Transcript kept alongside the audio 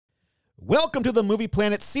Welcome to the Movie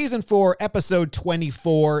Planet Season 4, Episode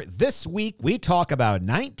 24. This week, we talk about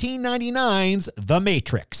 1999's The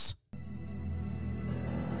Matrix.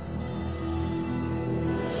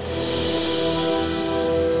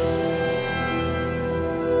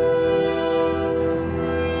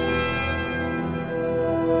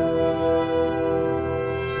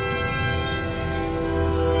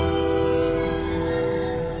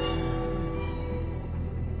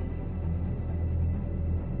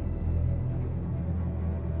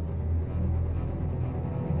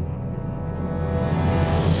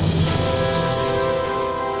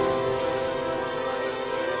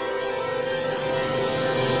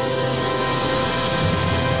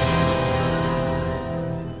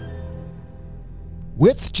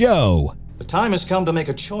 With Joe. The time has come to make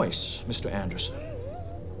a choice, Mr. Anderson.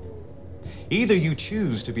 Either you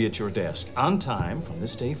choose to be at your desk on time from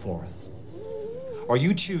this day forth, or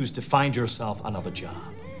you choose to find yourself another job.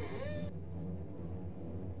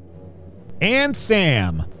 And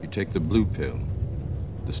Sam. You take the blue pill.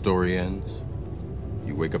 The story ends.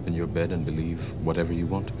 You wake up in your bed and believe whatever you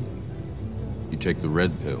want to believe. You take the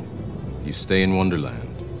red pill. You stay in Wonderland.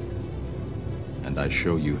 And I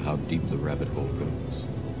show you how deep the rabbit hole goes.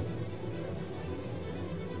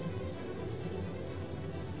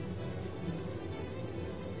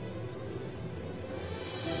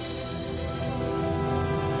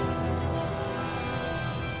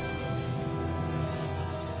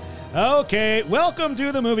 Okay, welcome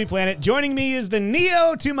to the Movie Planet. Joining me is the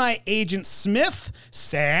Neo to my Agent Smith,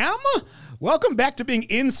 Sam. Welcome back to being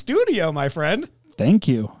in studio, my friend. Thank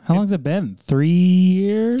you. How long has it been? 3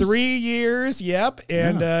 years? 3 years, yep.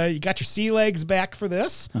 And you got your sea legs back for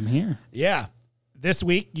this. I'm here. Yeah. This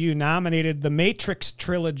week, you nominated the Matrix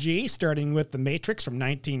trilogy, starting with The Matrix from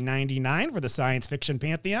 1999 for the Science Fiction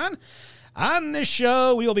Pantheon. On this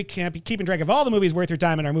show, we will be keeping track of all the movies worth your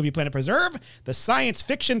time in our Movie Planet Preserve. The Science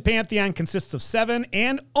Fiction Pantheon consists of 7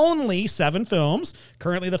 and only 7 films.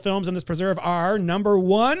 Currently, the films in this preserve are number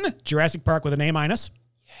 1, Jurassic Park with an A-.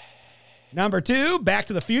 Number 2, Back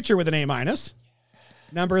to the Future with an A-.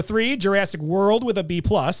 Number 3, Jurassic World with a B+.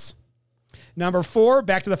 Number 4,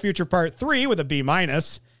 Back to the Future Part 3 with a B-.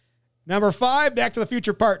 Number 5, Back to the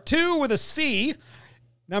Future Part 2 with a C.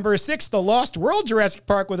 Number 6, The Lost World Jurassic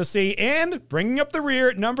Park with a C. And bringing up the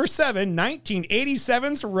rear, number 7,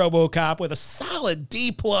 1987's RoboCop with a solid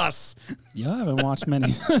D+. Yeah, I haven't watched many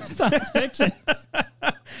science fictions.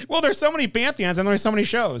 Well, there's so many pantheons and there's so many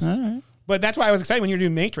shows. All right. But that's why I was excited when you were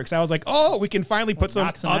doing Matrix. I was like, oh, we can finally put some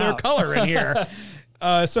other color in here.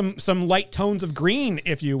 Some light tones of green,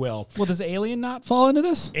 if you will. Well, does Alien not fall into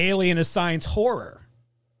this? Alien is science horror.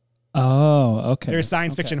 Oh, okay. There's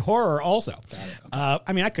science fiction horror also. Okay.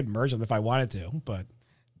 I mean, I could merge them if I wanted to, but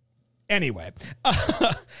anyway.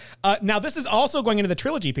 Now, this is also going into the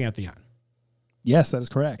trilogy pantheon. Yes, that is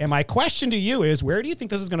correct. And my question to you is, where do you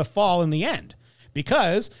think this is going to fall in the end?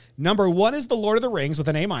 Because number 1 is The Lord of the Rings with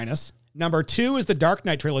an A-. Number 2 is the Dark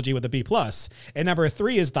Knight trilogy with a B+. And number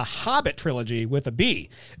 3 is the Hobbit trilogy with a B.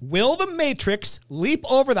 Will the Matrix leap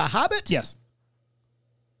over the Hobbit? Yes.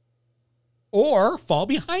 Or fall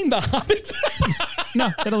behind the Hobbit? No,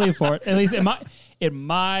 it'll leave for it. At least in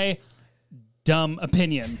my dumb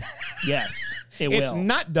opinion, yes, it will. It's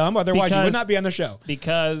not dumb, otherwise you would not be on the show.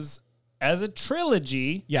 Because as a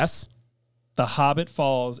trilogy, Yes. The Hobbit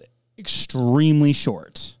falls extremely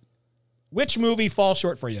short. Which movie falls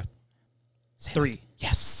short for you? 3.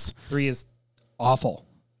 Yes. 3 is awful.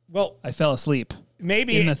 Well, I fell asleep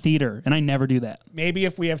maybe in the theater, and I never do that. maybe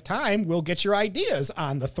if we have time, we'll get your ideas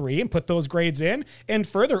on the 3 and put those grades in and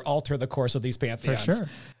further alter the course of these pantheons. For sure.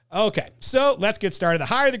 Okay, so let's get started. The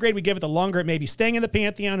higher the grade we give it, the longer it may be staying in the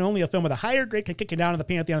pantheon. Only a film with a higher grade can kick it down in the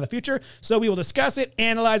pantheon in the future. So we will discuss it,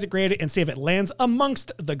 analyze it, grade it, and see if it lands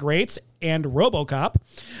amongst the greats and RoboCop.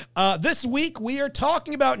 This week, we are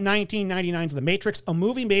talking about 1999's The Matrix, a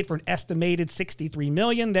movie made for an estimated $63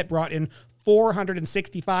 million that brought in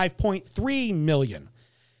 $465.3 million.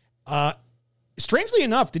 Strangely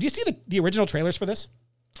enough, did you see the original trailers for this?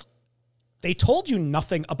 They told you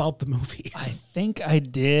nothing about the movie. I think I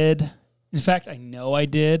did. In fact, I know I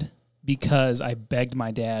did because I begged my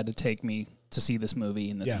dad to take me to see this movie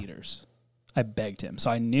in the theaters. I begged him. So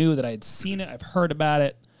I knew that I had seen it. I've heard about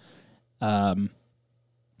it. It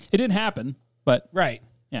didn't happen, but Right.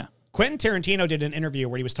 yeah. Quentin Tarantino did an interview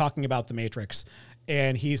where he was talking about The Matrix,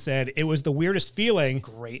 and he said it was the weirdest feeling.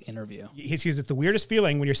 Great interview. He says it's the weirdest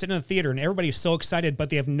feeling when you're sitting in the theater and everybody's so excited, but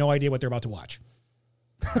they have no idea what they're about to watch.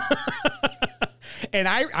 And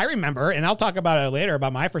I remember, and I'll talk about it later,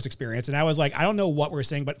 about my first experience, and I was like, I don't know what we're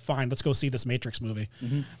saying, but fine, let's go see this Matrix movie.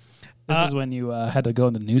 Mm-hmm. This is when you had to go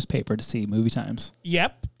in the newspaper to see movie times.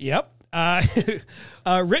 Yep.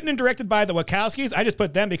 Written and directed by the Wachowskis. I just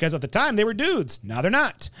put them because at the time they were dudes. Now they're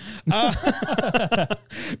not.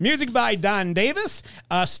 Music by Don Davis,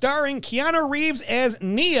 starring Keanu Reeves as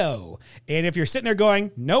Neo. And if you're sitting there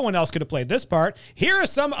going, no one else could have played this part, here are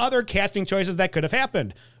some other casting choices that could have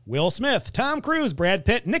happened. Will Smith, Tom Cruise, Brad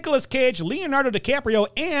Pitt, Nicolas Cage, Leonardo DiCaprio,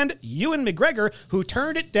 and Ewan McGregor, who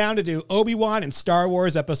turned it down to do Obi-Wan in Star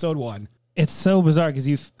Wars Episode 1. It's so bizarre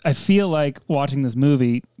because I feel like watching this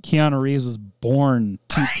movie, Keanu Reeves was born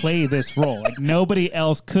to play this role. Like nobody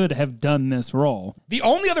else could have done this role. The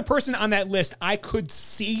only other person on that list I could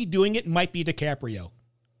see doing it might be DiCaprio.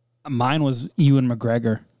 Mine was Ewan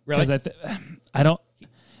McGregor. Really?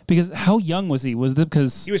 Because how young was he? Was it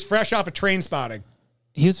because he was fresh off of Trainspotting?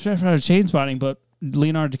 He was fresh out of Trainspotting, but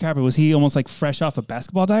Leonardo DiCaprio, was he almost like fresh off of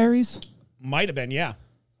Basketball Diaries? Might have been, yeah.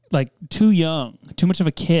 Like too young, too much of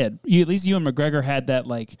a kid. At least Ewan McGregor had that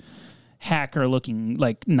like hacker looking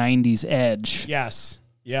like 90s edge. Yes.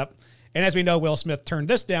 Yep. And as we know, Will Smith turned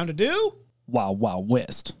this down to do Wild Wild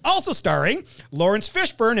West. Also starring Lawrence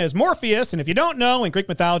Fishburne as Morpheus. And if you don't know, in Greek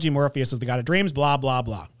mythology, Morpheus is the god of dreams, blah, blah,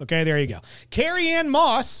 blah. Okay, there you go. Carrie-Anne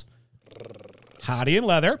Moss, hottie in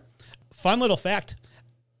leather. Fun little fact.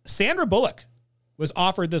 Sandra Bullock was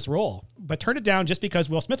offered this role, but turned it down just because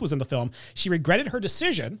Will Smith was in the film. She regretted her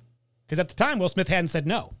decision because at the time, Will Smith hadn't said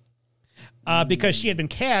no. Because she had been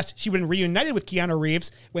cast, she would have reunited with Keanu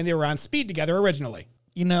Reeves when they were on Speed together originally.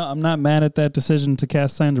 You know, I'm not mad at that decision to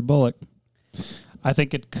cast Sandra Bullock. I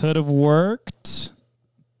think it could have worked.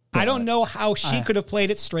 I don't know how she could have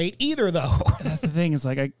played it straight either, though. That's the thing. It's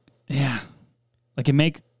like, the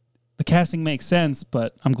casting makes sense,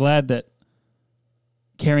 but I'm glad that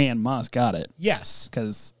Carrie-Anne Moss got it. Yes.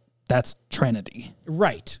 Because that's Trinity.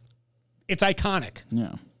 Right. It's iconic.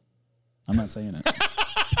 Yeah. I'm not saying it.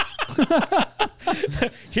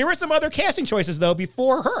 Here are some other casting choices, though,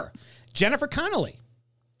 before her. Jennifer Connelly,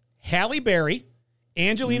 Halle Berry,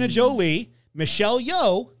 Angelina Jolie, Michelle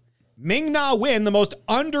Yeoh, Ming-Na Wen, the most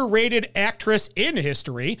underrated actress in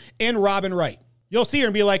history, and Robin Wright. You'll see her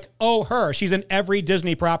and be like, oh, her. She's in every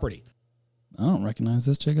Disney property. I don't recognize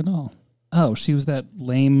this chick at all. Oh, she was that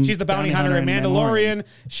lame. She's the bounty hunter in Mandalorian.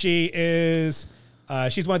 She is.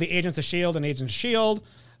 She's one of the agents of S.H.I.E.L.D. and Agents of S.H.I.E.L.D.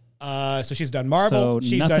 So she's done Marvel. So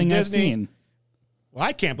she's done Disney. I've seen. Well,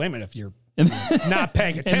 I can't blame it if you're not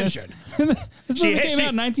paying attention. This movie came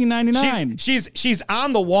out in 1999. She's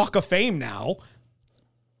on the Walk of Fame now.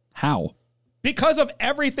 How? Because of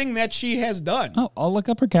everything that she has done. Oh, I'll look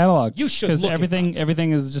up her catalog. You should because look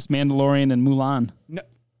everything is just Mandalorian and Mulan. No.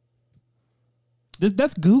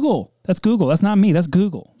 That's Google. That's Google. That's not me. That's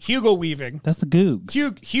Google. Hugo Weaving. That's the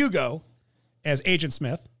Googs. Hugo as Agent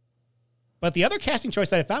Smith. But the other casting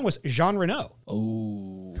choice that I found was Jean Reno.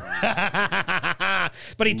 Oh.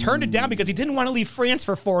 But he turned it down because he didn't want to leave France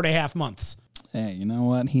for 4.5 months. Hey, you know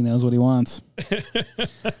what? He knows what he wants.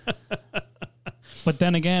 But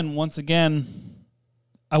then again, once again,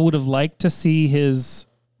 I would have liked to see his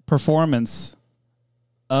performance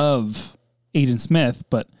of Agent Smith,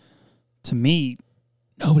 but to me,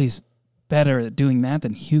 nobody's better at doing that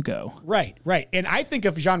than Hugo. Right. And I think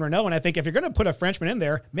of Jean Reno, and I think if you're going to put a Frenchman in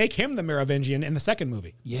there, make him the Merovingian in the second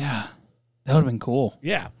movie. Yeah, that would have been cool.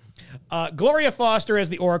 Yeah. Gloria Foster as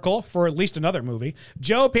the Oracle for at least another movie.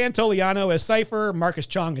 Joe Pantoliano as Cypher. Marcus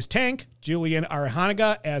Chong as Tank. Julian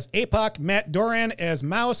Arhanaga as APOC. Matt Doran as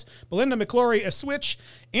Mouse. Belinda McClory as Switch.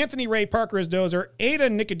 Anthony Ray Parker as Dozer. Ada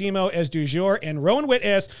Nicodemo as Du Jour. And Rowan Witt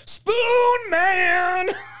as Spoon Man.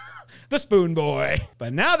 The Spoon Boy.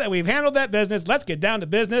 But now that we've handled that business, let's get down to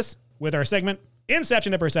business with our segment,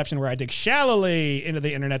 Inception to Perception, where I dig shallowly into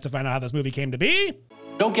the internet to find out how this movie came to be.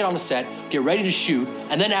 Don't get on the set, get ready to shoot,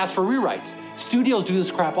 and then ask for rewrites. Studios do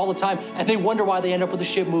this crap all the time, and they wonder why they end up with a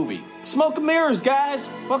shit movie. Smoke and mirrors,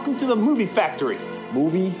 guys. Welcome to the movie factory.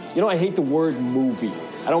 Movie? You know, I hate the word movie.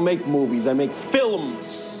 I don't make movies, I make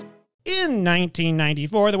films. In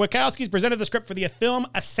 1994, the Wachowskis presented the script for the film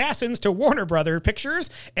Assassins to Warner Brothers Pictures.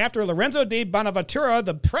 After Lorenzo de Bonaventura,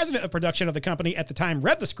 the president of production of the company at the time,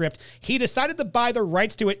 read the script, he decided to buy the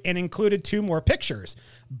rights to it and included 2 more pictures,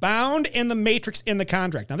 Bound and The Matrix, in the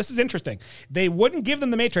contract. Now, this is interesting. They wouldn't give them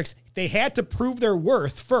The Matrix. They had to prove their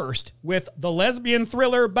worth first with the lesbian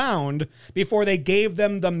thriller Bound before they gave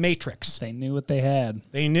them The Matrix. They knew what they had.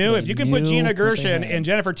 They knew if you can put Gina Gershon and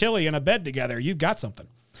Jennifer Tilly in a bed together, you've got something.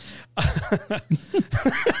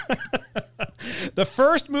 The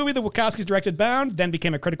first movie the Wachowskis directed, Bound, then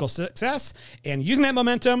became a critical success, and using that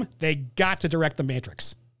momentum, they got to direct The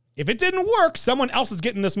Matrix. If it didn't work, someone else is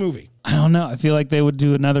getting this movie. I don't know. I feel like they would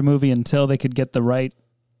do another movie until they could get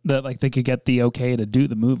they could get the okay to do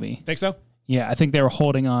the movie. Think so? Yeah, I think they were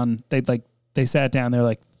holding on. They sat down. They're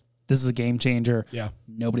like, this is a game changer. Yeah.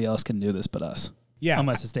 Nobody else can do this but us. Yeah.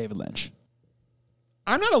 Unless it's David Lynch.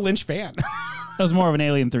 I'm not a Lynch fan. That was more of an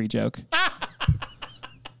Alien 3 joke.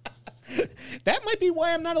 That might be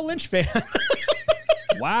why I'm not a Lynch fan.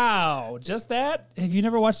 Wow. Just that? Have you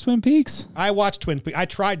never watched Twin Peaks? I watched Twin Peaks. I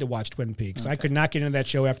tried to watch Twin Peaks. I could not get into that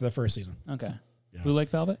show after the first season. Okay. Blue Lake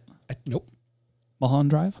Velvet? Nope. Mulholland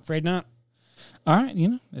Drive? Afraid not. All right. You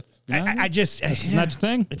know, if you're not, I just... it's not your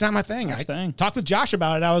thing. It's not my thing. Not your I thing. talked with Josh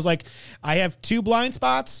about it. I was like, I have 2 blind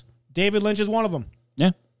spots. David Lynch is one of them.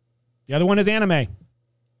 Yeah. The other one is anime.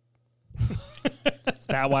 Is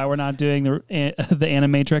that why we're not doing the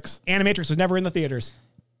Animatrix? Animatrix was never in the theaters.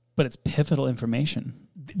 But it's pivotal information.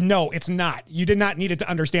 No, it's not. You did not need it to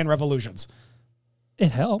understand Revolutions.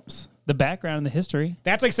 It helps. The background and the history.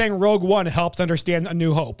 That's like saying Rogue One helps understand A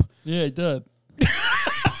New Hope. Yeah, it did.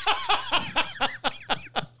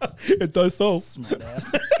 It does so. Smart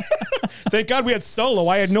ass. Thank God we had Solo.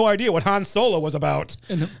 I had no idea what Han Solo was about.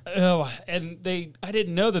 And I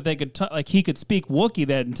didn't know that they could he could speak Wookiee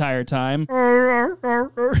that entire time.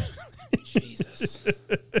 Jesus.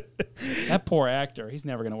 That poor actor. He's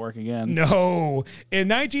never going to work again. No. In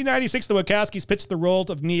 1996, the Wachowskis pitched the role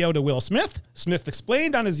of Neo to Will Smith. Smith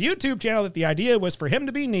explained on his YouTube channel that the idea was for him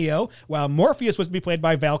to be Neo, while Morpheus was to be played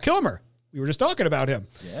by Val Kilmer. We were just talking about him.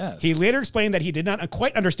 Yes. He later explained that he did not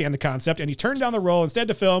quite understand the concept, and he turned down the role instead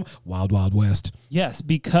to film Wild Wild West. Yes,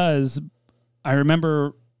 because I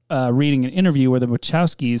remember reading an interview where the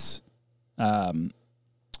Wachowskis,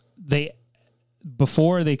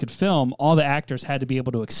 before they could film, all the actors had to be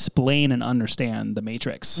able to explain and understand the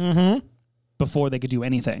Matrix before they could do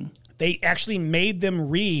anything. They actually made them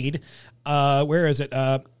read,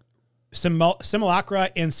 Simulacra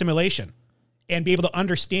and Simulation, and be able to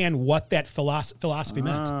understand what that philosophy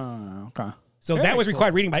meant. Okay. So Very that was cool.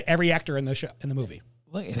 required reading by every actor in the show, in the movie.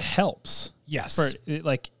 Look, it helps. Yes. I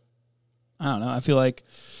don't know. I feel like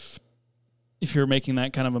if you're making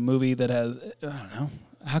that kind of a movie that has, I don't know,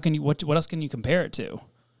 how can you? What else can you compare it to?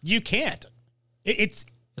 You can't. It's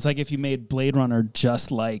like if you made Blade Runner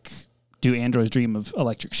just like Do Androids Dream of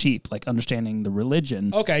Electric Sheep, like understanding the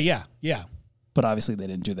religion. okay. Yeah. But obviously they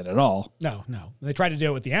didn't do that at all. No. They tried to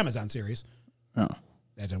do it with the Amazon series. Oh.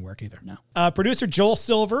 That didn't work either. No. Producer Joel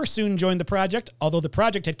Silver soon joined the project. Although the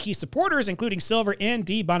project had key supporters, including Silver and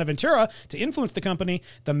Dee Bonaventura, to influence the company,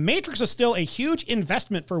 The Matrix was still a huge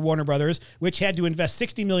investment for Warner Brothers, which had to invest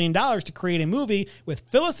 $60 million to create a movie with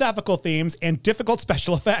philosophical themes and difficult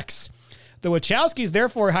special effects. The Wachowskis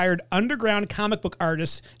therefore hired underground comic book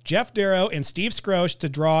artists Jeff Darrow and Steve Skroce to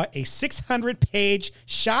draw a 600-page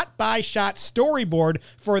shot-by-shot storyboard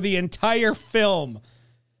for the entire film.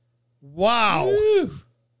 Wow. Woo.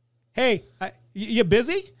 Hey, you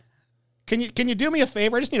busy? Can you do me a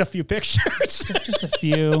favor? I just need a few pictures. Just a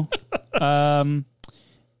few.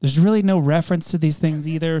 There's really no reference to these things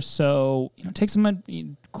either, so take some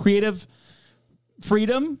creative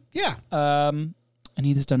freedom. Yeah. I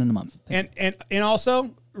need this done in a month. And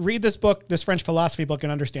also read this book, this French philosophy book,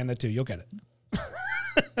 and understand that too. You'll get it.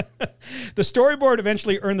 The storyboard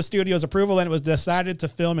eventually earned the studio's approval, and it was decided to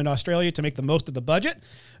film in Australia to make the most of the budget.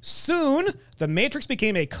 Soon, The Matrix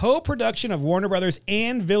became a co-production of Warner Brothers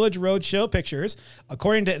and Village Roadshow Pictures.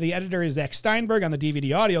 According to the editor Zach Steinberg on the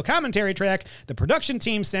DVD audio commentary track, the production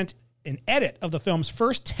team sent an edit of the film's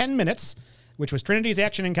first 10 minutes, which was Trinity's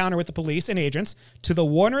action encounter with the police and agents, to the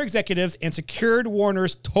Warner executives and secured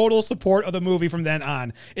Warner's total support of the movie from then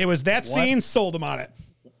on. It was that scene sold them on it.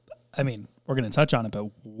 I mean, we're going to touch on it, but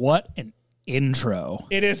what an intro.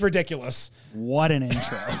 It is ridiculous. What an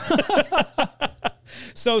intro.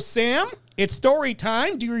 So, Sam, it's story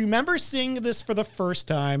time. Do you remember seeing this for the first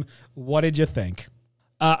time? What did you think?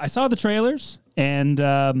 I saw the trailers, and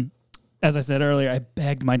as I said earlier, I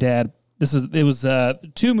begged my dad. It was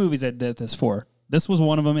 2 movies I did this for. This was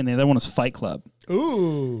one of them, and the other one was Fight Club.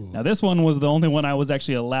 Ooh. Now, this one was the only one I was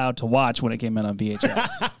actually allowed to watch when it came out on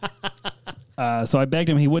VHS. So I begged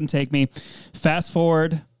him. He wouldn't take me. Fast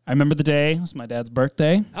forward, I remember the day. It was my dad's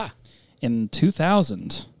birthday in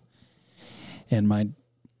 2000. And my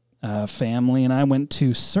family and I went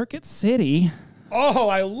to Circuit City. Oh,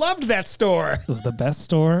 I loved that store. It was the best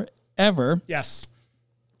store ever. Yes.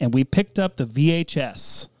 And we picked up the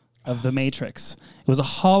VHS of The Matrix. It was a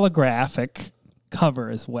holographic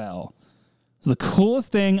cover as well. It was the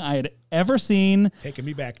coolest thing I had ever seen. Taking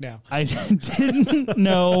me back now. I didn't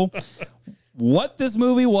know what this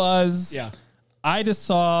movie was. Yeah. I just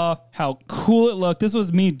saw how cool it looked. This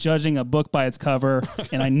was me judging a book by its cover,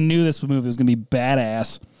 and I knew this movie was going to be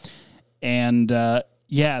badass. And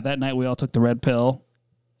that night we all took the red pill,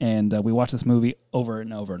 and we watched this movie over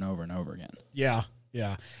and over and over and over again. Yeah.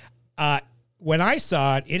 when I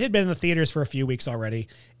saw it, it had been in the theaters for a few weeks already,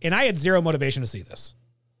 and I had zero motivation to see this.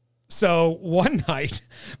 So one night,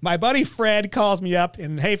 my buddy Fred calls me up,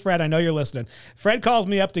 and hey, Fred, I know you're listening. Fred calls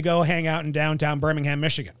me up to go hang out in downtown Birmingham,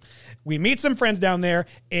 Michigan. We meet some friends down there,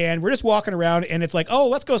 and we're just walking around, and it's like, oh,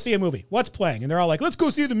 let's go see a movie. What's playing? And they're all like, let's go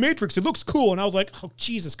see The Matrix. It looks cool. And I was like, oh,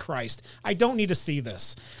 Jesus Christ. I don't need to see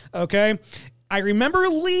this. Okay? I remember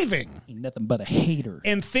leaving. Ain't nothing but a hater.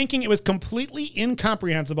 And thinking it was completely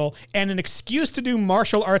incomprehensible and an excuse to do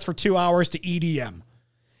martial arts for 2 hours to EDM.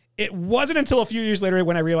 It wasn't until a few years later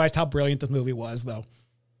when I realized how brilliant the movie was, though.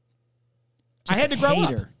 I had to grow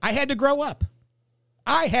up. I had to grow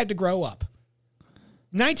up.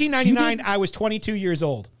 1999, I was 22 years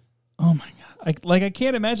old. Oh my God. I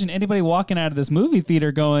can't imagine anybody walking out of this movie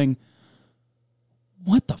theater going,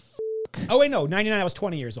 what the fuck? Oh, wait, no. 99, I was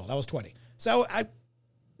 20 years old. I was 20. So, I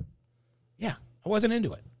wasn't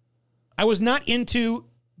into it. I was not into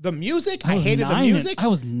the music. I hated the music. I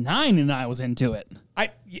was 9 and I was into it.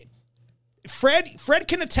 Fred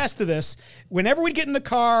can attest to this. Whenever we'd get in the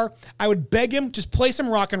car, I would beg him, just play some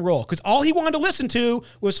rock and roll. Because all he wanted to listen to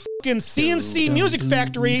was fucking CNC Music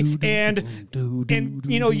Factory. And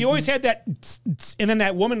you know, you always had that, and then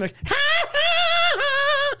that woman like, ha, ha,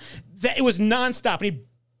 ha. That it was nonstop. And he'd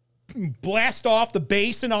blast off the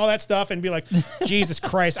bass and all that stuff and be like, Jesus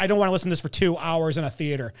Christ, I don't want to listen to this for 2 hours in a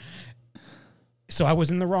theater. So I was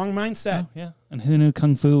in the wrong mindset. Oh, yeah. And who knew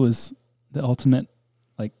Kung Fu was the ultimate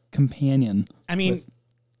companion? I mean, with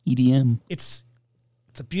EDM. It's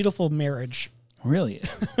a beautiful marriage. Really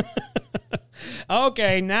is.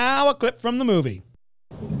 Okay, now a clip from the movie.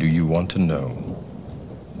 Do you want to know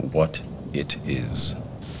what it is?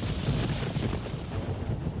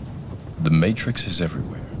 The Matrix is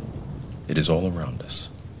everywhere. It is all around us.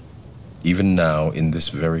 Even now, in this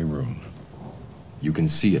very room. You can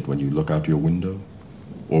see it when you look out your window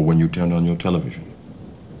or when you turn on your television.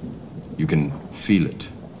 You can feel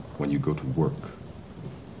it when you go to work,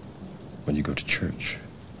 when you go to church,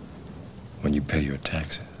 when you pay your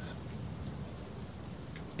taxes.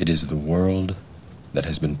 It is the world that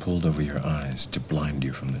has been pulled over your eyes to blind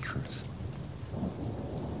you from the truth.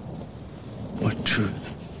 What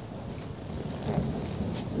truth?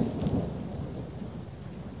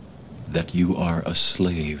 That you are a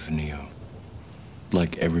slave, Neo.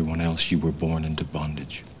 Like everyone else, you were born into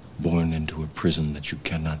bondage, born into a prison that you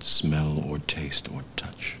cannot smell or taste or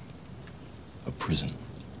touch. A prison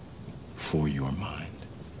for your mind.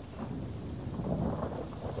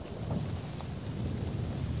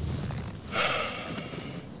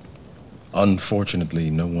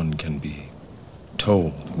 Unfortunately, no one can be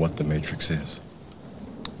told what the Matrix is.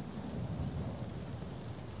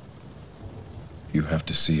 You have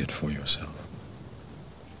to see it for yourself.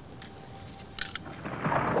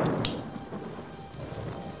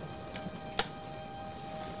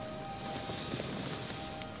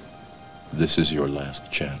 This is your last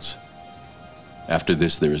chance. After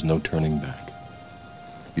this, there is no turning back.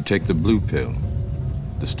 You take the blue pill,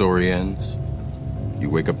 the story ends. You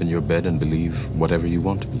wake up in your bed and believe whatever you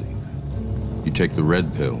want to believe. You take the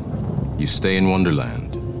red pill, you stay in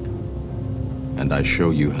Wonderland, and I show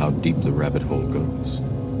you how deep the rabbit hole goes.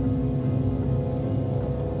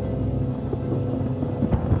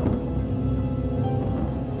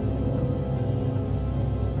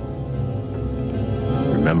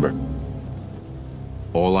 Remember,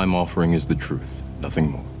 all I'm offering is the truth, nothing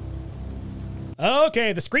more.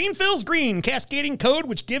 Okay, the screen fills green, cascading code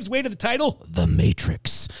which gives way to the title, The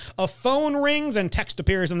Matrix. A phone rings and text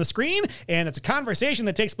appears on the screen, and it's a conversation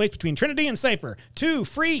that takes place between Trinity and Cypher, two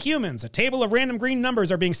free humans. A table of random green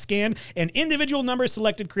numbers are being scanned, and individual numbers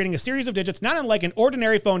selected, creating a series of digits not unlike an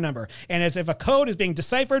ordinary phone number, and as if a code is being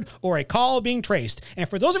deciphered or a call being traced. And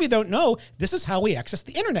for those of you who don't know, this is how we accessed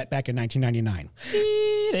the internet back in 1999.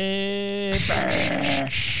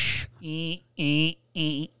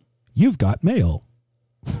 You've got mail.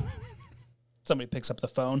 Somebody picks up the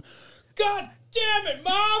phone. God damn it,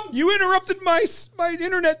 Mom! You interrupted my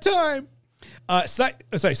internet time.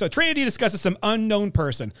 So Trinity discusses some unknown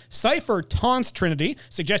person. Cypher taunts Trinity,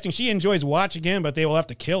 suggesting she enjoys watching him, but they will have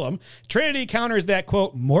to kill him. Trinity counters that,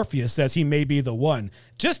 quote, Morpheus says he may be the one.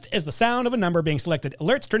 Just as the sound of a number being selected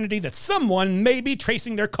alerts Trinity that someone may be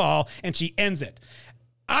tracing their call, and she ends it.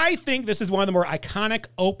 I think this is one of the more iconic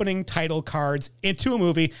opening title cards into a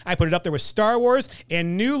movie. I put it up there with Star Wars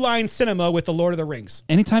and New Line Cinema with The Lord of the Rings.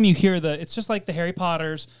 Anytime you hear it's just like the Harry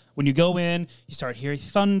Potters. When you go in, you start hearing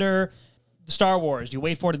thunder. The Star Wars, you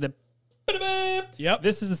wait for it to the... Yep.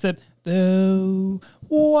 This is the sip. Village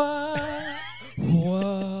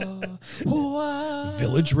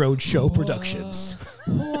Roadshow Productions.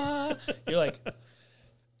 You're like...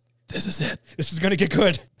 This is it. This is going to get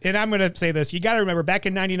good. And I'm going to say this. You got to remember, back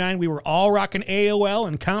in 99, we were all rocking AOL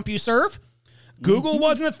and CompuServe. Google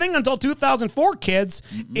wasn't a thing until 2004, kids.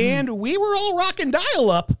 And we were all rocking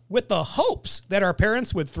dial-up with the hopes that our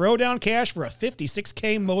parents would throw down cash for a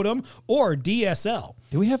 56K modem or DSL.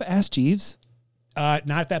 Do we have Ask Jeeves? Not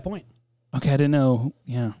at that point. Okay, I didn't know.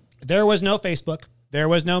 Yeah. There was no Facebook. There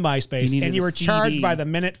was no MySpace. You And you needed a were charged CD. by the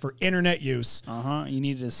minute for internet use. You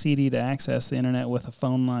needed a CD to access the internet with a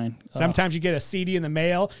phone line. Sometimes you get a CD in the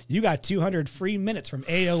mail. You got 200 free minutes from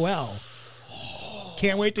AOL.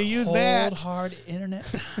 Can't wait to use that. Cold, hard internet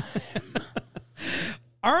time.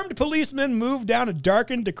 Armed policemen move down a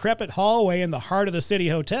darkened, decrepit hallway in the heart of the city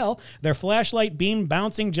hotel, their flashlight beam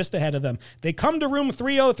bouncing just ahead of them. They come to room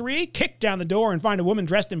 303, kick down the door, and find a woman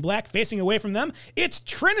dressed in black facing away from them. It's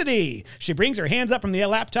Trinity. She brings her hands up from the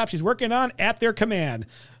laptop she's working on at their command.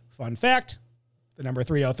 Fun fact, the number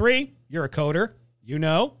 303, you're a coder. You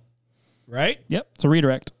know, right? Yep, it's a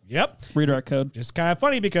redirect. Yep. Redirect code. Just kind of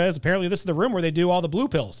funny because apparently this is the room where they do all the blue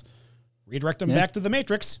pills. Redirect them back to the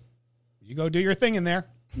Matrix. You go do your thing in there.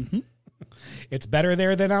 It's better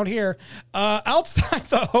there than out here. Outside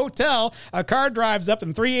the hotel, a car drives up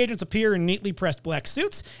and 3 agents appear in neatly pressed black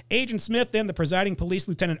suits. Agent Smith and the presiding police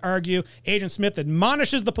lieutenant argue. Agent Smith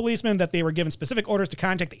admonishes the policemen that they were given specific orders to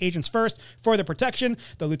contact the agents first for their protection.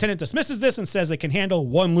 The lieutenant dismisses this and says they can handle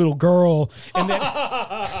one little girl. And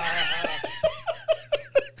that...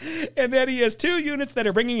 and that he has 2 units that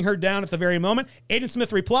are bringing her down at the very moment. Agent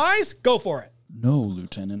Smith replies, go for it. No,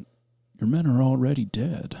 Lieutenant. Your men are already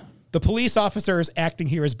dead. The police officer's acting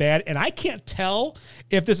here is bad, and I can't tell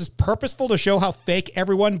if this is purposeful to show how fake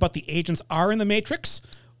everyone but the agents are in the Matrix.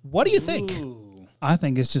 What do you think? I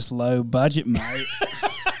think it's just low budget, mate.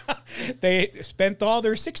 They spent all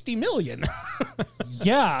their $60 million.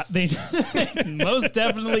 Yeah, they most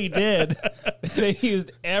definitely did. They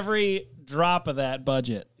used every drop of that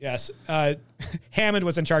budget. Yes. Hammond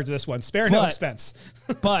was in charge of this one. Spare no expense.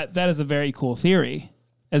 But that is a very cool theory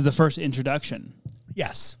as the first introduction.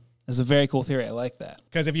 Yes. It's a very cool theory. I like that.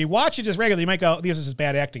 Because if you watch it just regularly, you might go, this is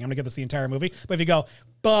bad acting. I'm going to give this the entire movie. But if you go,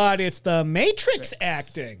 but it's the Matrix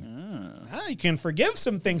acting. You can forgive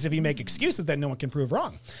some things if you make excuses that no one can prove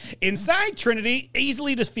wrong. Inside, Trinity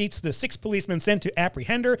easily defeats the 6 policemen sent to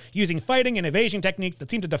apprehend her using fighting and evasion techniques that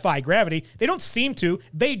seem to defy gravity. They don't seem to.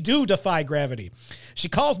 They do defy gravity. She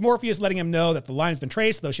calls Morpheus, letting him know that the line has been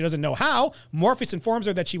traced, though she doesn't know how. Morpheus informs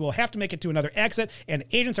her that she will have to make it to another exit, and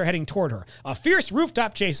agents are heading toward her. A fierce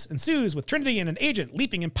rooftop chase ensues with Trinity and an agent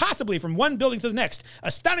leaping impossibly from one building to the next,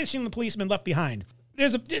 astonishing the policemen left behind.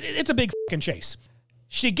 It's a big fucking chase.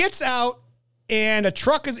 She gets out, and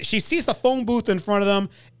she sees the phone booth in front of them,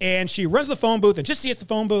 and she runs to the phone booth, and just sees the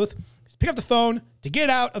phone booth, pick up the phone to get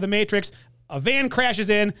out of the Matrix. A van crashes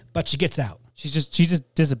in, but she gets out. She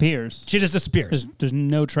just disappears. She just disappears. There's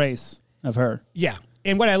no trace of her. Yeah.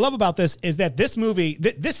 And what I love about this is that this movie,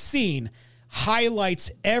 this scene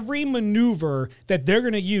highlights every maneuver that they're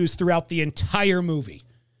going to use throughout the entire movie.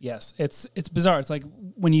 Yes, it's bizarre. It's like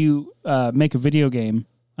when you make a video game,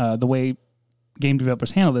 the way game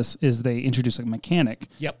developers handle this is they introduce a mechanic,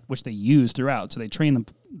 which they use throughout. So they train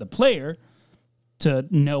the player to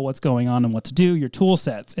know what's going on and what to do, your tool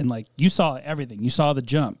sets. And like you saw everything. You saw the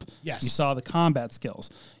jump. Yes. You saw the combat skills.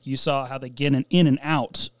 You saw how they get in and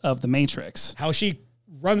out of the Matrix. How she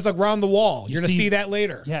runs around the wall. You're going to see that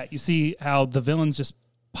later. Yeah, you see how the villains just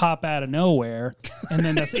pop out of nowhere. And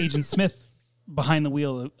then that's Agent Smith behind the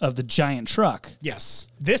wheel of the giant truck. Yes.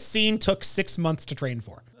 This scene took 6 months to train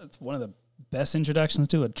for. That's one of the best introductions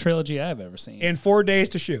to a trilogy I've ever seen. And 4 days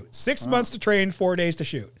to shoot. 6 months to train, 4 days to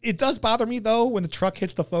shoot. It does bother me, though, when the truck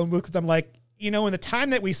hits the phone booth, because I'm like, in the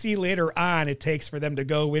time that we see later on it takes for them to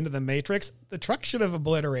go into the Matrix, the truck should have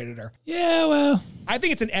obliterated her. Yeah, well. I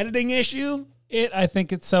think it's an editing issue. I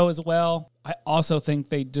think it's so as well. I also think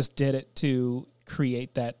they just did it to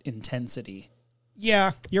create that intensity.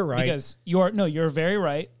 Yeah, you're right. Because you're very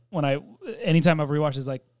right. Anytime I've rewatched, it's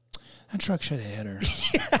like, that truck should have hit her.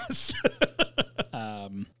 Yes.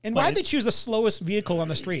 And why'd they choose the slowest vehicle on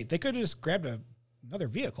the street? They could have just grabbed another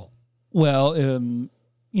vehicle. Well,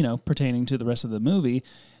 pertaining to the rest of the movie,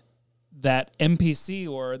 that NPC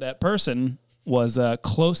or that person was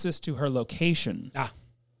closest to her location.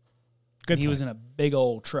 Good. He was in a big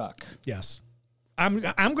old truck. Yes. I'm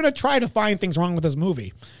going to try to find things wrong with this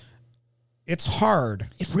movie. It's hard.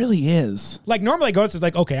 It really is. Like, normally I go, it's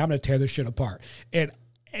like, okay, I'm going to tear this shit apart. And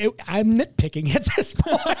I'm nitpicking at this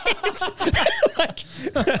point.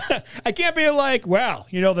 I I can't be like, well,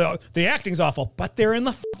 the acting's awful, but they're in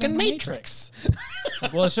the fucking Matrix.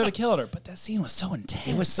 Well, it should have killed her, but that scene was so intense.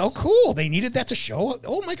 It was so cool. They needed that to show.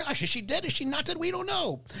 Oh my gosh, is she dead? Is she not dead? We don't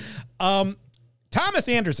know. Thomas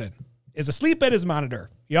Anderson is asleep at his monitor.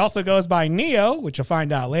 He also goes by Neo, which you'll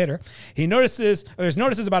find out later. There's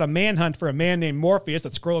notices about a manhunt for a man named Morpheus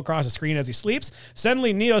that scroll across the screen as he sleeps.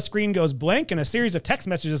 Suddenly, Neo's screen goes blank and a series of text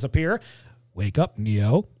messages appear. Wake up,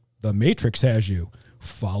 Neo. The Matrix has you.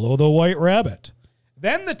 Follow the white rabbit.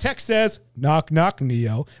 Then the text says, knock, knock,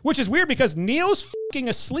 Neo, which is weird because Neo's fucking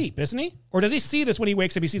asleep, isn't he? Or does he see this when he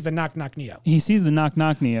wakes up? He sees the knock, knock, Neo. He sees the knock,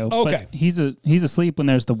 knock, Neo. Okay. But he's asleep when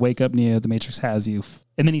there's the wake up, Neo, the Matrix has you.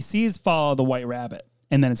 And then he sees follow the white rabbit.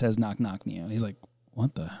 And then it says knock, knock, Neo. He's like,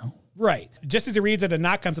 what the hell? Right. Just as he reads it, a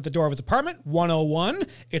knock comes at the door of his apartment, 101.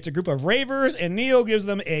 It's a group of ravers, and Neo gives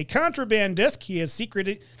them a contraband disc he has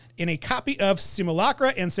secreted in a copy of Simulacra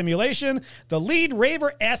and Simulation. The lead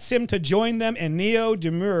raver asks him to join them, and Neo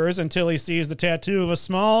demurs until he sees the tattoo of a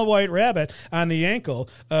small white rabbit on the ankle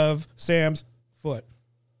of Sam's foot.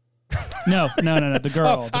 No. The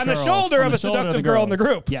girl. On the shoulder of a seductive girl in the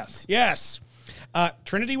group. Yes. Yes.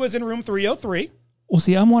 Trinity was in room 303. Well,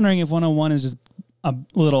 see, I'm wondering if 101 is just a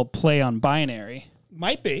little play on binary.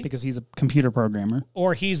 Might be. Because he's a computer programmer.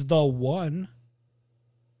 Or he's the one.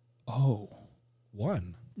 Oh.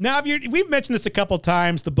 One. Now, we've mentioned this a couple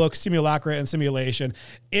times, the book Simulacra and Simulation.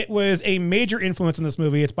 It was a major influence in this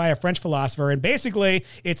movie. It's by a French philosopher, and basically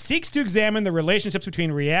it seeks to examine the relationships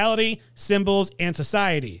between reality, symbols, and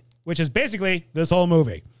society, which is basically this whole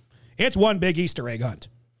movie. It's one big Easter egg hunt.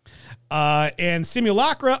 And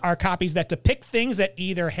Simulacra are copies that depict things that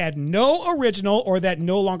either had no original or that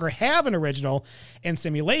no longer have an original. And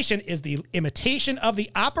Simulation is the imitation of the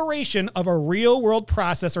operation of a real-world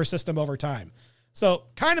process or system over time. So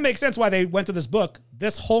kind of makes sense why they went to this book.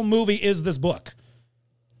 This whole movie is this book.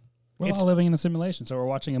 We're all living in a simulation. So we're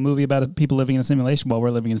watching a movie about people living in a simulation while we're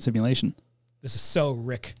living in a simulation. This is so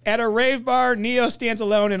Rick. At a rave bar, Neo stands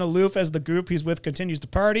alone and aloof as the group he's with continues to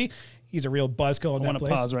party. He's a real buzzkill in that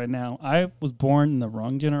place. I want to pause right now. I was born in the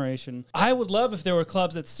wrong generation. I would love if there were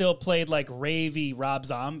clubs that still played like ravey Rob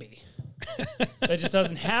Zombie. That just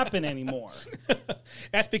doesn't happen anymore.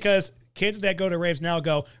 That's because kids that go to raves now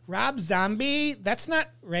go, Rob Zombie? That's not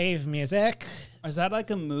rave music. Is that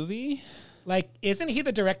like a movie? Like, isn't he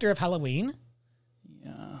the director of Halloween?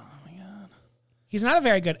 Yeah, oh my God. He's not a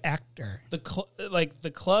very good actor.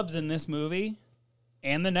 The clubs in this movie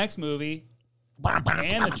and the next movie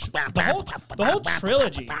and the whole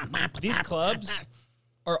trilogy, these clubs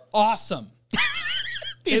are awesome.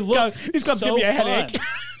 These clubs give me a headache.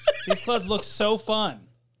 These clubs look so fun.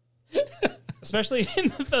 Especially in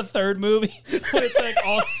the third movie when it's like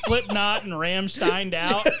all Slipknot and Rammsteined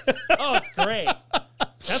out. Oh, it's great.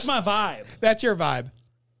 That's my vibe. That's your vibe.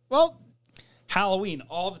 Well, Halloween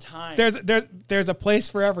all the time. There's a place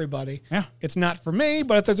for everybody. Yeah. It's not for me,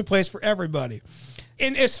 but there's a place for everybody.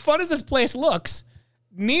 And as fun as this place looks,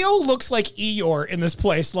 Neo looks like Eeyore in this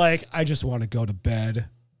place. Like, I just want to go to bed.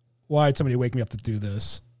 Why'd somebody wake me up to do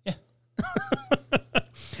this? Yeah.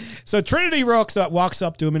 So Trinity walks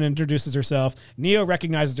up to him and introduces herself. Neo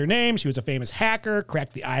recognizes her name. She was a famous hacker,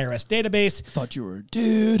 cracked the IRS database. Thought you were a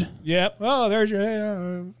dude. Yep. Oh, there's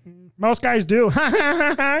your... most guys do.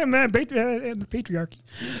 And the patriarchy.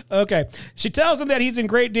 Okay. She tells him that he's in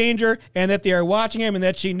great danger and that they are watching him and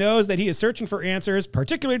that she knows that he is searching for answers,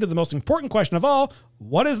 particularly to the most important question of all,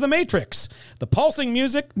 what is the Matrix? The pulsing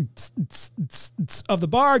music of the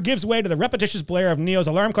bar gives way to the repetitious blare of Neo's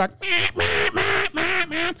alarm clock.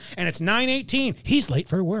 And it's 9:18. He's late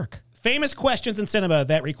for work. Famous questions in cinema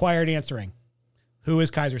that required answering. Who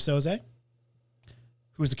is Kaiser Soze?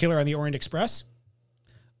 Who is the killer on the Orient Express?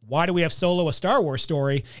 Why do we have Solo, a Star Wars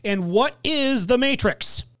story? And what is the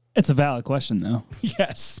Matrix? It's a valid question, though.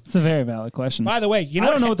 Yes. It's a very valid question. By the way, I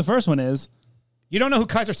don't know what the first one is. You don't know who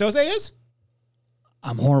Kaiser Soze is?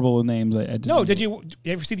 I'm horrible with names. Did you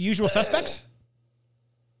ever see The Usual Suspects?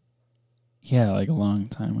 Yeah, like a long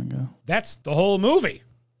time ago. That's the whole movie.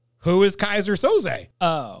 Who is Kaiser Soze?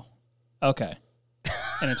 Oh, okay.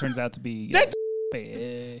 And it turns out to be...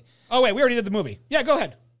 Oh, wait, we already did the movie. Yeah, go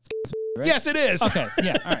ahead. Right? Yes, it is. Okay,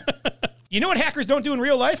 yeah, all right. You know what hackers don't do in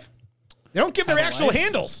real life? They don't give their actual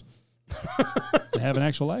handles. They have an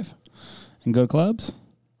actual life and go to clubs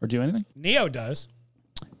or do anything? Neo does.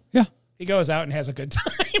 Yeah. He goes out and has a good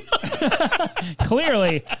time.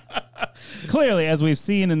 Clearly, as we've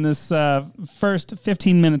seen in this first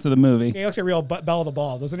 15 minutes of the movie. He looks like a real belle of the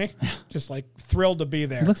ball, doesn't he? Just like thrilled to be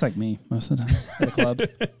there. He looks like me most of the time at the club.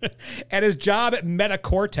 At his job at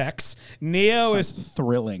Metacortex, Neo is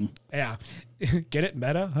thrilling. Yeah. Get it?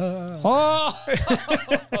 Meta?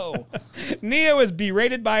 Oh! Neo is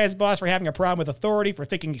berated by his boss for having a problem with authority, for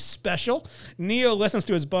thinking he's special. Neo listens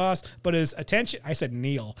to his boss, but his attention... I said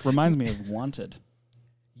Neil. Reminds me of Wanted.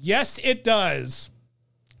 Yes, it does.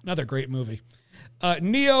 Another great movie.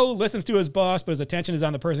 Neo listens to his boss, but his attention is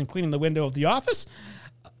on the person cleaning the window of the office.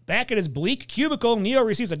 Back at his bleak cubicle, Neo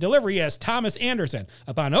receives a delivery as Thomas Anderson.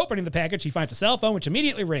 Upon opening the package, he finds a cell phone, which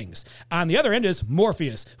immediately rings. On the other end is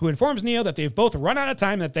Morpheus, who informs Neo that they've both run out of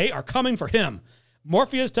time and that they are coming for him.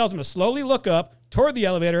 Morpheus tells him to slowly look up toward the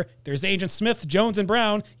elevator. There's Agent Smith, Jones, and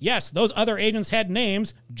Brown. Yes, those other agents had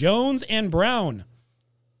names, Jones and Brown.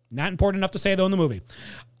 Not important enough to say, though, in the movie.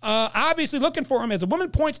 Obviously looking for him as a woman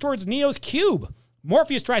points towards Neo's cube.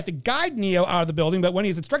 Morpheus tries to guide Neo out of the building, but when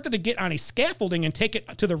he's instructed to get on a scaffolding and take it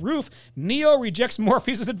to the roof, Neo rejects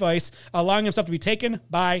Morpheus' advice, allowing himself to be taken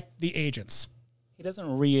by the agents. He doesn't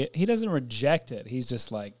reject it. He's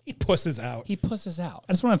just like... He pusses out. I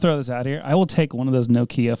just want to throw this out here. I will take one of those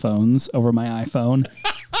Nokia phones over my iPhone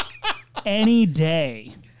any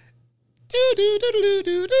day.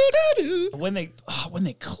 When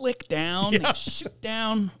they click down, they shoot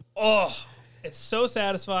down. Oh, it's so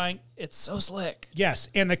satisfying. It's so slick. Yes,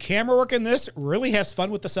 and the camera work in this really has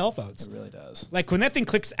fun with the cell phones. It really does. Like when that thing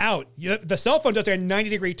clicks out, the cell phone does a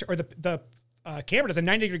 90-degree or the camera does a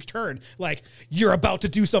 90-degree turn. Like you're about to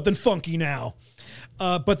do something funky now.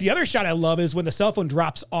 But the other shot I love is when the cell phone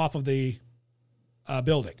drops off of the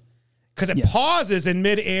building, because it pauses in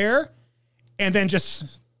midair and then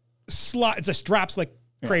just drops like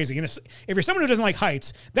crazy. And if you're someone who doesn't like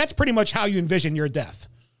heights, that's pretty much how you envision your death.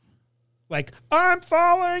 Like, I'm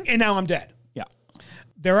falling, and now I'm dead. Yeah.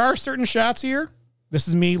 There are certain shots here. This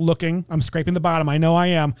is me looking. I'm scraping the bottom. I know I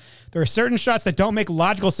am. There are certain shots that don't make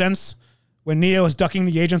logical sense when Neo is ducking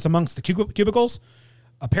the agents amongst the cubicles.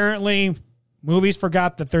 Apparently, movies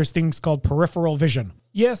forgot that there's things called peripheral vision.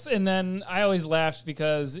 Yes, and then I always laughed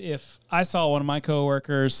because if I saw one of my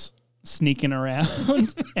coworkers sneaking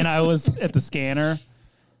around and I was at the scanner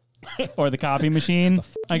or the copy machine,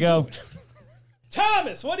 I go...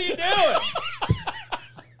 Thomas, what are you doing?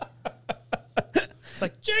 It's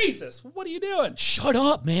like, Jesus, what are you doing? Shut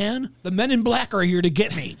up, man. The men in black are here to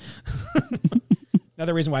get me.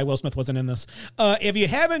 Another reason why Will Smith wasn't in this. If you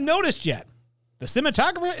haven't noticed yet, the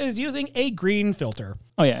cinematographer is using a green filter.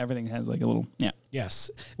 Oh, yeah, everything has like a little, yeah.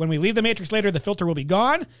 Yes. When we leave the Matrix later, the filter will be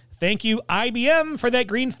gone. Thank you, IBM, for that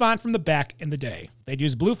green font from the back in the day. They'd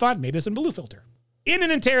use blue font, maybe it's a blue filter. In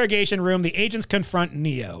an interrogation room, the agents confront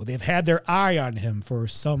Neo. They've had their eye on him for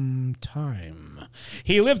some time.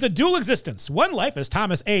 He lives a dual existence. One life is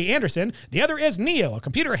Thomas A. Anderson. The other is Neo, a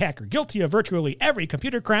computer hacker guilty of virtually every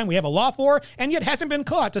computer crime we have a law for, and yet hasn't been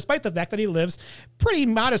caught, despite the fact that he lives pretty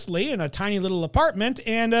modestly in a tiny little apartment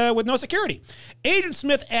and with no security. Agent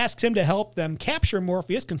Smith asks him to help them capture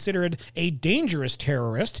Morpheus, considered a dangerous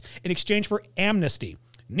terrorist, in exchange for amnesty.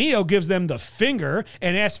 Neo gives them the finger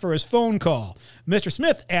and asks for his phone call. Mr.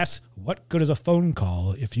 Smith asks, what good is a phone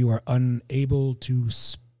call if you are unable to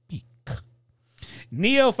speak?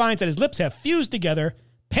 Neo finds that his lips have fused together.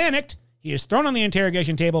 Panicked, he is thrown on the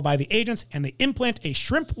interrogation table by the agents, and they implant a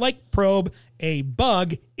shrimp-like probe, a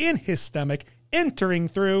bug, in his stomach, entering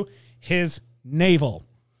through his navel.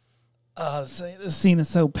 This scene is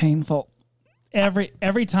so painful.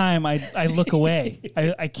 Every time I look away,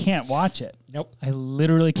 I can't watch it. Nope. I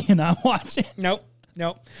literally cannot watch it. Nope.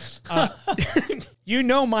 You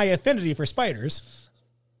know my affinity for spiders.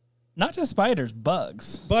 Not just spiders,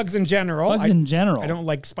 bugs. Bugs in general. I don't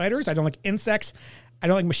like spiders. I don't like insects. I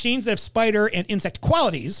don't like machines that have spider and insect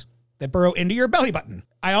qualities that burrow into your belly button.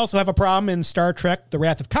 I also have a problem in Star Trek, The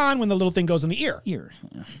Wrath of Khan, when the little thing goes in the ear. Yeah.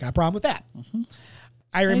 Got a problem with that. Mm-hmm.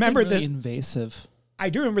 I remember really this. Invasive. I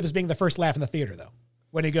do remember this being the first laugh in the theater, though,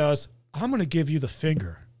 when he goes, I'm going to give you the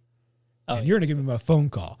finger, and you're going to give me a phone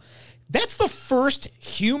call. That's the first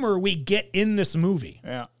humor we get in this movie.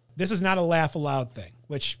 Yeah. This is not a laugh aloud thing,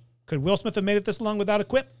 which, could Will Smith have made it this long without a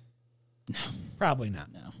quip? No. Probably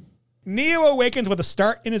not. No. Neo awakens with a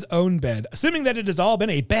start in his own bed, assuming that it has all been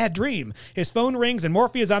a bad dream. His phone rings and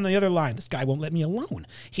Morpheus is on the other line. This guy won't let me alone.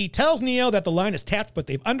 He tells Neo that the line is tapped, but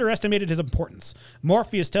they've underestimated his importance.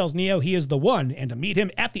 Morpheus tells Neo he is the one and to meet him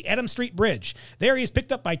at the Adam Street Bridge. There he is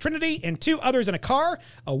picked up by Trinity and two others in a car.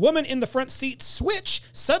 A woman in the front seat, Switch,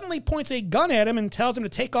 suddenly points a gun at him and tells him to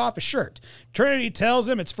take off his shirt. Trinity tells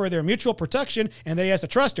him it's for their mutual protection and that he has to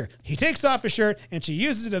trust her. He takes off his shirt and she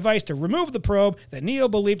uses a device to remove the probe that Neo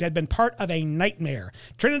believed had been part of a nightmare.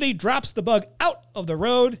 Trinity drops the bug out of the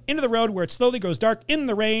road, into the road where it slowly goes dark in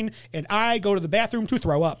the rain, and I go to the bathroom to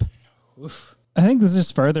throw up. Oof. I think this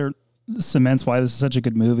just further cements why this is such a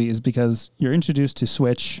good movie, is because you're introduced to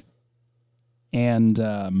Switch and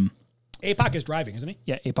APOC is driving, isn't he?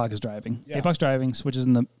 Yeah, APOC is driving. Yeah. APOC's driving. Switch is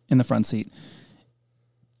in the front seat.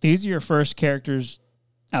 These are your first characters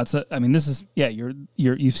outside. I mean, this is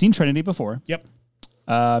you've seen Trinity before. Yep.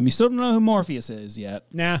 You still don't know who Morpheus is yet.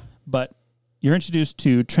 Nah. But you're introduced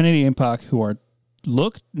to Trinity and APOC, who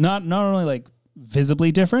look not only like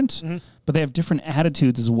visibly different, but they have different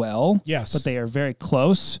attitudes as well. Yes. But they are very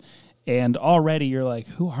close. And already you're like,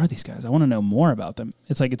 who are these guys? I want to know more about them.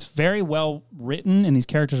 It's like it's very well written and these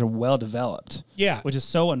characters are well developed. Yeah. Which is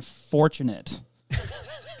so unfortunate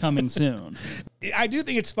coming soon. I do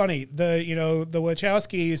think it's funny. The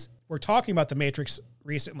Wachowskis were talking about The Matrix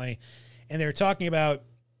recently, and they're talking about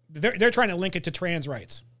they're trying to link it to trans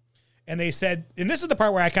rights. And they said, and this is the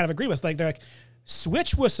part where I kind of agree with, like, they're like,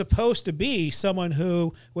 Switch was supposed to be someone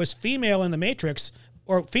who was female in The Matrix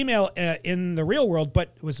or female in the real world,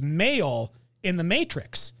 but was male in The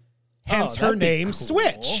Matrix. Hence her name, cool.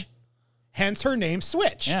 Switch. Hence her name,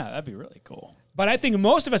 Switch. Yeah, that'd be really cool. But I think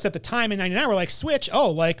most of us at the time in 99 were like, Switch,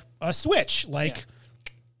 like a switch. Like,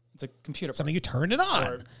 it's a computer something you turn it on.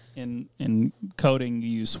 Or in coding, you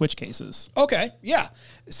use switch cases. Okay, yeah.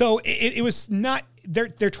 So it was not,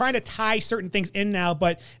 they're trying to tie certain things in now,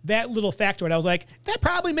 but that little factoid, I was like, that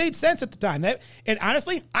probably made sense at the time. And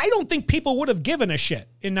honestly, I don't think people would have given a shit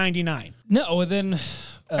in 99. No, then I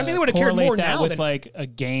think they would have cared more that now with than, like a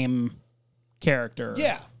game character.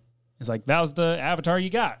 Yeah. It's like, that was the avatar you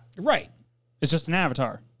got. Right. It's just an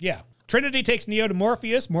avatar. Yeah. Trinity takes Neo to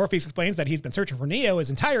Morpheus. Morpheus explains that he's been searching for Neo his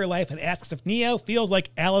entire life and asks if Neo feels like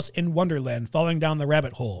Alice in Wonderland falling down the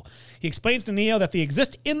rabbit hole. He explains to Neo that they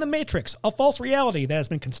exist in the Matrix, a false reality that has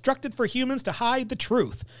been constructed for humans to hide the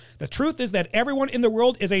truth. The truth is that everyone in the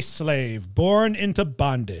world is a slave, born into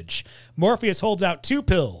bondage. Morpheus holds out 2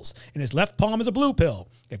 pills. In his left palm is a blue pill.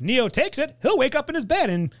 If Neo takes it, he'll wake up in his bed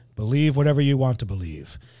and believe whatever you want to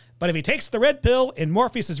believe. But if he takes the red pill in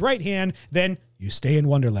Morpheus' right hand, then you stay in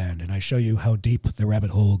Wonderland, and I show you how deep the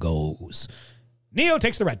rabbit hole goes. Neo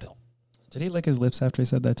takes the red pill. Did he lick his lips after he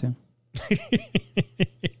said that too?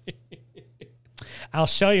 I'll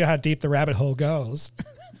show you how deep the rabbit hole goes.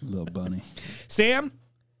 Little bunny. Sam,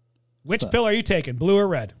 which pill are you taking, blue or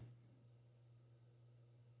red?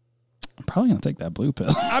 I'm probably going to take that blue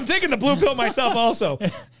pill. I'm taking the blue pill myself also.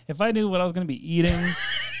 If I knew what I was going to be eating...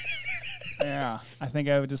 Yeah, I think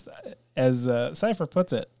I would just, as Cypher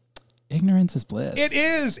puts it, ignorance is bliss. It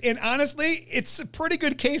is. And honestly, it's a pretty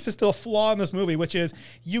good case to still flaw in this movie, which is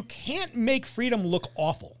you can't make freedom look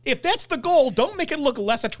awful. If that's the goal, don't make it look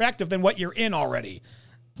less attractive than what you're in already.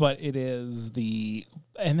 But it is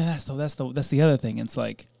and that's the other thing. It's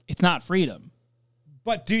like, it's not freedom.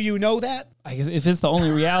 But do you know that? I guess if it's the only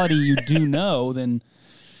reality you do know, then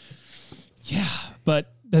yeah.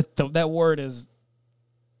 But that word is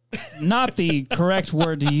not the correct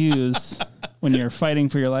word to use when you're fighting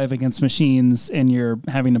for your life against machines and you're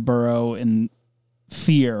having to burrow in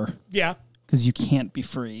fear. Yeah. Because you can't be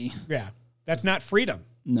free. Yeah. That's not freedom.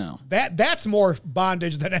 No. That's more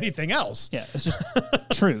bondage than anything else. Yeah. It's just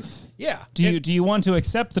truth. Yeah. Do you want to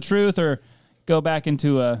accept the truth or go back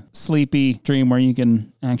into a sleepy dream where you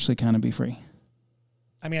can actually kind of be free?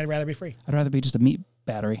 I mean, I'd rather be free. I'd rather be just a meat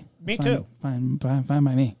battery. Me too. Fine by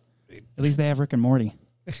me. At least they have Rick and Morty.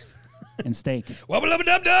 And steak.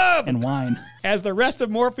 Wubba-lubba-dub-dub! And wine. As the rest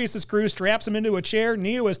of Morpheus' crew straps him into a chair,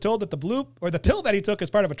 Neo is told that the pill that he took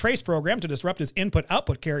is part of a trace program to disrupt his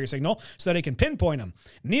input-output carrier signal so that he can pinpoint him.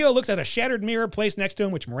 Neo looks at a shattered mirror placed next to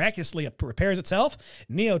him, which miraculously repairs itself.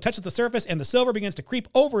 Neo touches the surface, and the silver begins to creep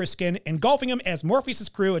over his skin, engulfing him as Morpheus'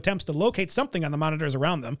 crew attempts to locate something on the monitors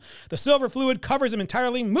around them. The silver fluid covers him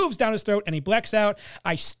entirely, moves down his throat, and he blacks out.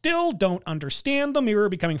 I still don't understand the mirror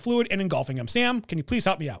becoming fluid and engulfing him. Sam, can you please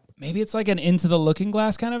help me out? Maybe it's like an Into the Looking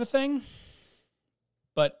Glass kind of a thing.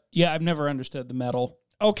 But yeah, I've never understood the metal.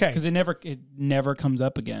 Okay. Because it never comes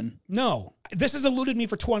up again. No. This has eluded me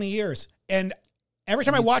for 20 years. And every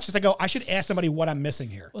time I watch this, I go, I should ask somebody what I'm missing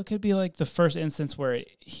here. Well, it could be like the first instance where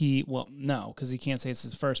no, because he can't say it's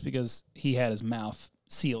his first because he had his mouth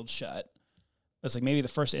sealed shut. It's like maybe the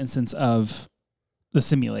first instance of the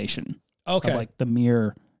simulation. Okay. Of like the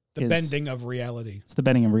mirror. The bending of reality. It's the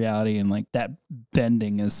bending of reality, and like that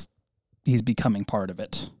bending he's becoming part of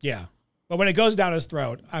it. Yeah. But when it goes down his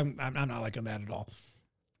throat, I'm not liking that at all.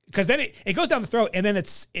 Because then it goes down the throat, and then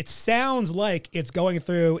it sounds like it's going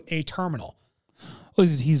through a terminal. Oh,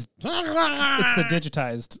 it's the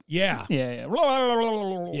digitized. Yeah. Yeah.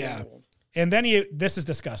 Yeah. And then this is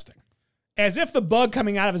disgusting. As if the bug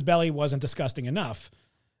coming out of his belly wasn't disgusting enough,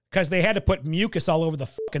 because they had to put mucus all over the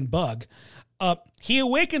fucking bug. He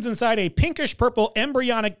awakens inside a pinkish purple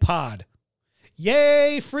embryonic pod.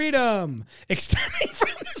 Yay, freedom! Extending from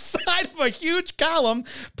the side of a huge column,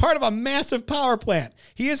 part of a massive power plant.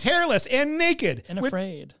 He is hairless and naked. And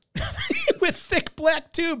afraid. With thick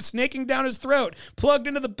black tubes snaking down his throat, plugged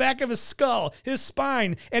into the back of his skull, his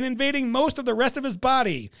spine, and invading most of the rest of his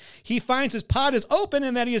body. He finds his pod is open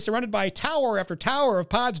and that he is surrounded by tower after tower of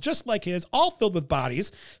pods just like his, all filled with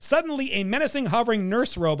bodies. Suddenly, a menacing hovering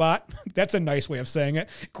nurse robot, that's a nice way of saying it,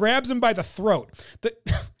 grabs him by the throat.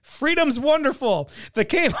 Freedom's wonderful. The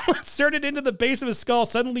cable inserted into the base of his skull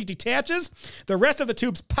suddenly detaches. The rest of the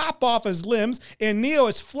tubes pop off his limbs, and Neo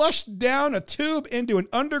is flushed down a tube into an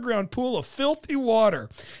underground pool of filthy water.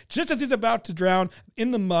 Just as he's about to drown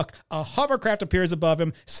in the muck, a hovercraft appears above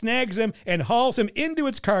him, snags him, and hauls him into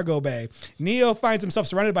its cargo bay. Neo finds himself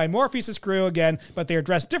surrounded by Morpheus' crew again, but they are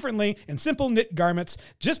dressed differently in simple knit garments.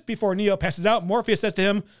 Just before Neo passes out, Morpheus says to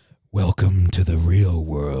him, "Welcome to the real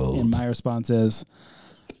world." And my response is,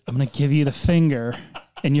 I'm going to give you the finger,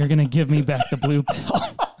 and you're going to give me back the blue pill.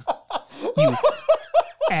 You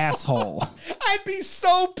asshole. I'd be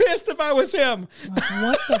so pissed if I was him.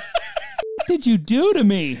 What the did you do to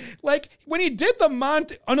me? Like, when he did the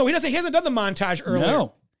oh no, he hasn't done the montage earlier.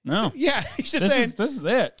 No. So, yeah, he's just saying. This is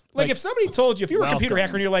it. Like, if somebody told you, if you were a computer welcome.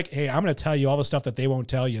 hacker and you're like, hey, I'm going to tell you all the stuff that they won't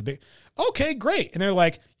tell you. Okay, great. And they're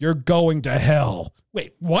like, you're going to hell.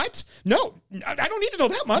 Wait, what? No, I don't need to know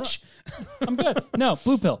that much. I'm good. No,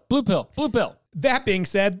 blue pill. That being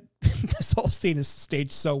said, this whole scene is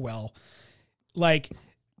staged so well. Like,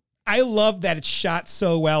 I love that it's shot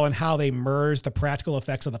so well and how they merge the practical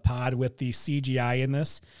effects of the pod with the CGI in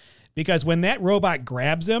this. Because when that robot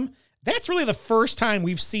grabs him, that's really the first time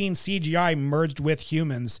we've seen CGI merged with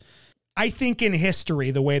humans, I think, in history,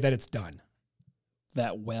 the way that it's done.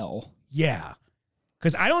 That well. Yeah.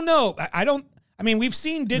 Because I don't know. I mean, we've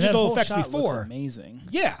seen digital effects before. Looks amazing.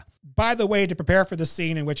 Yeah. By the way, to prepare for the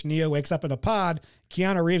scene in which Neo wakes up in a pod,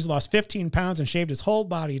 Keanu Reeves lost 15 pounds and shaved his whole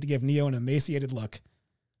body to give Neo an emaciated look.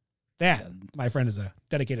 That, my friend, is a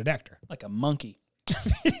dedicated actor. Like a monkey.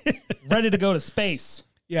 Ready to go to space.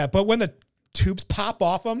 Yeah, but when the tubes pop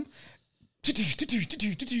off him, I'm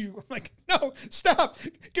like, no, stop.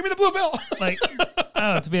 Give me the blue pill. Like,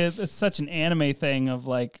 it's such an anime thing of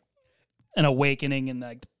like an awakening and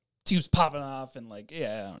like tubes popping off and like,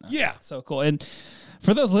 yeah, I don't know. Yeah. It's so cool. And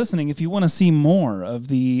for those listening, if you want to see more of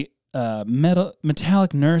the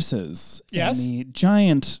metallic nurses yes, and the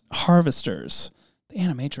giant harvesters, the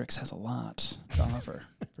Animatrix has a lot to offer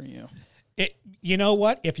for you. You know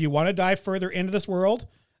what? If you want to dive further into this world,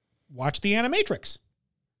 watch the Animatrix.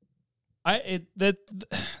 I'll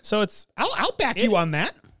back you on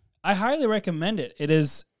that. I highly recommend it.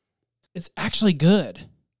 It's actually good.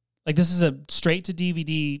 Like, this is a straight to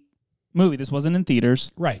DVD movie. This wasn't in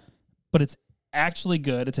theaters. Right. But it's actually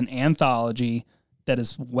good. It's an anthology that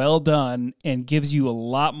is well done and gives you a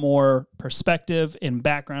lot more perspective and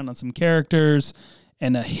background on some characters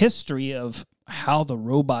and a history of how the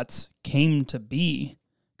robots came to be.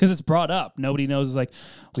 Because it's brought up. Nobody knows, like,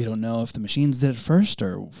 we don't know if the machines did it first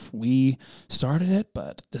or if we started it,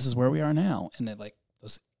 but this is where we are now. And then, like,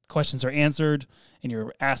 those questions are answered and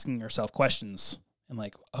you're asking yourself questions. And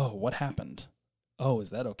like, oh, what happened? Oh,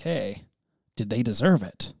 is that okay? Did they deserve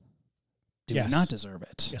it? Did Yes. we not deserve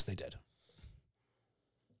it? Yes, they did.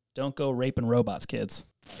 Don't go raping robots, kids.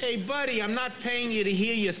 Hey, buddy, I'm not paying you to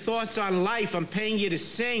hear your thoughts on life. I'm paying you to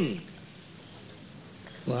sing.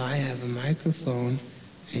 Well, I have a microphone,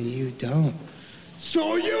 and you don't.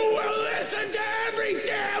 So you will listen to every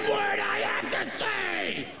damn word I have to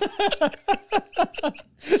say!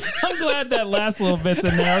 I'm glad that last little bit's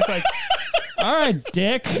in there. I was like, all right,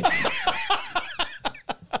 dick.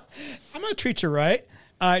 I'm going to treat you right.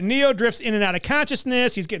 Neo drifts in and out of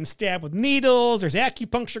consciousness. He's getting stabbed with needles. There's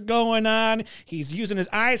acupuncture going on. He's using his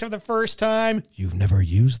eyes for the first time. You've never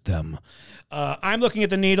used them. I'm looking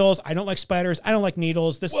at the needles. I don't like spiders. I don't like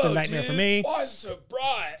needles. This is a nightmare for me. Why is it so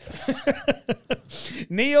bright?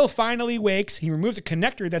 Neo finally wakes. He removes a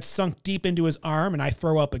connector that's sunk deep into his arm, and I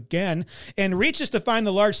throw up again, and reaches to find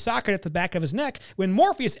the large socket at the back of his neck when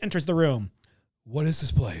Morpheus enters the room. What is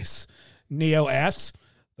this place? Neo asks.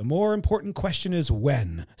 The more important question is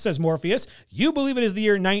when, says Morpheus. You believe it is the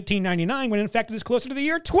year 1999, when in fact it is closer to the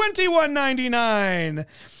year 2199.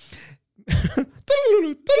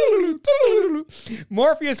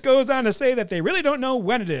 Morpheus goes on to say that they really don't know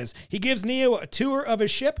when it is. He gives Neo a tour of his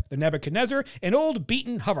ship, the Nebuchadnezzar, an old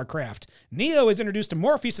beaten hovercraft. Neo is introduced to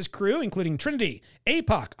Morpheus' crew, including Trinity,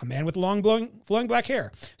 Apoc, a man with long flowing black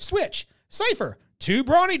hair, Switch, Cypher, two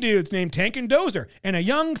brawny dudes named Tank and Dozer, and a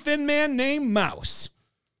young thin man named Mouse.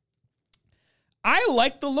 I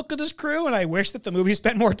like the look of this crew, and I wish that the movie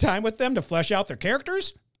spent more time with them to flesh out their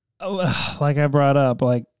characters. like I brought up,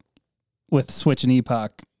 like with Switch and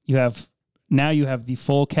Epoch, you have the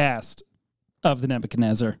full cast of the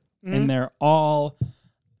Nebuchadnezzar, and they're all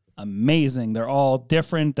amazing. They're all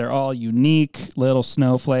different. They're all unique little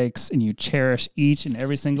snowflakes, and you cherish each and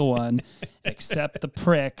every single one, except the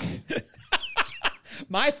prick.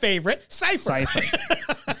 My favorite, Cypher.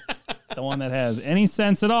 The one that has any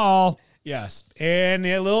sense at all. Yes. And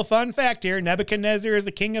a little fun fact here, Nebuchadnezzar is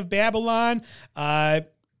the king of Babylon,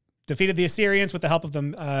 defeated the Assyrians with the help of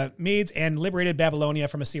the Medes, and liberated Babylonia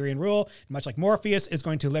from Assyrian rule, much like Morpheus is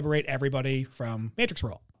going to liberate everybody from Matrix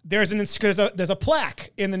rule. There's a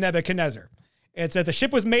plaque in the Nebuchadnezzar. It said the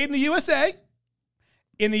ship was made in the USA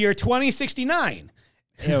in the year 2069.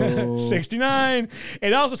 69.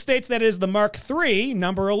 It also states that it is the Mark III,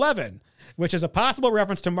 number 11, which is a possible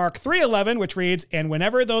reference to Mark 3:11, which reads, "And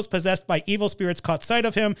whenever those possessed by evil spirits caught sight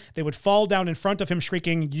of him, they would fall down in front of him,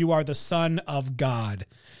 shrieking, 'You are the Son of God.'"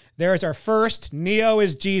 There's our first Neo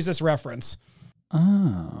is Jesus reference.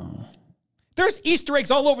 Oh. There's Easter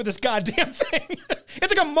eggs all over this goddamn thing.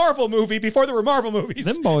 It's like a Marvel movie before there were Marvel movies.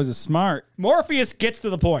 Them boys are smart. Morpheus gets to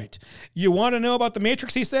the point. "You want to know about the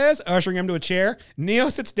Matrix," he says, ushering him to a chair. Neo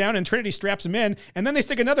sits down and Trinity straps him in, and then they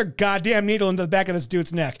stick another goddamn needle into the back of this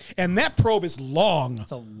dude's neck. And that probe is long.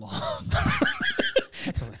 It's a long...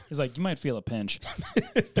 He's like, you might feel a pinch.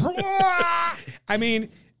 I mean,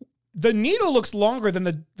 the needle looks longer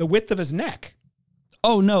than the width of his neck.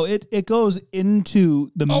 Oh, no, it goes into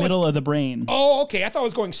the middle of the brain. Oh, okay. I thought it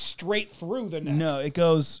was going straight through the neck. No, it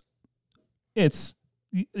goes... the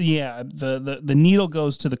needle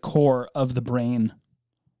goes to the core of the brain.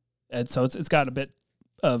 And so it's got a bit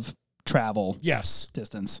of travel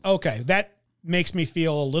distance. Okay, that makes me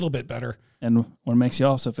feel a little bit better. And what makes you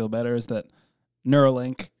also feel better is that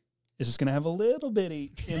Neuralink is just going to have a little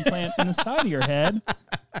bitty implant in the side of your head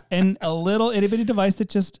and a little itty bitty device that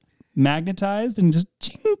just magnetized and just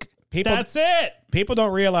chink. That's it. People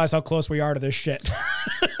don't realize how close we are to this shit.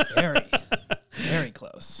 Very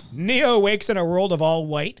close. Neo wakes in a world of all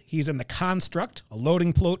white. He's in the Construct, a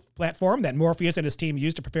loading platform that Morpheus and his team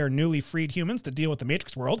used to prepare newly freed humans to deal with the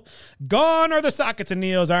Matrix world. Gone are the sockets in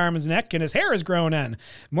Neo's arms and neck, and his hair is grown in.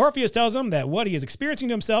 Morpheus tells him that what he is experiencing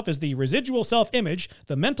to himself is the residual self-image,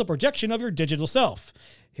 the mental projection of your digital self.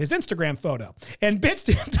 His Instagram photo, and bids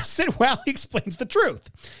him to sit while he explains the truth.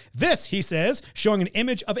 This, he says, showing an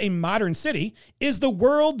image of a modern city, is the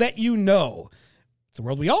world that you know. It's the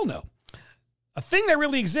world we all know. A thing that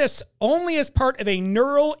really exists only as part of a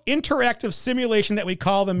neural interactive simulation that we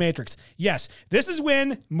call the Matrix. Yes, this is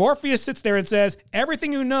when Morpheus sits there and says,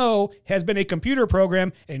 everything you know has been a computer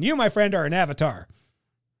program, and you, my friend, are an avatar.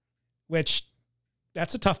 Which,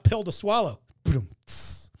 that's a tough pill to swallow.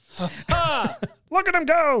 Look at him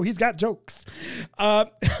go. He's got jokes.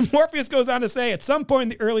 Morpheus goes on to say, at some point in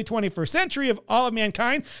the early 21st century, of all of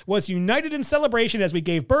mankind was united in celebration as we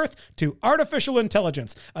gave birth to artificial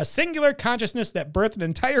intelligence, a singular consciousness that birthed an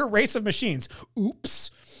entire race of machines.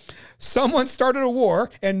 Oops. Someone started a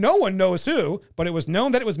war, and no one knows who, but it was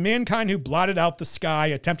known that it was mankind who blotted out the sky,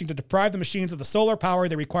 attempting to deprive the machines of the solar power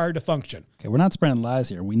they required to function. Okay, we're not spreading lies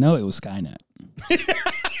here. We know it was Skynet.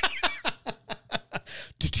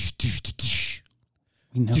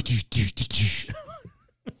 We know.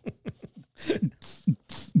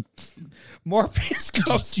 Morpheus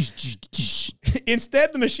goes.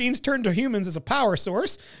 Instead, the machines turned to humans as a power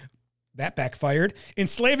source. That backfired,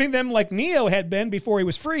 enslaving them like Neo had been before he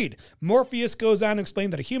was freed. Morpheus goes on to explain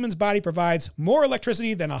that a human's body provides more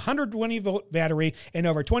electricity than a 120-volt battery and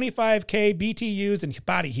over 25K BTUs in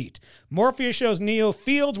body heat. Morpheus shows Neo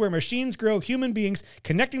fields where machines grow human beings,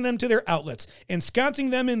 connecting them to their outlets, ensconcing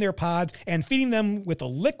them in their pods, and feeding them with the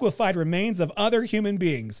liquefied remains of other human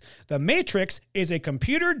beings. The Matrix is a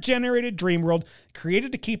computer-generated dream world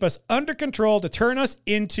created to keep us under control, to turn us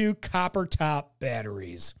into copper-top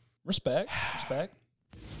batteries. Respect.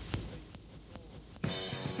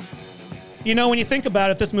 You know, when you think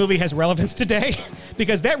about it, this movie has relevance today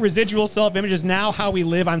because that residual self-image is now how we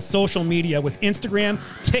live on social media with Instagram,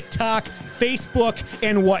 TikTok, Facebook,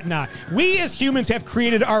 and whatnot. We as humans have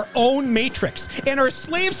created our own matrix and are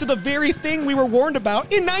slaves to the very thing we were warned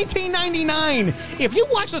about in 1999. If you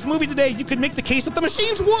watch this movie today, you could make the case that the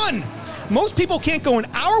machines won. Most people can't go an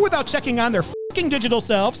hour without checking on their fucking digital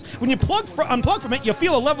selves. When you unplug from it, you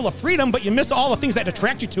feel a level of freedom, but you miss all the things that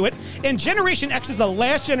attract you to it. And Generation X is the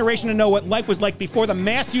last generation to know what life was like before the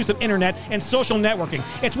mass use of internet and social networking.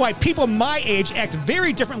 It's why people my age act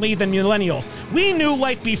very differently than millennials. We knew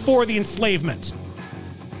life before the enslavement.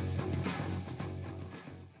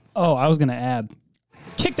 Oh, I was going to add,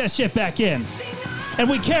 kick that shit back in. And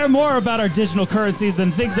we care more about our digital currencies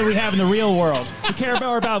than things that we have in the real world. We care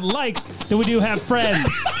more about likes than we do have friends.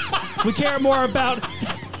 We care more about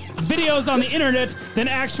videos on the internet than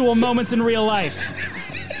actual moments in real life.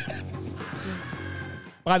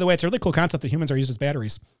 By the way, it's a really cool concept that humans are used as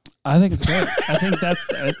batteries. I think it's great.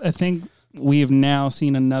 I think we've now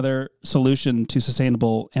seen another solution to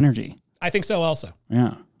sustainable energy. I think so also.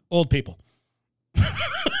 Yeah. Old people.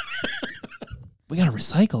 We got to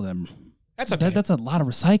recycle them. That's okay. That's a lot of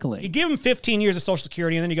recycling. You give them 15 years of Social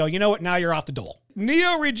Security, and then you go, you know what, now you're off the dole.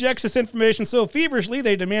 Neo rejects this information so feverishly that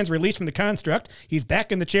he demands release from the construct. He's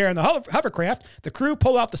back in the chair in the hovercraft. The crew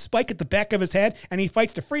pull out the spike at the back of his head, and he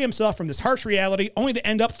fights to free himself from this harsh reality, only to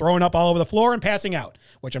end up throwing up all over the floor and passing out,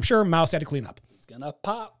 which I'm sure Mouse had to clean up. He's gonna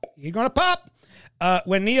pop. He's gonna pop.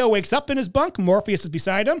 When Neo wakes up in his bunk, Morpheus is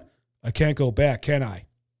beside him. I can't go back, can I?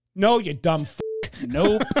 No, you dumb f***.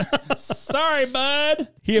 Nope. Sorry, bud.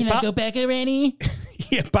 Can I go back already?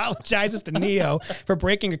 He apologizes to Neo for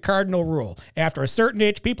breaking a cardinal rule. After a certain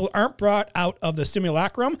age, people aren't brought out of the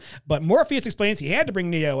simulacrum, but Morpheus explains he had to bring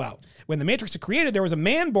Neo out. When the Matrix was created, there was a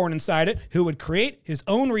man born inside it who would create his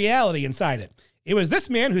own reality inside it. It was this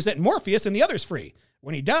man who set Morpheus and the others free.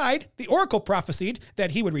 When he died, the Oracle prophesied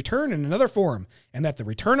that he would return in another form, and that the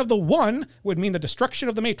return of the One would mean the destruction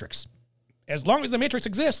of the Matrix. As long as the Matrix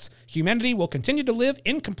exists, humanity will continue to live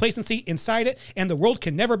in complacency inside it, and the world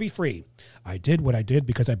can never be free. I did what I did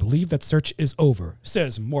because I believe that search is over,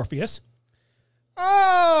 says Morpheus.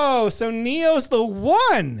 Oh, so Neo's the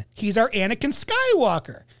One. He's our Anakin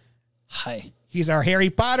Skywalker. Hi. He's our Harry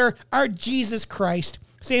Potter, our Jesus Christ.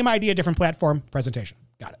 Same idea, different platform, presentation.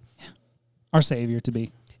 Got it. Yeah. Our savior to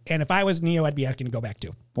be. And if I was Neo, I'd be asking to go back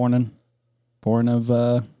too. Born of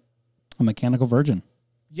a mechanical virgin.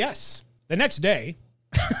 Yes. The next day,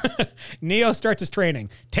 Neo starts his training.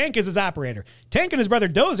 Tank is his operator. Tank and his brother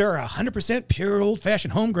Dozer are 100% pure,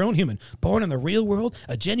 old-fashioned, homegrown human, born in the real world,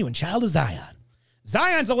 a genuine child of Zion.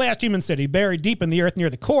 Zion's the last human city, buried deep in the earth near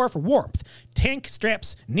the core for warmth. Tank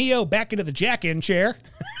straps Neo back into the jack-in chair.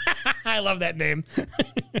 I love that name.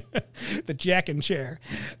 The jack-in chair.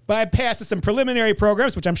 Bypasses some preliminary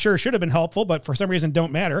programs, which I'm sure should have been helpful, but for some reason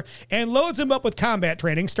don't matter, and loads him up with combat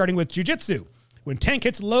training, starting with jiu-jitsu. When Tank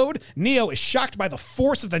hits load, Neo is shocked by the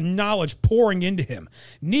force of the knowledge pouring into him.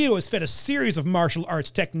 Neo is fed a series of martial arts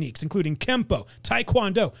techniques, including Kempo,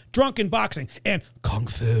 Taekwondo, drunken boxing, and Kung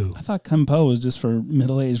Fu. I thought Kempo was just for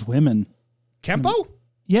middle-aged women. Kempo?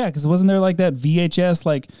 Yeah, because wasn't there like that VHS,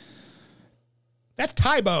 like... That's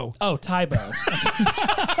Taibo. Oh, Taibo.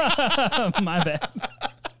 My bad.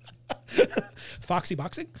 Foxy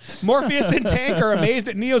boxing? Morpheus and Tank are amazed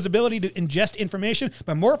at Neo's ability to ingest information,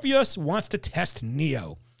 but Morpheus wants to test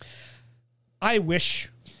Neo. I wish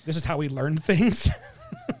this is how we learn things.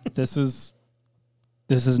 This is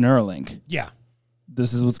Neuralink. Yeah.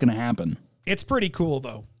 This is what's going to happen. It's pretty cool,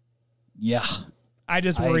 though. Yeah. I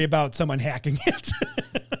just worry about someone hacking it.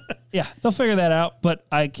 Yeah, they'll figure that out, but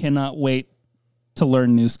I cannot wait to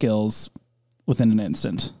learn new skills within an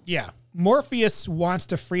instant. Yeah. Morpheus wants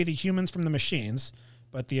to free the humans from the machines,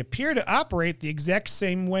 but they appear to operate the exact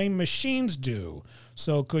same way machines do.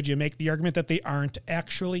 So could you make the argument that they aren't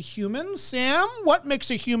actually human? Sam, what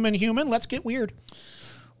makes a human human? Let's get weird.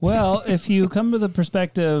 Well, if you come to the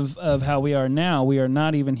perspective of how we are now, we are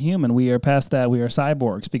not even human. We are past that. We are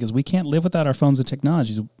cyborgs because we can't live without our phones and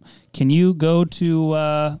technologies. Can you go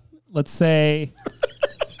to, let's say...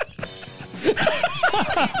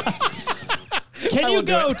 Can you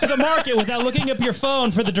go to the market without looking up your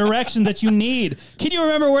phone for the direction that you need? Can you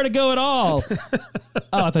remember where to go at all?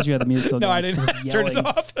 Oh, I thought you had the music still going. No, I didn't. Turn it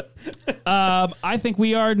off. I think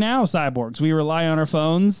we are now cyborgs. We rely on our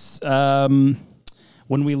phones.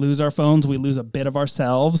 When we lose our phones, we lose a bit of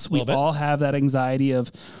ourselves. We all have that anxiety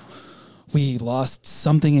of we lost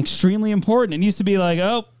something extremely important. It used to be like,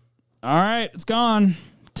 oh, all right, it's gone.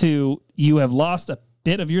 To you have lost a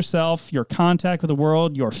bit of yourself, your contact with the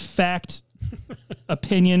world, your fact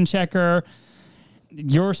opinion checker,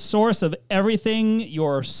 your source of everything,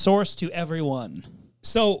 your source to everyone.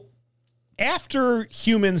 So after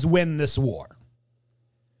humans win this war,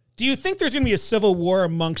 do you think there's going to be a civil war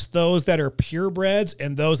amongst those that are purebreds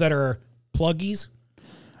and those that are pluggies?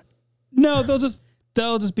 No,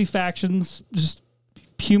 they'll just be factions. Just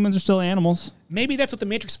humans are still animals. Maybe that's what the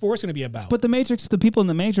Matrix 4 is going to be about. But the people in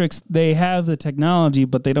the Matrix, they have the technology,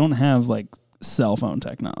 but they don't have like cell phone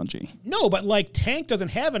technology. No, but like Tank doesn't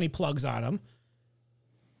have any plugs on him.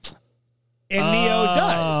 And Neo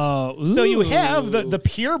does. Ooh. So you have the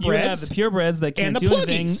purebreds. You have the purebreds that can't do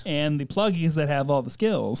anything, and the pluggies that have all the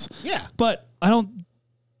skills. Yeah. But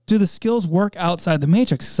do the skills work outside the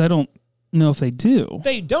Matrix? Because know if they do.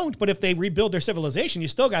 They don't, but if they rebuild their civilization, you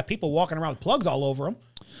still got people walking around with plugs all over them.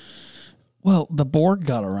 Well, the Borg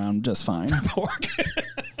got around just fine. Borg.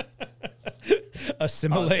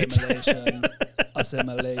 Assimilate.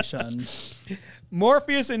 Assimilation.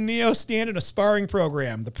 Morpheus and Neo stand in a sparring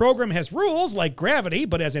program. The program has rules like gravity,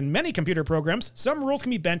 but as in many computer programs, some rules can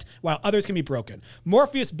be bent while others can be broken.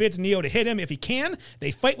 Morpheus bids Neo to hit him if he can.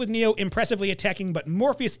 They fight with Neo impressively attacking, but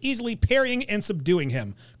Morpheus easily parrying and subduing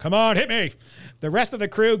him. Come on, hit me. The rest of the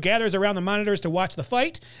crew gathers around the monitors to watch the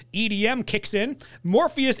fight. EDM kicks in.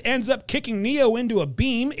 Morpheus ends up kicking Neo into a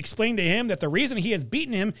beam, explaining to him that the reason he has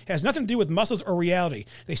beaten him has nothing to do with muscles or reality.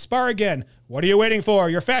 They spar again. What are you waiting for?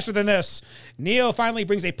 You're faster than this. Neo finally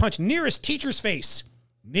brings a punch near his teacher's face.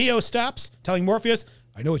 Neo stops, telling Morpheus,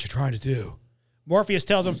 I know what you're trying to do. Morpheus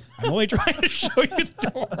tells him, I'm only trying to show you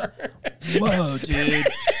the door. Whoa,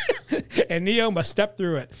 dude. And Neo must step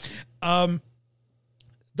through it.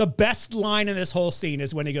 The best line in this whole scene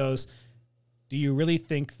is when he goes, do you really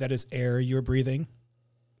think that is air you're breathing?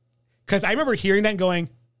 Because I remember hearing that and going,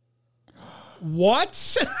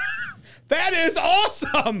 what? That is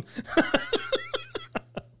awesome.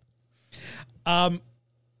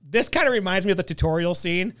 This kind of reminds me of the tutorial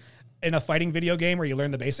scene in a fighting video game where you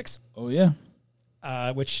learn the basics. Oh, yeah.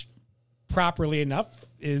 Which, properly enough,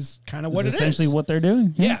 is kind of what it is. Essentially what they're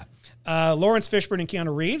doing. Yeah. Lawrence Fishburne and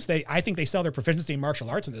Keanu Reeves, I think they sell their proficiency in martial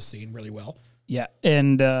arts in this scene really well. Yeah.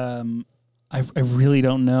 And I really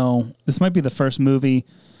don't know. This might be the first movie.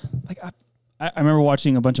 Like I remember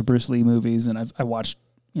watching a bunch of Bruce Lee movies, and I watched,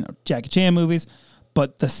 Jackie Chan movies,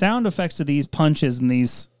 but the sound effects to these punches and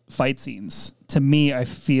these fight scenes, to me, I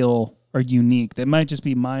feel are unique. They might just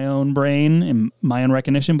be my own brain and my own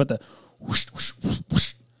recognition, but the whoosh, whoosh, whoosh,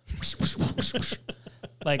 whoosh, whoosh, whoosh, whoosh,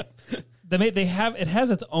 like it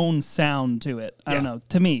has its own sound to it. I don't know.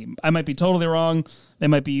 To me, I might be totally wrong. They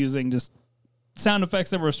might be using just sound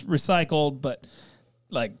effects that were recycled, but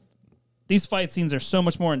like these fight scenes are so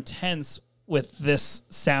much more intense with this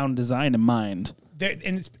sound design in mind.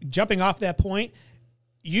 And it's jumping off that point,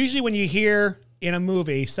 usually when you hear in a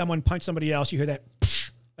movie someone punch somebody else, you hear that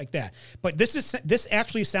psh, like that. But this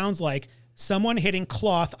actually sounds like someone hitting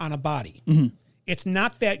cloth on a body. Mm-hmm. It's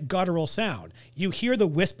not that guttural sound. You hear the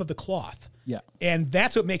wisp of the cloth. Yeah. And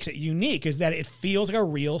that's what makes it unique, is that it feels like a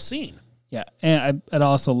real scene. Yeah. And I'd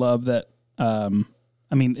also love that,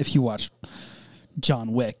 if you watch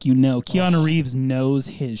John Wick, Keanu Reeves knows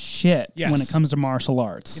his shit when it comes to martial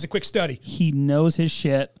arts. He's a quick study. He knows his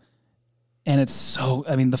shit. And it's so,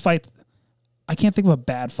 the fight, I can't think of a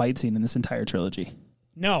bad fight scene in this entire trilogy.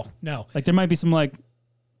 No. Like there might be some okay,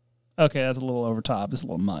 that's a little over top. That's a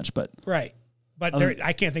little much, but. Right. But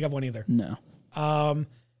I can't think of one either. No.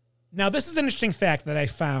 Now, this is an interesting fact that I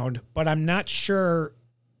found, but I'm not sure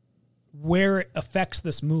where it affects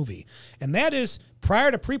this movie. And that is,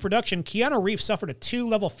 prior to pre-production, Keanu Reeves suffered a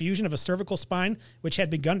 2-level fusion of a cervical spine, which had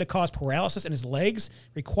begun to cause paralysis in his legs,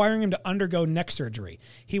 requiring him to undergo neck surgery.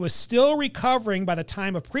 He was still recovering by the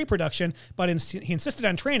time of pre-production, but he insisted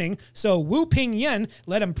on training, so Wu Ping Yen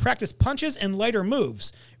let him practice punches and lighter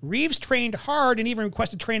moves. Reeves trained hard and even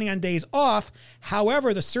requested training on days off.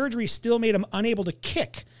 However, the surgery still made him unable to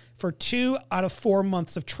kick for 2 out of 4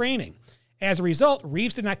 months of training. As a result,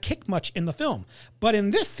 Reeves did not kick much in the film. But in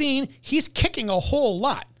this scene, he's kicking a whole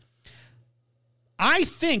lot. I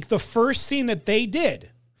think the first scene that they did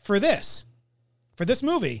for this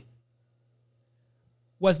movie,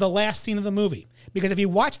 was the last scene of the movie. Because if you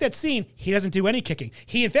watch that scene, he doesn't do any kicking.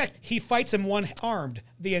 He fights him one-armed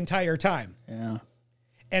the entire time. Yeah.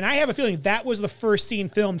 And I have a feeling that was the first scene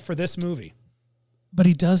filmed for this movie. But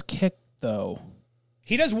he does kick, though.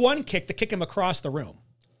 He does one kick to kick him across the room.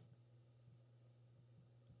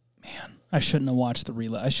 Man, I shouldn't have watched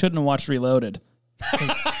I shouldn't have watched Reloaded.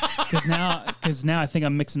 Because now I think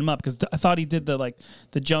I'm mixing them up. Because I thought he did the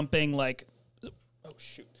jumping,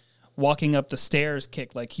 walking up the stairs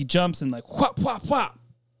kick. Like he jumps and whop, whop, whop.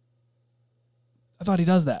 I thought he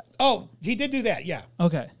does that. Oh, he did do that, yeah.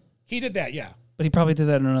 Okay. He did that, yeah. But he probably did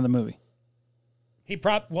that in another movie.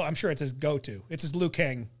 Well, I'm sure it's his go-to. It's his Liu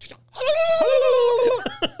Kang.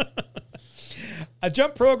 A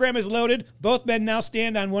jump program is loaded. Both men now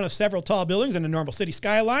stand on one of several tall buildings in a normal city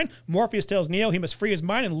skyline. Morpheus tells Neo he must free his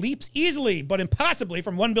mind and leaps easily, but impossibly,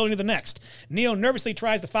 from one building to the next. Neo nervously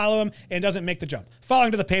tries to follow him and doesn't make the jump,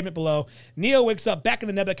 falling to the pavement below. Neo wakes up back in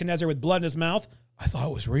the Nebuchadnezzar with blood in his mouth. I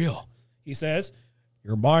thought it was real, he says.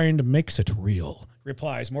 Your mind makes it real,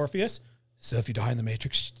 replies Morpheus. So if you die in the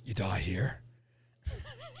Matrix, you die here.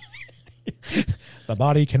 The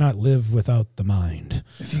body cannot live without the mind.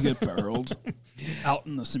 If you get barreled out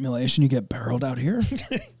in the simulation, you get barreled out here?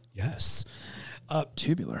 Yes.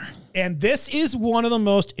 Tubular. And this is one of the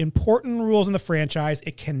most important rules in the franchise.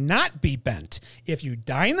 It cannot be bent. If you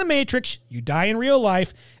die in the Matrix, you die in real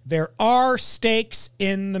life. There are stakes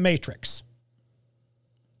in the Matrix.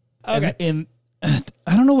 Okay. And I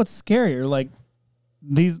don't know what's scarier. Like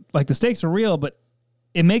the stakes are real, but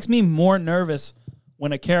it makes me more nervous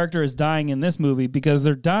when a character is dying in this movie because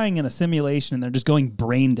they're dying in a simulation and they're just going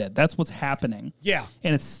brain dead. That's what's happening. Yeah.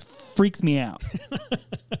 And it freaks me out.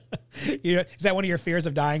 Is that one of your fears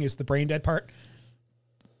of dying is the brain dead part?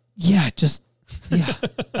 Yeah,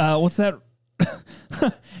 what's that?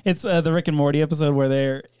 It's the Rick and Morty episode where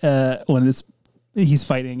they're he's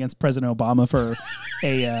fighting against President Obama for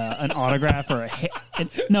an autograph or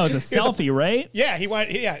it's a selfie, right?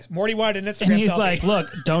 Yeah, Morty wanted an Instagram and he's selfie. like, "Look,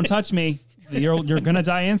 don't touch me. You're gonna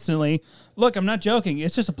die instantly. Look, I'm not joking.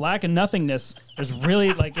 It's just a black and nothingness. It's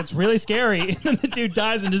really scary." And then the dude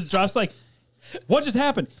dies and just drops like, "What just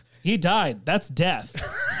happened?" He died. That's death.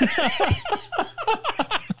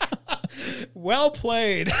 Well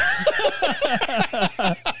played.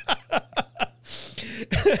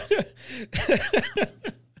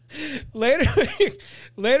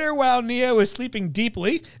 Later, while Neo is sleeping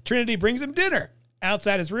deeply, Trinity brings him dinner.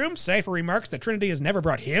 Outside his room, Cypher remarks that Trinity has never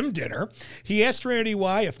brought him dinner. He asks Trinity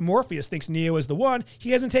why, if Morpheus thinks Neo is the one,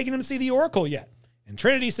 he hasn't taken him to see the Oracle yet. And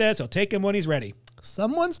Trinity says he'll take him when he's ready.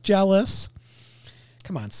 Someone's jealous.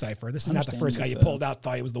 Come on, Cypher. This is not the first guy you pulled out,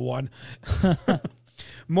 thought he was the one.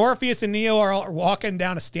 Morpheus and Neo are all walking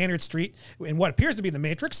down a standard street in what appears to be the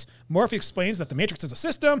Matrix. Morpheus explains that the Matrix is a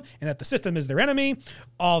system and that the system is their enemy.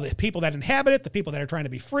 All the people that inhabit it, the people that are trying to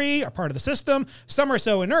be free, are part of the system. Some are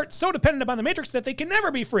so inert, so dependent upon the Matrix that they can never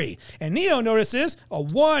be free. And Neo notices a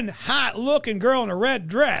one hot-looking girl in a red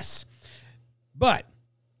dress. But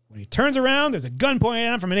when he turns around, there's a gun pointed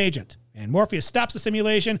at him from an agent. And Morpheus stops the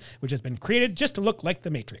simulation, which has been created just to look like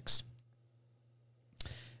the Matrix.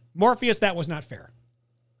 Morpheus, that was not fair.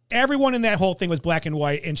 Everyone in that whole thing was black and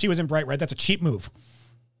white, and she was in bright red. That's a cheap move.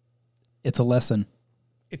 It's a lesson.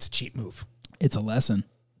 It's a cheap move. It's a lesson.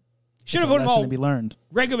 Should have put them all to be learned.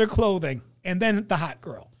 Regular clothing, and then the hot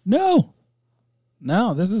girl. No.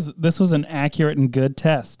 This was an accurate and good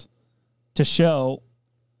test to show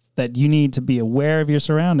that you need to be aware of your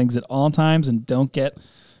surroundings at all times and don't get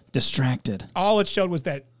distracted. All it showed was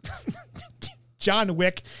that John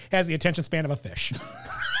Wick has the attention span of a fish.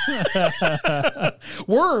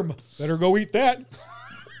 Worm, better go eat that.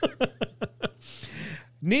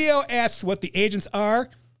 Neo asks what the agents are.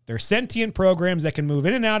 They're sentient programs that can move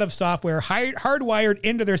in and out of software hardwired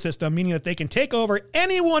into their system, meaning that they can take over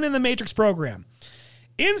anyone in the Matrix program.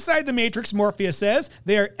 Inside the Matrix, Morpheus says,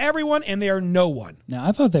 they are everyone and they are no one. Now,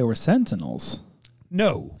 I thought they were Sentinels.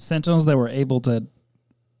 No. Sentinels that were able to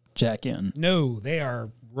jack in. No, they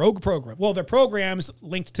are rogue program. Well, they're programs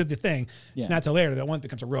linked to the thing. Yeah. It's not till later that one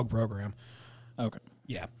becomes a rogue program. Okay.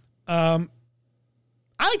 Yeah. I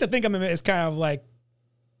like to think of them as kind of like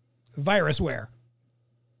virusware.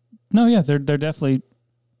 No, yeah, they're definitely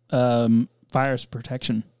virus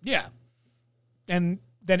protection. Yeah. And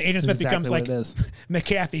then Agent Smith becomes like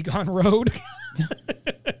McAfee gone rogue.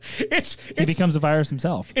 He becomes a virus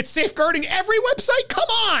himself. It's safeguarding every website. Come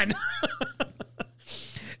on.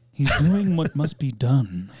 He's doing what must be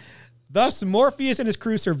done. Thus, Morpheus and his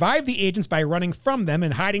crew survive the agents by running from them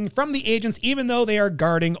and hiding from the agents, even though they are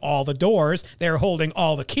guarding all the doors. They are holding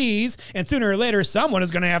all the keys, and sooner or later, someone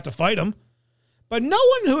is going to have to fight them. But no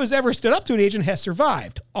one who has ever stood up to an agent has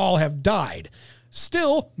survived. All have died.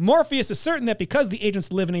 Still, Morpheus is certain that because the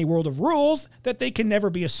agents live in a world of rules, that they can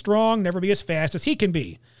never be as strong, never be as fast as he can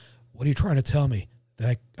be. What are you trying to tell me?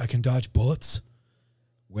 That I can dodge bullets?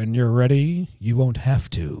 When you're ready, you won't have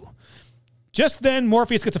to. Just then,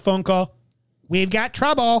 Morpheus gets a phone call. We've got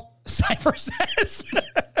trouble, Cypher says.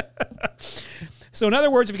 So in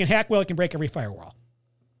other words, if you can hack well, you can break every firewall.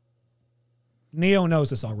 Neo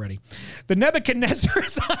knows this already. The Nebuchadnezzar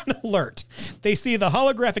is on alert. They see the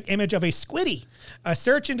holographic image of a squiddy, a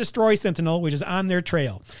search and destroy sentinel, which is on their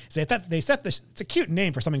trail. So it's a cute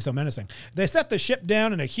name for something so menacing. They set the ship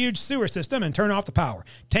down in a huge sewer system and turn off the power.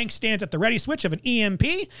 Tank stands at the ready switch of an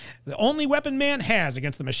EMP, the only weapon man has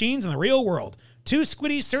against the machines in the real world. Two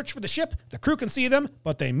squiddies search for the ship. The crew can see them,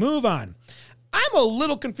 but they move on. I'm a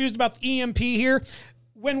little confused about the EMP here.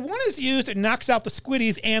 When one is used, it knocks out the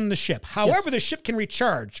squiddies and the ship. However, The ship can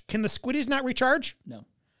recharge. Can the squiddies not recharge? No.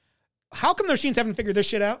 How come the machines haven't figured this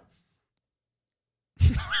shit out?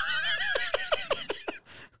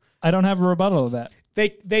 I don't have a rebuttal of that.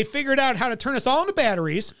 They figured out how to turn us all into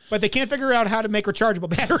batteries, but they can't figure out how to make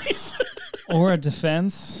rechargeable batteries. Or a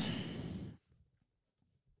defense.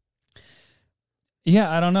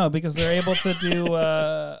 Yeah, I don't know, because they're able to do,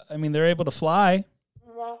 they're able to fly.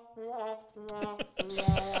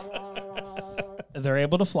 They're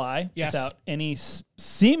able to fly without any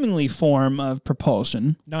seemingly form of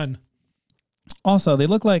propulsion. None. Also, they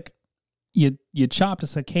look like you chopped a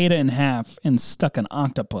cicada in half and stuck an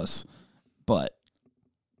octopus butt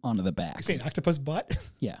onto the back. You say an octopus butt?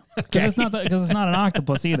 Yeah. Okay. Because it's not an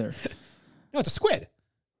octopus either. No, it's a squid.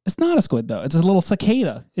 It's not a squid, though. It's a little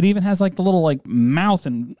cicada. It even has like the little like mouth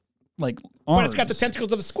and like arms. But it's got the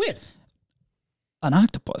tentacles of a squid. An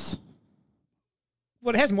octopus.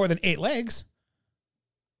 Well, it has more than 8 legs.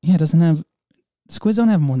 Yeah, it doesn't have... Squids don't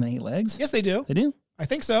have more than 8 legs. Yes, they do. They do? I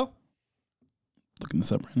think so. Looking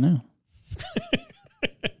this up right now.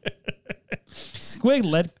 Squid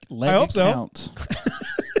leg I hope so. count.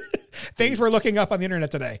 Things we're looking up on the internet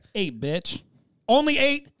today. 8, bitch. Only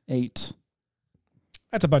 8? 8.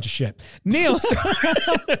 That's a bunch of shit. Neo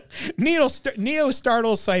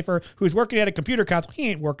startles Cypher, who's working at a computer console. He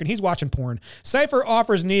ain't working. He's watching porn. Cypher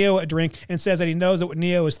offers Neo a drink and says that he knows what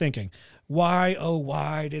Neo is thinking. Why, oh,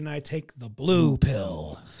 why didn't I take the blue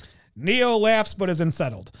pill? Neo laughs but is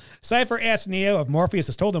unsettled. Cypher asks Neo if Morpheus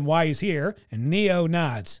has told him why he's here, and Neo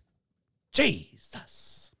nods.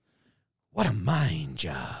 Jesus, what a mind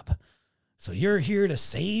job. So you're here to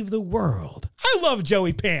save the world. I love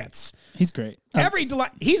Joey Pants. He's great.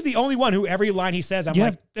 He's the only one who every line he says, I'm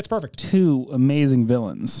like, that's perfect. 2 amazing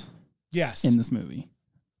villains. Yes. In this movie.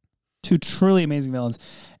 2 truly amazing villains.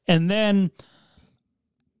 And then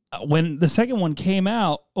when the second one came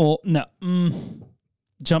out,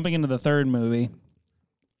 jumping into the third movie.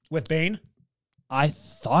 With Bane? I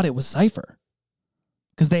thought it was Cypher.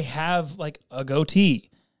 Because they have like a goatee.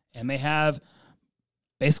 And they have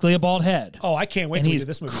basically a bald head. Oh, I can't wait to do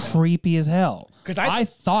this movie. Creepy as hell. Because I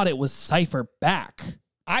thought it was Cypher back.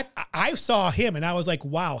 I saw him and I was like,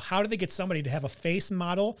 wow, how did they get somebody to have a face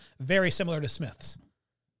model very similar to Smith's?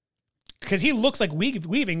 Because he looks like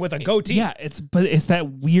Weaving with a goatee. Yeah, it's that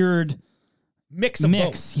weird mix of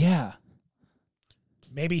both. Yeah.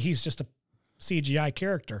 Maybe he's just a CGI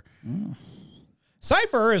character.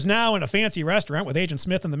 Cypher is now in a fancy restaurant with Agent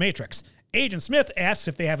Smith and the Matrix. Agent Smith asks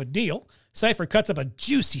if they have a deal. Cypher cuts up a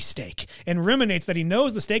juicy steak and ruminates that he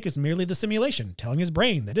knows the steak is merely the simulation, telling his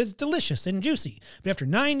brain that it's delicious and juicy. But after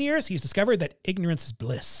 9 years, he's discovered that ignorance is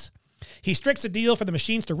bliss. He strikes a deal for the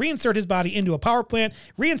machines to reinsert his body into a power plant,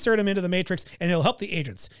 reinsert him into the Matrix, and it'll help the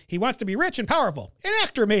agents. He wants to be rich and powerful. An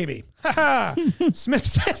actor, maybe. Ha ha. Smith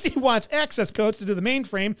says he wants access codes to do the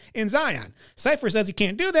mainframe in Zion. Cypher says he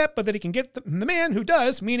can't do that, but that he can get the man who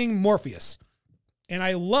does, meaning Morpheus. And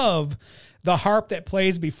I love the harp that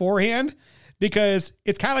plays beforehand because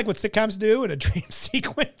it's kind of like what sitcoms do in a dream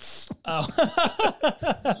sequence. Oh.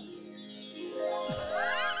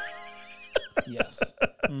 Yes.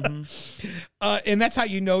 Mm-hmm. And that's how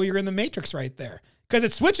you know you're in the Matrix right there. Because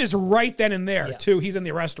it switches right then and there to he's in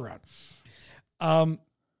the restaurant. What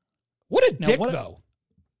a dick, though.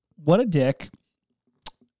 What a dick.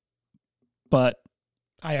 But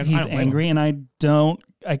he's angry, and I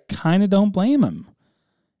kind of don't blame him.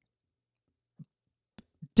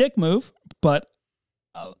 Dick move, but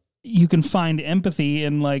you can find empathy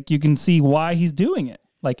and like you can see why he's doing it.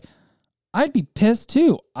 Like, I'd be pissed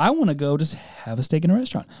too. I want to go just have a steak in a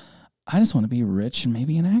restaurant. I just want to be rich and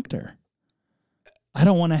maybe an actor. I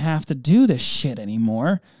don't want to have to do this shit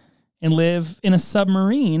anymore and live in a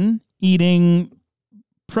submarine eating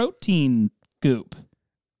protein goop.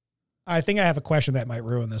 I think I have a question that might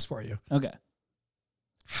ruin this for you. Okay.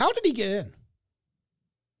 How did he get in?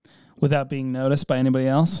 Without being noticed by anybody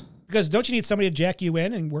else? Because don't you need somebody to jack you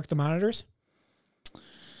in and work the monitors?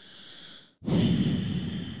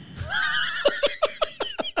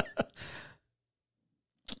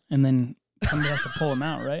 And then somebody has to pull him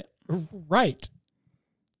out, right? Right.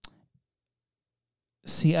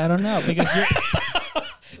 See, I don't know because you're...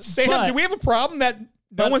 Sam, do we have a problem that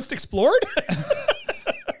no one's explored?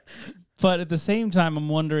 But at the same time, I'm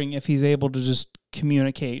wondering if he's able to just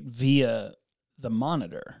communicate via the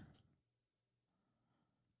monitor.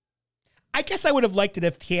 I guess I would have liked it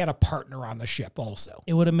if he had a partner on the ship also.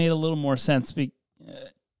 It would have made a little more sense.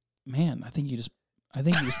 Man, I think you just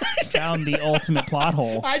found the ultimate plot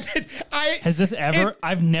hole. Has this ever?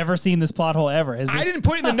 I've never seen this plot hole ever. I didn't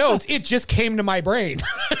put it in the notes. It just came to my brain.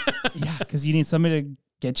 Yeah, because you need somebody to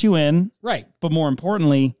get you in. Right. But more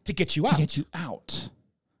importantly, to get you out.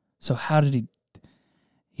 So how did he?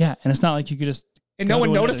 Yeah, and it's not like you could just. And no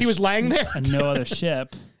one noticed he was lying there? And no other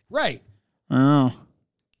ship. Right. Oh.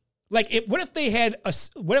 Like, what if they had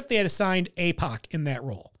assigned APOC in that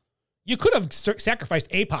role? You could have sacrificed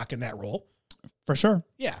APOC in that role. For sure.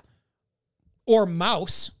 Yeah. Or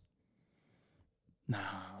Mouse. No.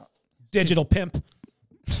 Digital pimp.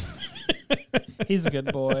 He's a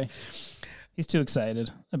good boy. He's too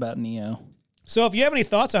excited about Neo. So if you have any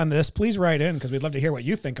thoughts on this, please write in because we'd love to hear what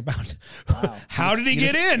you think about how did he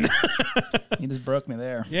get in? He just broke me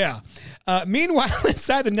there. Yeah. Meanwhile,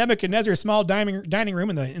 inside the Nebuchadnezzar small dining room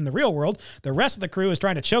in the real world, the rest of the crew is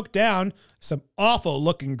trying to choke down some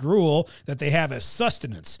awful-looking gruel that they have as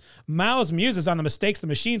sustenance. Miles muses on the mistakes the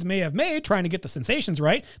machines may have made trying to get the sensations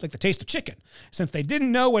right, like the taste of chicken. Since they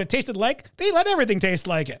didn't know what it tasted like, they let everything taste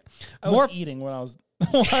like it. I was eating when I was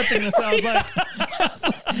watching this. I was like,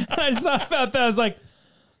 I just thought about that. I was like,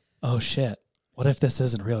 oh shit. What if this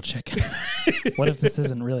isn't real chicken? What if this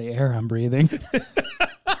isn't really air I'm breathing?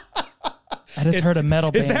 I just heard a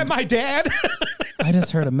metal band. Is that my dad? I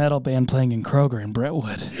just heard a metal band playing in Kroger in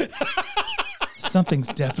Brentwood. Something's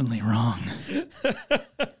definitely wrong.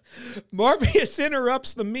 Morpheus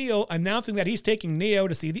interrupts the meal, announcing that he's taking Neo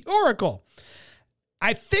to see the Oracle.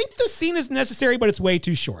 I think the scene is necessary, but it's way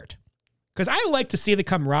too short. Because I like to see the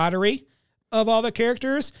camaraderie of all the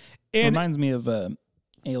characters. And reminds me of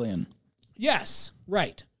Alien. Yes,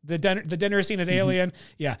 right. The dinner scene at Alien.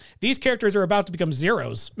 Yeah. These characters are about to become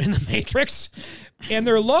zeros in the Matrix, and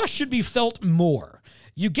their loss should be felt more.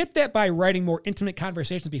 You get that by writing more intimate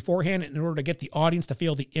conversations beforehand in order to get the audience to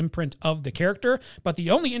feel the imprint of the character. But the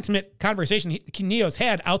only intimate conversation Neo's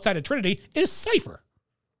had outside of Trinity is Cypher.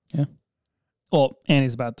 Yeah. Well, and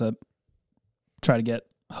he's about to try to get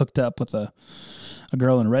hooked up with a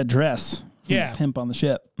girl in a red dress. Yeah. Pimp on the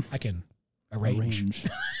ship. I can arrange.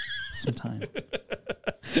 Some time.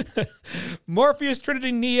 Morpheus,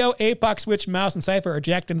 Trinity, Neo, Apoc, Switch, Mouse, and Cypher are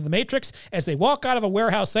jacked into the Matrix. As they walk out of a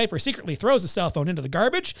warehouse, Cypher secretly throws a cell phone into the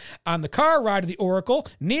garbage. On the car ride to the Oracle,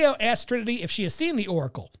 Neo asks Trinity if she has seen the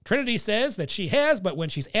Oracle. Trinity says that she has, but when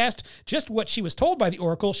she's asked just what she was told by the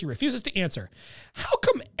Oracle, she refuses to answer. How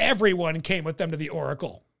come everyone came with them to the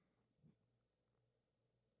Oracle?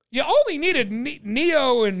 You only needed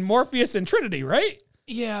Neo and Morpheus and Trinity, right?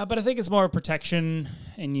 Yeah, but I think it's more protection,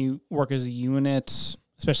 and you work as a unit,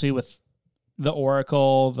 especially with the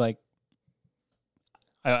Oracle. Like,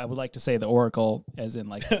 I would like to say the Oracle, as in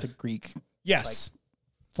like the Greek, yes, like,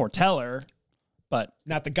 foreteller, but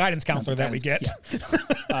not the guidance counselor that we get.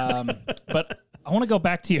 Yeah. But I want to go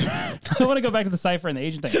back to I want to go back to the Cypher and the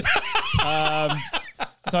agent thing.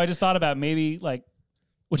 So I just thought about maybe like.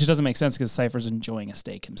 Which it doesn't make sense because Cypher's enjoying a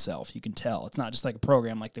steak himself. You can tell. It's not just like a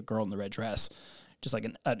program like the girl in the red dress. Just like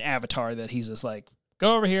an avatar that he's just like,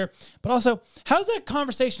 go over here. But also, how does that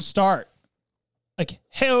conversation start? Like,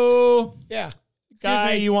 hey-o. Yeah.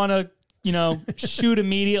 Guy, you want to, shoot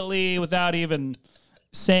immediately without even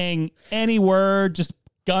saying any word. Just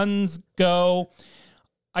guns go.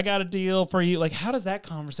 I got a deal for you. Like, how does that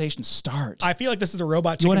conversation start? I feel like this is a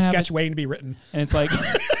Robot Chicken sketch waiting to be written. And it's like...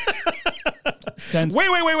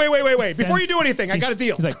 Wait. Before you do anything, I got a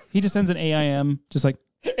deal. He's like, he just sends an AIM, just like...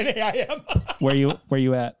 An AIM? Where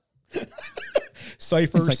you at?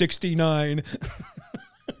 Cypher like, 69.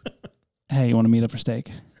 Hey, you want to meet up for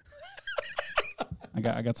steak? I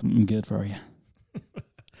got something good for you.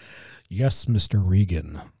 Yes, Mr.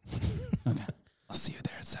 Regan. Okay. I'll see you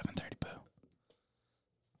there at 7:30, boo.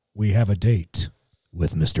 We have a date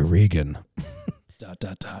with Mr. Regan. ...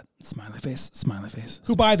 Smiley face.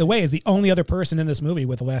 Who, by the way, is the only other person in this movie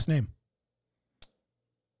with a last name.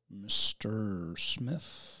 Mr.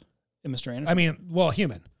 Smith? And Mr. Anderson? I mean, well,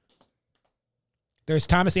 human. There's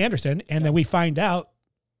Thomas Anderson, and then we find out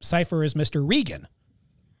Cypher is Mr. Regan.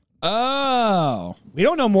 Oh. We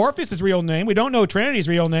don't know Morpheus' real name. We don't know Trinity's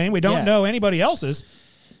real name. We don't know anybody else's.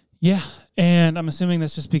 Yeah. And I'm assuming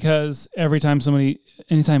that's just because anytime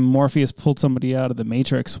Morpheus pulled somebody out of the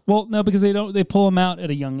Matrix, well, no, because they pull them out at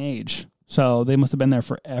a young age. So they must have been there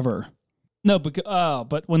forever. No,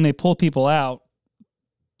 but when they pull people out,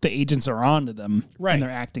 the agents are onto them. Right. And they're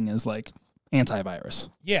acting as like antivirus.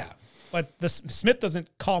 Yeah. But Smith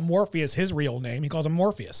doesn't call Morpheus his real name. He calls him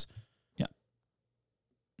Morpheus. Yeah.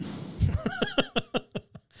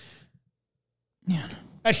 Yeah.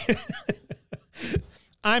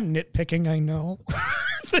 I'm nitpicking, I know.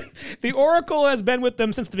 The Oracle has been with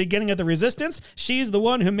them since the beginning of the Resistance. She's the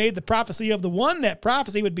one who made the prophecy of the one. That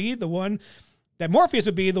prophecy would be the one that Morpheus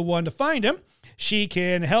would be the one to find him. She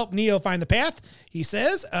can help Neo find the path. He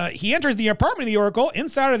says he enters the apartment of the Oracle.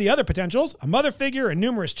 Inside are the other potentials, a mother figure and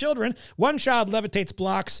numerous children. One child levitates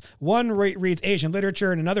blocks. One reads Asian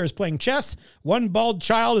literature and another is playing chess. One bald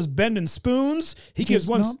child is bending spoons. He gives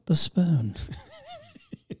one... not the spoon.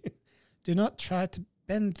 Do not try to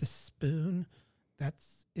bend the spoon.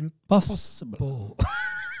 That's impossible.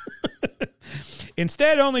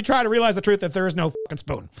 Instead, only try to realize the truth that there is no fucking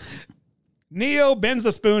spoon. Neo bends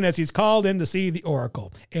the spoon as he's called in to see the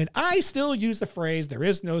Oracle. And I still use the phrase, there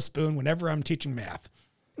is no spoon, whenever I'm teaching math.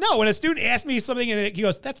 No, when a student asks me something and he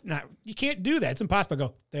goes, that's not, you can't do that. It's impossible. I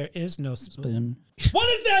go, there is no spoon. What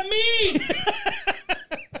does that mean?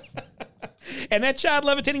 And that child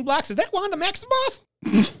levitating block says, that Wanda Maximoff?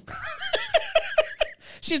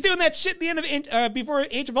 She's doing that shit at the end of before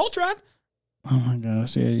Age of Ultron. Oh my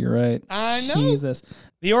gosh, yeah, you're right. I know. Jesus.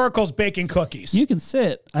 The Oracle's baking cookies. You can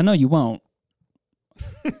sit. I know you won't.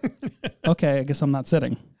 Okay, I guess I'm not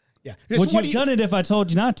sitting. Yeah. Would you have done it if I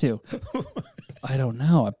told you not to? I don't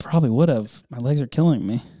know. I probably would have. My legs are killing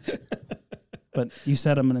me. But you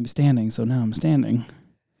said I'm going to be standing, so now I'm standing.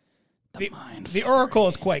 The Oracle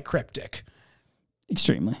is quite cryptic.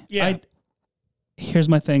 Extremely. Yeah. Here's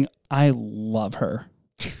my thing. I love her.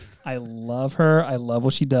 I love her. I love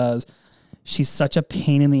what she does. She's such a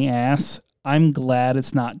pain in the ass. I'm glad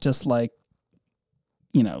it's not just like,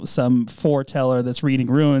 you know, some foreteller that's reading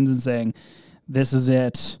runes and saying, this is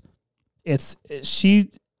it. She's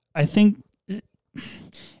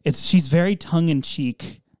very tongue in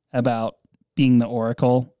cheek about being the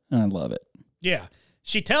Oracle, and I love it. Yeah.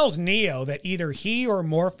 She tells Neo that either he or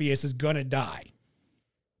Morpheus is going to die.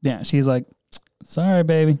 Yeah. She's like, sorry,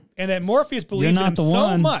 baby. And that Morpheus believes in him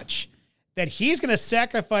so much that he's going to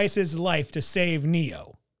sacrifice his life to save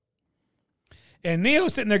Neo. And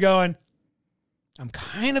Neo's sitting there going, I'm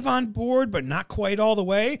kind of on board, but not quite all the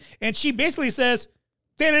way. And she basically says,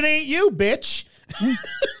 then it ain't you, bitch.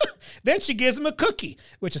 Then she gives him a cookie,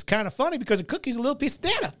 which is kind of funny because a cookie's a little piece of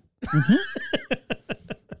data.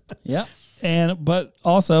 Yeah. But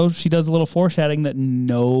also she does a little foreshadowing that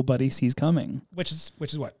nobody sees coming. Which is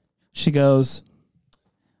what? She goes,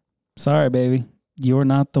 sorry, baby. You're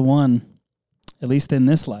not the one. At least in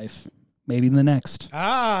this life. Maybe in the next.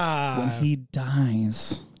 When he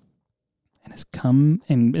dies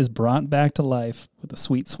and is brought back to life with the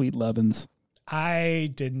sweet, sweet lovin's.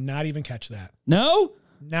 I did not even catch that. No?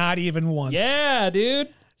 Not even once. Yeah,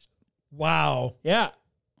 dude. Wow. Yeah.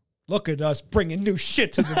 Look at us bringing new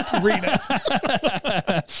shit to the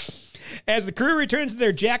arena. As the crew returns to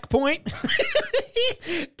their jack point,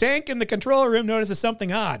 Tank in the control room notices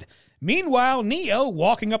something odd. Meanwhile, Neo,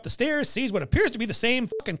 walking up the stairs, sees what appears to be the same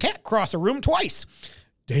fucking cat cross a room twice.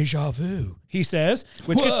 Deja vu, he says,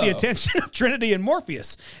 which gets the attention of Trinity and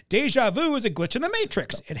Morpheus. Deja vu is a glitch in the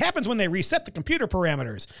Matrix. It happens when they reset the computer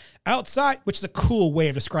parameters. Outside, which is a cool way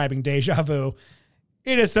of describing deja vu.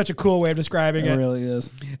 It is such a cool way of describing it. It really is.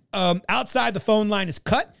 Outside, the phone line is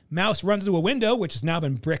cut. Mouse runs into a window, which has now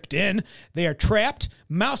been bricked in. They are trapped.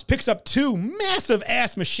 Mouse picks up 2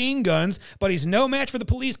 massive-ass machine guns, but he's no match for the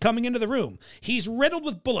police coming into the room. He's riddled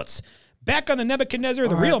with bullets. Back on the Nebuchadnezzar,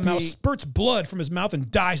 the real Mouse spurts blood from his mouth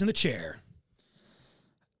and dies in the chair.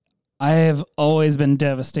 I have always been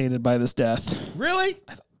devastated by this death. Really?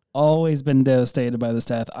 I've always been devastated by this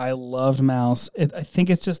death. I loved Mouse. I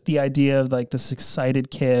think it's just the idea of like this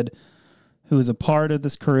excited kid who is a part of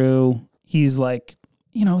this crew. He's like,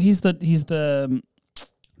 you know, he's the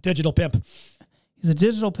digital pimp. He's a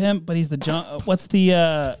digital pimp, but he's the what's the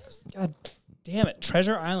God damn it,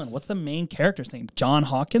 Treasure Island. What's the main character's name? John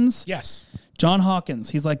Hawkins? Yes. John Hawkins.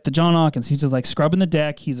 He's like the John Hawkins. He's just like scrubbing the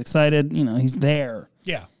deck. He's excited. You know, he's there.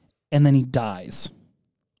 Yeah. And then he dies.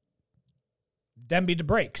 Them be the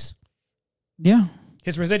brakes. Yeah.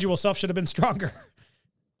 His residual self should have been stronger.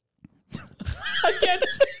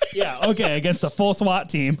 Against the full SWAT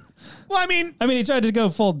team. Well, I mean, he tried to go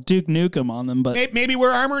full Duke Nukem on them, but maybe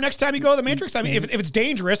wear armor next time you go to the Matrix. I mean, if it's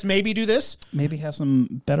dangerous, maybe do this. Maybe have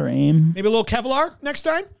some better aim. Maybe a little Kevlar next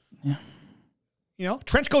time. Yeah. You know,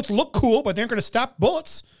 trench coats look cool, but they aren't going to stop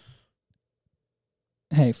bullets.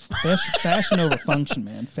 Hey, fashion over function,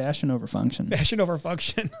 man. Fashion over function. Fashion over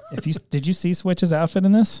function. Did you see Switch's outfit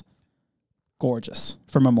in this? Gorgeous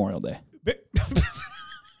for Memorial Day.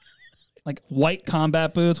 Like white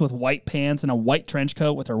combat boots with white pants and a white trench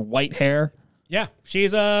coat with her white hair. Yeah,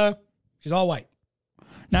 she's all white.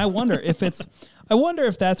 Now I wonder if that's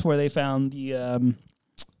where they found the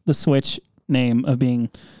Switch name of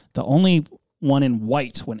being the only one in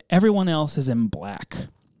white when everyone else is in black.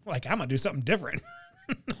 Like, I'm gonna do something different.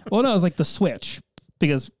 Well, no, it was like the Switch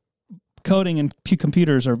because coding and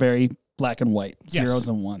computers are very black and white, zeros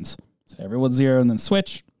and ones. So everyone's zero, and then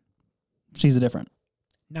Switch, she's a different.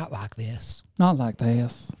 Not like this. Not like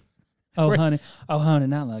this. Oh, honey,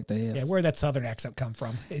 not like this. Yeah, where'd that southern accent come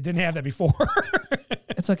from? It didn't have that before.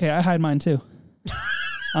 It's okay. I hide mine too.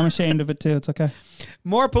 I'm ashamed of it too. It's okay.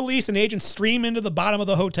 More police and agents stream into the bottom of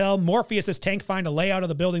the hotel. Morpheus' Tank find a layout of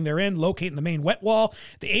the building they're in, locating the main wet wall.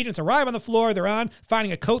 The agents arrive on the floor they're on,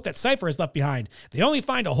 finding a coat that Cypher has left behind. They only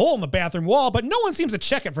find a hole in the bathroom wall, but no one seems to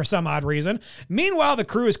check it for some odd reason. Meanwhile, the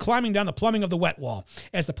crew is climbing down the plumbing of the wet wall.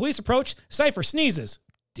 As the police approach, Cypher sneezes.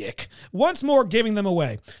 Dick. Once more giving them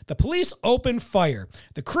away. The police open fire.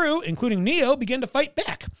 The crew, including Neo, begin to fight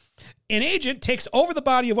back. An agent takes over the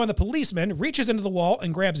body of one of the policemen, reaches into the wall,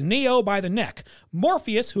 and grabs Neo by the neck.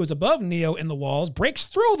 Morpheus, who is above Neo in the walls, breaks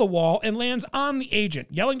through the wall and lands on the agent,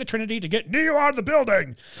 yelling to Trinity to get Neo out of the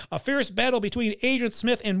building. A fierce battle between Agent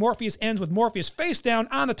Smith and Morpheus ends with Morpheus face down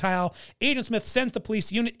on the tile. Agent Smith sends the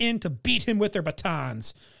police unit in to beat him with their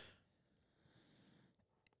batons.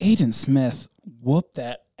 Agent Smith whooped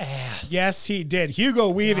that ass. Yes, he did. Hugo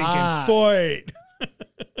Weaving can fight.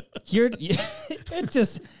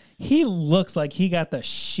 He looks like he got the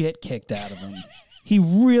shit kicked out of him. He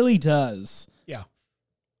really does. Yeah.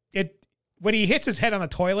 When he hits his head on the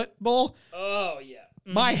toilet bowl. Oh yeah.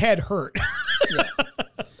 My head hurt. Yeah.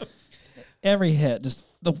 Every hit, just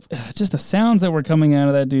the sounds that were coming out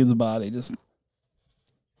of that dude's body,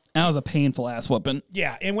 that was a painful ass whooping.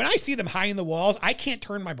 Yeah, and when I see them hiding the walls, I can't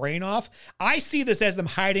turn my brain off. I see this as them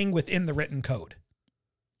hiding within the written code.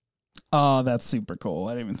 Oh, that's super cool.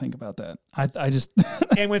 I didn't even think about that. I just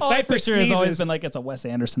and when Cypher sneezes, has always been like it's a Wes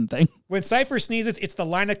Anderson thing. When Cypher sneezes, it's the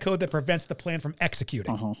line of code that prevents the plan from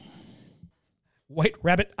executing. Uh-huh. White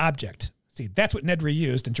rabbit object. See, that's what Nedry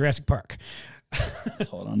used in Jurassic Park.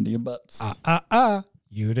 Hold on to your butts.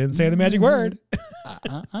 You didn't say the magic word.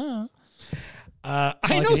 I know.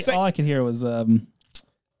 All I could hear was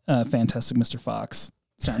Fantastic Mr. Fox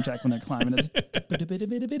soundtrack when they're climbing it.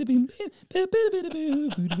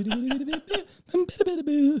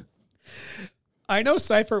 I know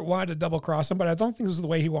Cypher wanted to double cross him, but I don't think this is the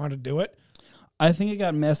way he wanted to do it. I think it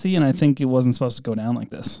got messy, and I think it wasn't supposed to go down like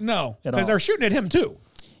this. No, because they're shooting at him too.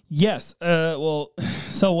 Yes.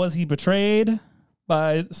 So was he betrayed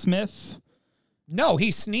by Smith? No,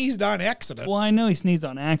 he sneezed on accident. Well, I know he sneezed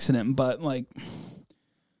on accident, but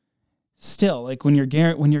still, when you're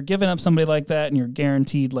giving up somebody like that and you're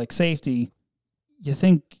guaranteed safety, you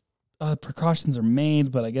think precautions are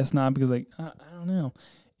made, but I guess not because I don't know.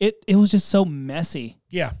 It was just so messy.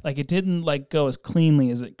 Yeah, it didn't go as cleanly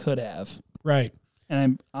as it could have. Right.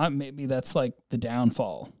 And maybe that's the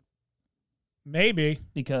downfall. Maybe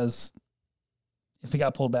because if he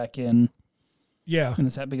got pulled back in, yeah, and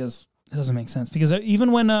it's that because it doesn't make sense. Because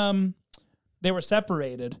even when they were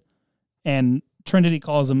separated, and Trinity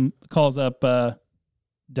calls up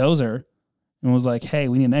Dozer and was like, "Hey,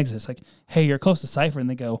 we need an exit." It's like, "Hey, you're close to Cypher," and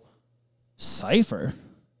they go, "Cypher?"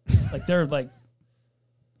 They're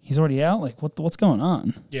he's already out. What's going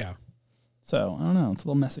on? Yeah. So I don't know. It's a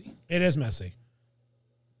little messy. It is messy.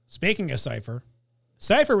 Speaking of Cypher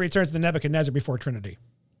returns to the Nebuchadnezzar before Trinity,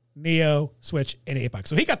 Neo, Switch, and Apoc.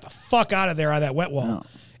 So he got the fuck out of there on that wet wall. No.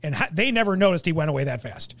 And they never noticed he went away that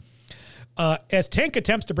fast. As Tank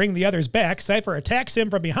attempts to bring the others back, Cypher attacks him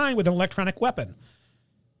from behind with an electronic weapon.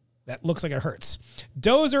 That looks like it hurts.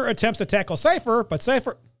 Dozer attempts to tackle Cypher, but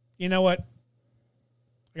Cypher... You know what?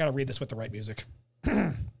 I got to read this with the right music.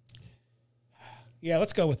 Yeah,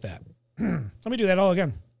 let's go with that. Let me do that all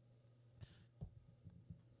again.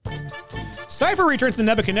 Cypher returns to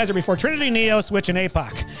Nebuchadnezzar before Trinity, Neo, Switch, and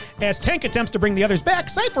Apoc. As Tank attempts to bring the others back,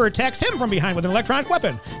 Cypher attacks him from behind with an electronic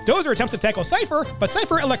weapon. Dozer attempts to tackle Cypher, but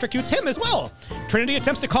Cypher electrocutes him as well. Trinity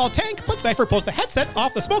attempts to call Tank, but Cypher pulls the headset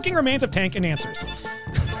off the smoking remains of Tank and answers.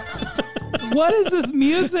 What is this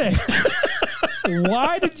music?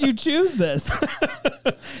 Why did you choose this?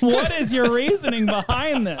 What is your reasoning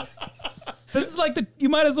behind this? This is you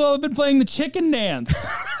might as well have been playing the chicken dance.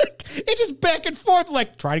 It's just back and forth,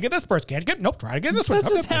 try to get this person, can't get, nope, try to get this one. That's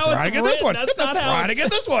just how try it's to get written. this one. Try to get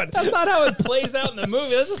this one. That's not how it plays out in the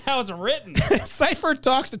movie. That's just how it's written. Cypher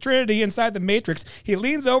talks to Trinity inside the Matrix. He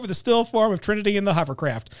leans over the still form of Trinity in the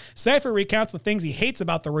hovercraft. Cypher recounts the things he hates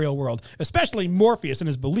about the real world, especially Morpheus and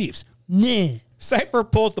his beliefs. Nah. Cypher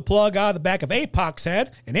pulls the plug out of the back of Apoc's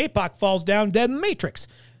head, and Apoc falls down dead in the Matrix.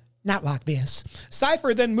 Not like this.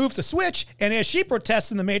 Cypher then moves to Switch, and as she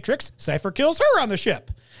protests in the Matrix, Cypher kills her on the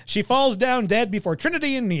ship. She falls down dead before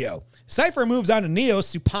Trinity and Neo. Cypher moves on to Neo's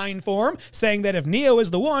supine form, saying that if Neo is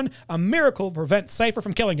the one, a miracle will prevent Cypher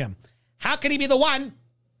from killing him. How can he be the one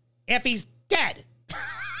if he's dead?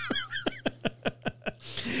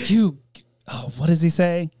 What does he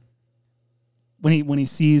say? When he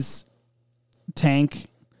sees Tank,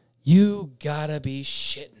 you gotta be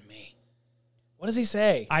shitting me. What does he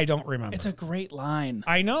say? I don't remember. It's a great line.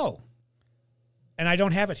 I know. And I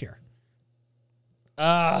don't have it here.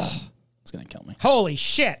 It's going to kill me. Holy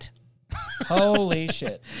shit. Holy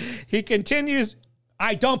shit. He continues,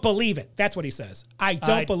 I don't believe it. That's what he says. I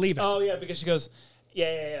don't believe it. Oh, yeah, because she goes,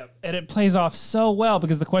 yeah. And it plays off so well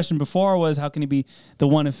because the question before was, how can he be the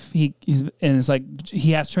one if he's, and it's like,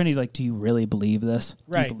 he asked Trinity, like, do you really believe this? Do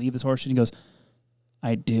Right. you believe this horse? And he goes,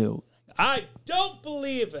 I do. I don't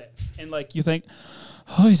believe it. And like, you think,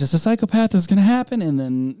 oh, he's just a psychopath. This is going to happen. And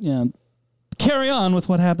then, you know, carry on with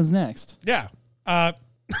what happens next. Yeah.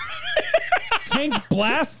 Tank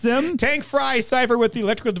blasts him. Tank fries Cypher with the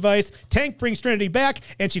electrical device. Tank brings Trinity back,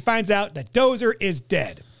 and she finds out that Dozer is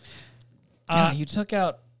dead. Yeah, you took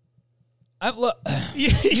out.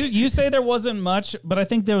 You say there wasn't much, but I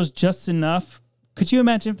think there was just enough. Could you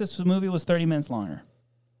imagine if this movie was 30 minutes longer?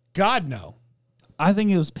 God, no. I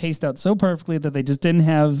think it was paced out so perfectly that they just didn't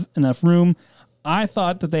have enough room. I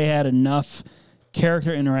thought that they had enough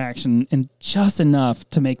character interaction and just enough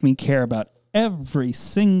to make me care about every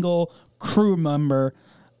single crew member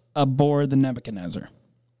aboard the Nebuchadnezzar,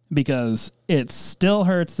 because it still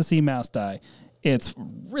hurts to see Mouse die. It's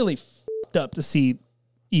really fucked up to see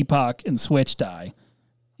Epoch and Switch die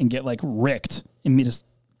and get like ricked and be just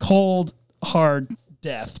cold, hard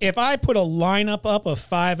death. If I put a lineup up of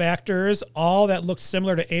 5 actors, all that looked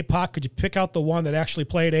similar to Apoc, could you pick out the one that actually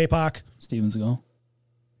played Apoc? Steven Seagal.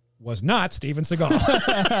 Was not Steven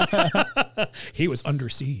Seagal. He was under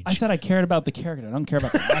siege. I said I cared about the character. I don't care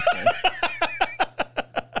about the actor.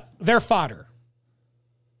 They're fodder.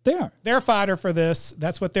 They are. They're fodder for this.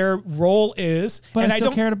 That's what their role is. But and I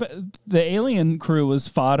still cared about the alien crew was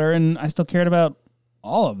fodder, and I still cared about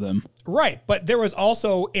all of them. Right, but there was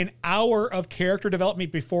also an hour of character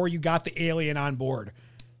development before you got the alien on board.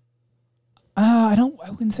 I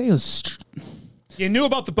wouldn't say it was. You knew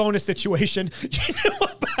about the bonus situation. You knew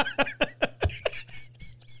about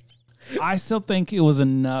I still think it was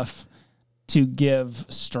enough to give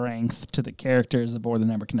strength to the characters aboard the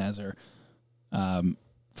Nebuchadnezzar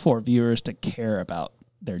for viewers to care about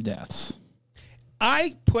their deaths.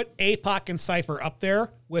 I put Apoc and Cypher up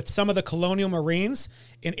there with some of the Colonial Marines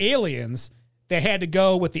and aliens. They had to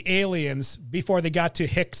go with the aliens before they got to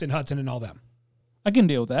Hicks and Hudson and all them. I can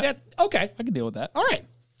deal with that. Okay. I can deal with that. All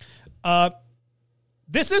right.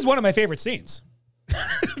 This is one of my favorite scenes.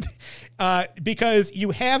 Because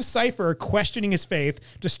you have Cypher questioning his faith,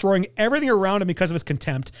 destroying everything around him because of his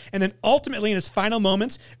contempt, and then ultimately in his final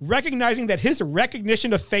moments, recognizing that his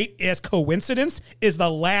recognition of fate as coincidence is the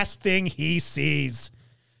last thing he sees.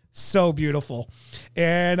 So beautiful.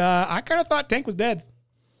 And I kind of thought Tank was dead.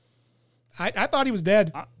 I thought he was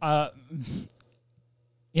dead.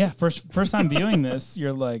 Yeah, first time viewing this,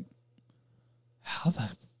 you're like, how the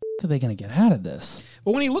f*** are they going to get out of this?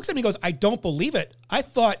 But when he looks at me and goes, I don't believe it, I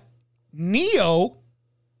thought Neo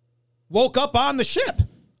woke up on the ship.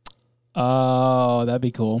 Oh, that'd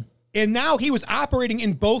be cool. And now he was operating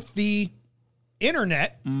in both the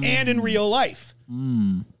internet and in real life.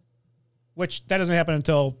 Which that doesn't happen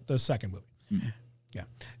until the second movie. Yeah.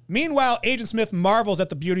 Meanwhile, Agent Smith marvels at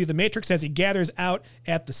the beauty of the Matrix as he gathers out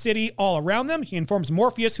at the city all around them. He informs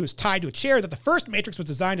Morpheus, who is tied to a chair, that the first Matrix was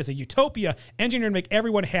designed as a utopia engineered to make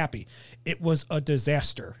everyone happy. It was a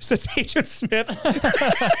disaster, says Agent Smith.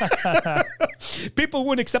 People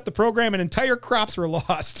wouldn't accept the program and entire crops were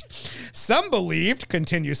lost. Some believed,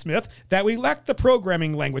 continues Smith, that we lacked the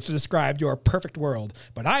programming language to describe your perfect world.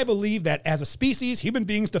 But I believe that as a species, human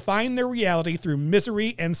beings define their reality through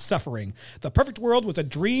misery and suffering. The perfect world was a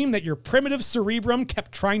dream that your primitive cerebrum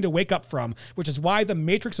kept trying to wake up from, which is why the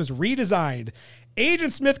Matrix was redesigned.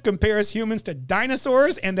 Agent Smith compares humans to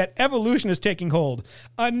dinosaurs and that evolution is taking hold.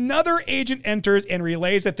 Another agent enters and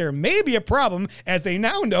relays that there may be a problem as they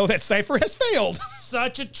now know that Cypher has failed.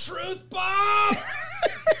 Such a truth bomb!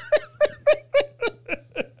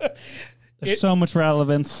 There's so much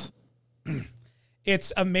relevance.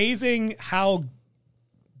 It's amazing how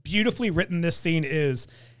beautifully written this scene is.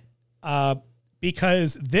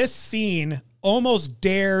 Because this scene almost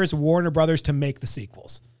dares Warner Brothers to make the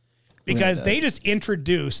sequels. Because Really they just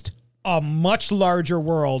introduced a much larger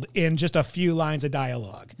world in just a few lines of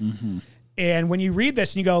dialogue. And when you read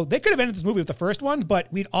this and you go, they could have ended this movie with the first one,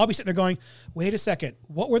 but we'd all be sitting there going, wait a second,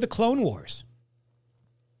 what were the Clone Wars?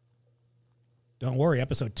 Don't worry,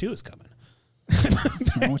 episode 2 is coming.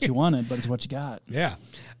 It's not what you wanted, but it's what you got. Yeah.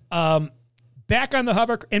 Back on the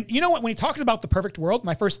hover, and you know what? When he talks about the perfect world,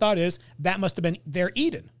 my first thought is that must have been their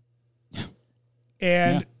Eden.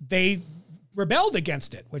 And they rebelled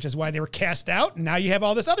against it, which is why they were cast out, and now you have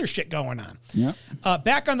all this other shit going on.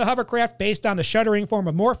 Back on the hovercraft, based on the shuddering form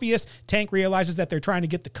of Morpheus, Tank realizes that they're trying to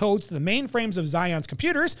get the codes to the mainframes of Zion's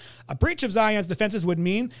computers. A breach of Zion's defenses would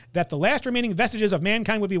mean that the last remaining vestiges of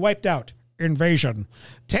mankind would be wiped out. invasion.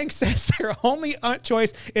 Tank says their only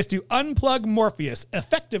choice is to unplug Morpheus,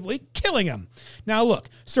 effectively killing him. Now look,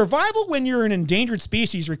 survival when you're an endangered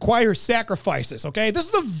species requires sacrifices, okay? This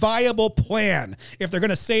is a viable plan if they're going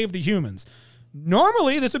to save the humans.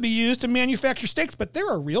 Normally, this would be used to manufacture stakes, but there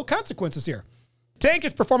are real consequences here. Tank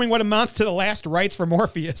is performing what amounts to the last rites for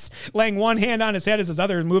Morpheus, laying one hand on his head as his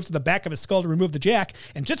other moves to the back of his skull to remove the jack,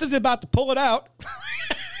 and just as he's about to pull it out...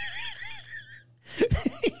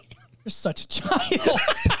 You're such a child.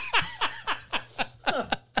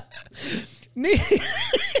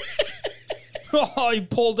 Oh, he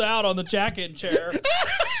pulled out on the jacket chair.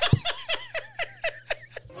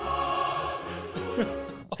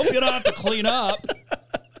 Hope you don't have to clean up.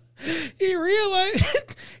 He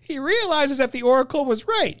realizes that the Oracle was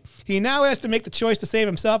right. He now has to make the choice to save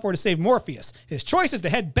himself or to save Morpheus. His choice is to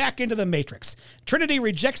head back into the Matrix. Trinity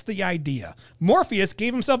rejects the idea. Morpheus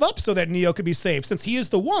gave himself up so that Neo could be saved, since he is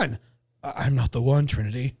the one. I'm not the one,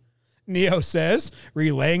 Trinity. Neo says,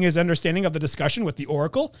 relaying his understanding of the discussion with the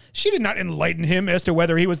Oracle. She did not enlighten him as to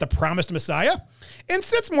whether he was the promised Messiah. And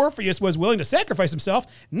since Morpheus was willing to sacrifice himself,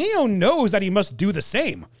 Neo knows that he must do the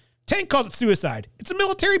same. Tank calls it suicide. It's a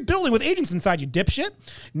military building with agents inside, you dipshit.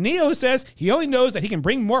 Neo says he only knows that he can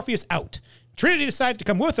bring Morpheus out. Trinity decides to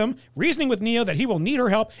come with him, reasoning with Neo that he will need her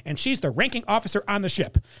help, and she's the ranking officer on the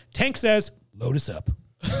ship. Tank says, load us up.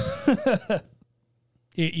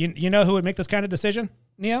 You know who would make this kind of decision,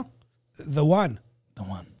 Neo? The One. The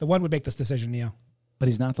One. The One would make this decision, Neo. But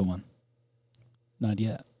he's not the One. Not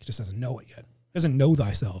yet. He just doesn't know it yet. Doesn't know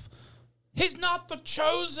thyself. He's not the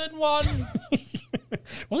chosen one.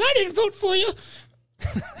 Well, I didn't vote for you.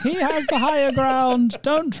 He has the higher ground.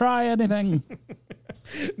 Don't try anything.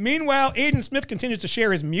 Meanwhile, Agent Smith continues to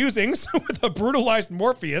share his musings with a brutalized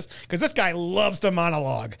Morpheus because this guy loves to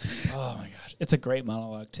monologue. Oh, my gosh. It's a great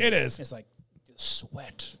monologue, too. It is. It's like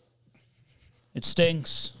sweat. It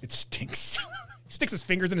stinks. It stinks. He sticks his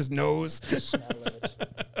fingers in his nose. Smell it.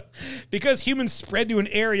 Because humans spread to an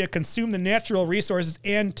area, consume the natural resources,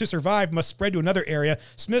 and to survive must spread to another area,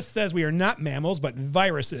 Smith says we are not mammals, but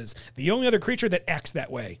viruses. The only other creature that acts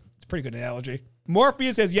that way. It's a pretty good analogy.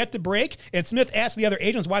 Morpheus has yet to break, and Smith asks the other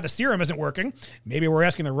agents why the serum isn't working. Maybe we're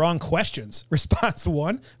asking the wrong questions. Response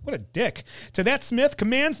 1, what a dick. To that, Smith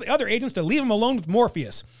commands the other agents to leave him alone with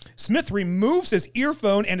Morpheus. Smith removes his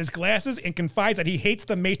earphone and his glasses and confides that he hates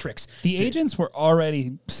the Matrix. The agents were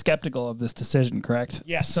already skeptical of this decision, correct?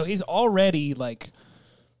 Yes. So he's already, like,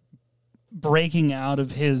 breaking out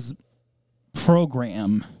of his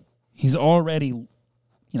program. He's already,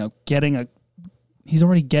 he's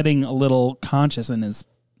already getting a little conscious in his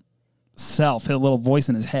self, a little voice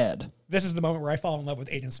in his head. This is the moment where I fall in love with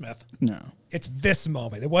Agent Smith. No. It's this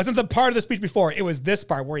moment. It wasn't the part of the speech before. It was this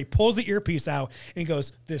part where he pulls the earpiece out and he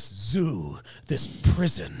goes, this zoo, this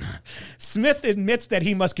prison. Smith admits that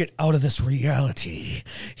he must get out of this reality.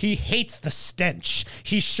 He hates the stench.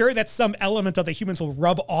 He's sure that some element of the humans will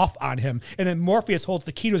rub off on him. And then Morpheus holds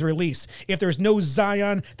the key to his release. If there's no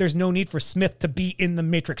Zion, there's no need for Smith to be in the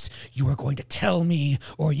Matrix. You are going to tell me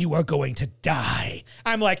or you are going to die.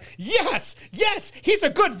 I'm like, yes, he's a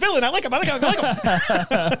good villain. I like him.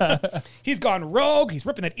 He's gone rogue. He's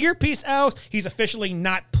ripping that earpiece out. He's officially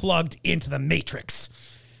not plugged into the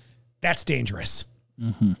Matrix. That's dangerous.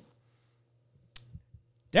 Mm-hmm.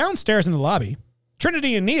 Downstairs in the lobby,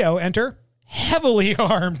 Trinity and Neo enter heavily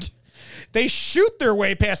armed. They shoot their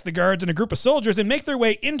way past the guards and a group of soldiers and make their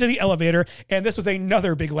way into the elevator. And this was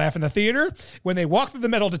another big laugh in the theater when they walk through the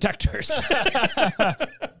metal detectors.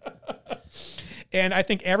 And I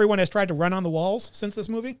think everyone has tried to run on the walls since this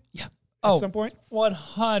movie. Yeah. At some point?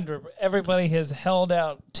 100. Everybody has held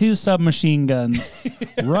out 2 submachine guns,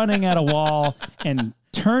 running at a wall, and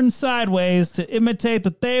turned sideways to imitate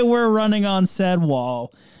that they were running on said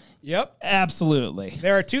wall. Yep. Absolutely.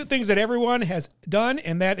 There are 2 things that everyone has done,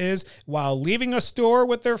 and that is while leaving a store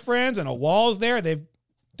with their friends and a wall is there, they've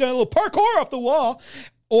done a little parkour off the wall,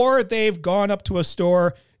 or they've gone up to a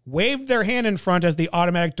store, waved their hand in front as the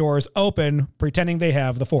automatic doors open, pretending they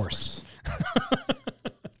have the Force.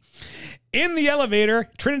 In the elevator,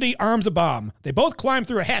 Trinity arms a bomb. They both climb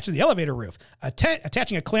through a hatch in the elevator roof,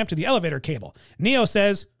 attaching a clamp to the elevator cable. Neo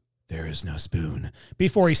says, "There is no spoon,"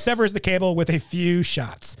 before he severs the cable with a few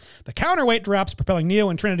shots. The counterweight drops, propelling Neo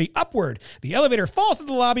and Trinity upward. The elevator falls to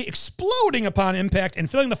the lobby, exploding upon impact and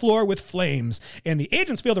filling the floor with flames. And the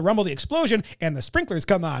agents feel to rumble the explosion, and the sprinklers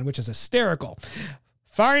come on, which is hysterical.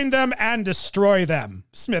 "Find them and destroy them,"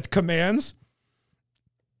 Smith commands.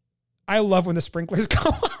 I love when the sprinklers go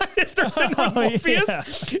on as they're sitting on Morpheus. Yeah.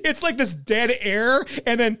 It's like this dead air,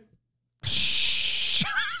 and then...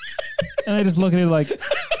 And I just look at it like...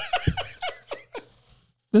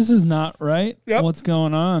 This is not right. Yep. What's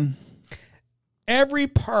going on? Every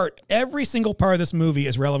single part of this movie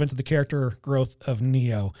is relevant to the character growth of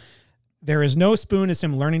Neo. There is no spoon. It's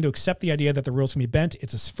him learning to accept the idea that the rules can be bent.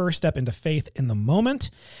 It's his first step into faith in the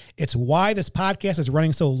moment. It's why this podcast is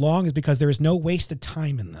running so long, is because there is no wasted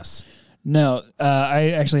time in this. No,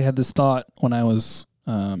 I actually had this thought when I was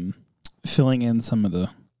filling in some of the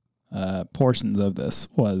portions of this,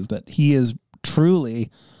 was that he is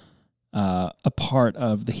truly a part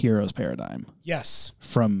of the hero's paradigm. Yes.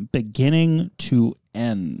 From beginning to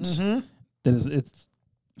end. Mm-hmm. That is, it's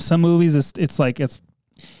some movies, it's like it's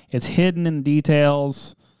hidden in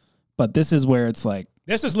details, but this is where it's like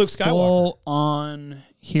this is Luke Skywalker. Full on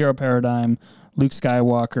hero paradigm, Luke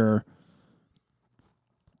Skywalker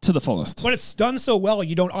to the fullest. But it's done so well,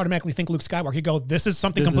 you don't automatically think Luke Skywalker. You go, this is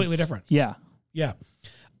something completely different. Yeah. Yeah.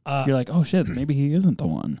 You're like, oh shit, maybe he isn't the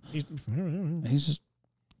one. He's just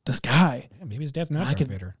this guy. Yeah, maybe his dad's not Darth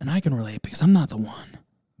Vader. And I can relate because I'm not the one.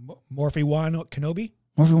 Morphy-Wan Kenobi?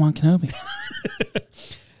 Morphy-Wan Kenobi.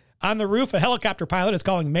 On the roof, a helicopter pilot is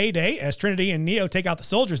calling Mayday as Trinity and Neo take out the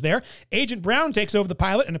soldiers there. Agent Brown takes over the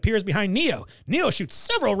pilot and appears behind Neo. Neo shoots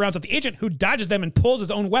several rounds at the agent, who dodges them and pulls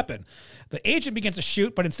his own weapon. The agent begins to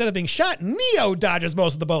shoot, but instead of being shot, Neo dodges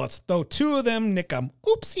most of the bullets, though two of them nick him.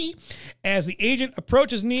 Oopsie. As the agent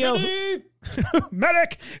approaches Neo,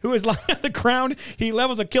 medic, who is lying on the ground, he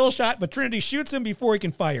levels a kill shot, but Trinity shoots him before he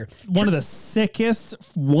can fire. One of the sickest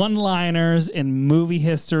one-liners in movie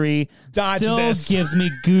history. Dodge Still this. Gives me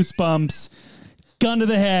goosebumps. Gun to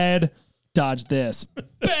the head. Dodge this.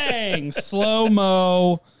 Bang.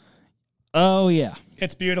 Slow-mo. Oh, yeah.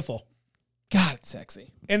 It's beautiful. God, it's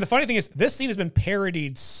sexy. And the funny thing is, this scene has been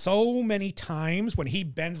parodied so many times when he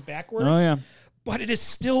bends backwards. Oh, yeah. But it is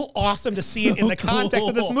still awesome to see it in the context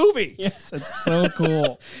of this movie. Yes, it's so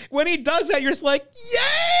cool. When he does that, you're just like,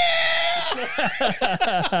 yeah!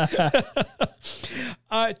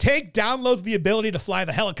 Tank downloads the ability to fly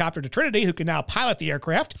the helicopter to Trinity, who can now pilot the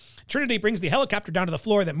aircraft. Trinity brings the helicopter down to the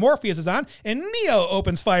floor that Morpheus is on, and Neo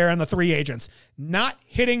opens fire on the three agents. Not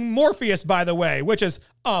hitting Morpheus, by the way, which is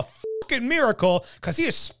a fucking miracle, because he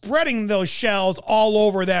is spreading those shells all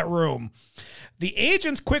over that room. The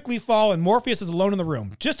agents quickly fall, and Morpheus is alone in the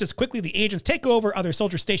room. Just as quickly, the agents take over other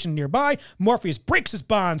soldiers stationed nearby. Morpheus breaks his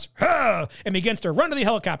bonds and begins to run to the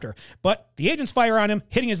helicopter. But the agents fire on him,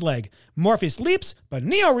 hitting his leg. Morpheus leaps, but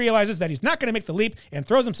Neo realizes that he's not going to make the leap and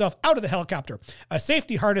throws himself out of the helicopter, a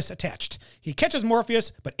safety harness attached. He catches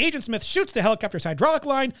Morpheus, but Agent Smith shoots the helicopter's hydraulic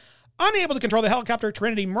line. Unable to control the helicopter,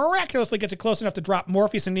 Trinity miraculously gets it close enough to drop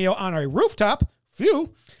Morpheus and Neo on a rooftop.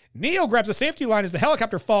 Phew. Neo grabs a safety line as the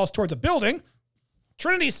helicopter falls towards a building.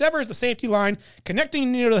 Trinity severs the safety line,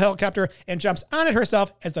 connecting Neo to the helicopter, and jumps on it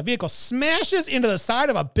herself as the vehicle smashes into the side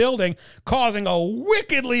of a building, causing a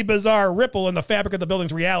wickedly bizarre ripple in the fabric of the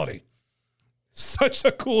building's reality. Such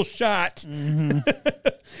a cool shot. Mm-hmm.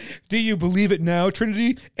 Do you believe it now,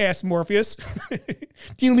 Trinity? Asks Morpheus.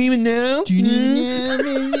 Do you believe it now? Do you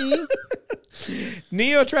know?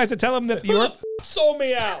 Neo tries to tell him that the sold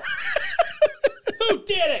me out. Who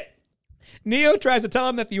did it? Neo tries to tell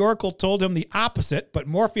him that the Oracle told him the opposite, but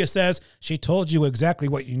Morpheus says, she told you exactly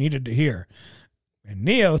what you needed to hear. And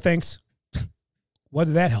Neo thinks, what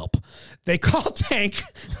did that help? They call Tank.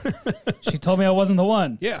 She told me I wasn't the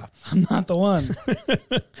one. Yeah. I'm not the one.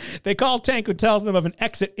 They call Tank, who tells them of an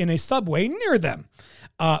exit in a subway near them.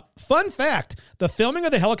 Fun fact, the filming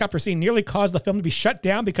of the helicopter scene nearly caused the film to be shut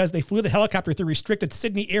down because they flew the helicopter through restricted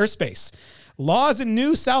Sydney airspace. Laws in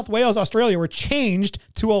New South Wales, Australia were changed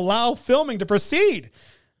to allow filming to proceed.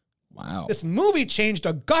 Wow. This movie changed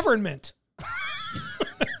a government.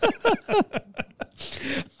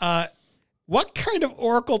 What kind of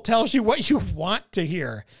oracle tells you what you want to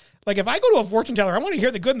hear? Like, if I go to a fortune teller, I want to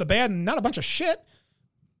hear the good and the bad and not a bunch of shit.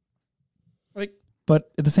 Like,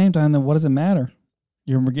 but at the same time, then what does it matter?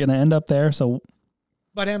 You're going to end up there, so...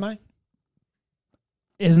 But am I?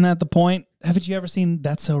 Isn't that the point? Haven't you ever seen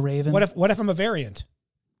That's So Raven? What if I'm a variant?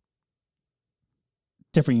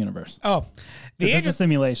 Different universe. Oh. It's a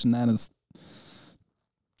simulation. That is...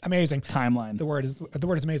 Amazing. Timeline. The word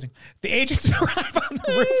is amazing. The agents arrive on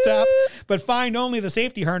the rooftop, but find only the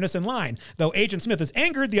safety harness in line. Though Agent Smith is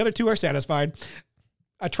angered, the other two are satisfied.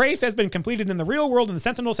 A trace has been completed in the real world, and the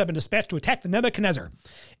Sentinels have been dispatched to attack the Nebuchadnezzar.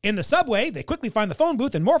 In the subway, they quickly find the phone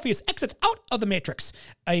booth, and Morpheus exits out of the Matrix.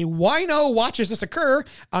 A wino watches this occur.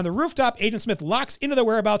 On the rooftop, Agent Smith locks into the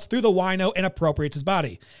whereabouts through the wino and appropriates his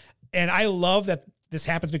body. And I love that this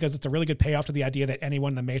happens because it's a really good payoff to the idea that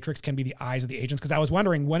anyone in the Matrix can be the eyes of the agents. Because I was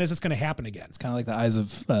wondering, when is this going to happen again? It's kind of like the eyes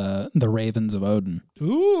of the ravens of Odin.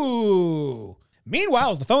 Ooh.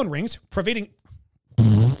 Meanwhile, as the phone rings,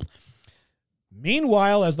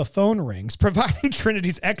 Meanwhile, as the phone rings, providing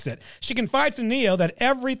Trinity's exit, she confides to Neo that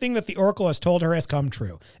everything that the Oracle has told her has come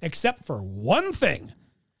true, except for one thing.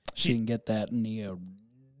 She didn't get that Neo.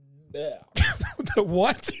 The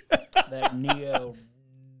what? That Neo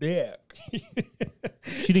dick.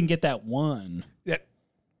 She didn't get that one. Yeah.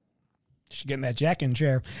 She's getting that jack-in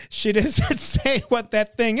chair. She doesn't say what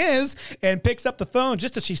that thing is and picks up the phone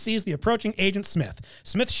just as she sees the approaching Agent Smith.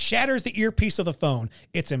 Smith shatters the earpiece of the phone.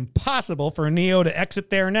 It's impossible for Neo to exit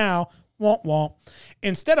there now. Womp womp.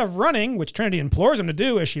 Instead of running, which Trinity implores him to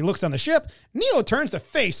do as she looks on the ship, Neo turns to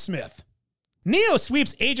face Smith. Neo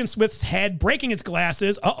sweeps Agent Smith's head, breaking its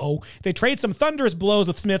glasses. They trade some thunderous blows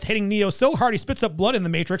with Smith, hitting Neo so hard he spits up blood in the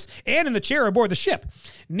Matrix and in the chair aboard the ship.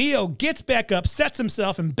 Neo gets back up, sets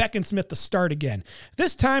himself, and beckons Smith to start again.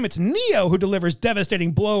 This time, it's Neo who delivers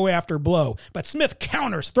devastating blow after blow, but Smith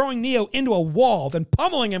counters, throwing Neo into a wall, then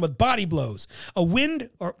pummeling him with body blows. A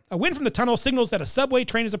wind from the tunnel signals that a subway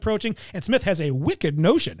train is approaching, and Smith has a wicked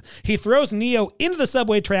notion. He throws Neo into the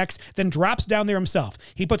subway tracks, then drops down there himself.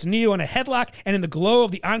 He puts Neo in a headlock, and in the glow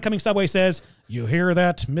of the oncoming subway says, "You hear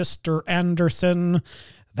that, Mr. Anderson?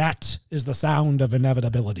 That is the sound of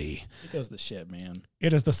inevitability. It goes the shit, man.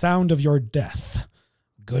 It is the sound of your death.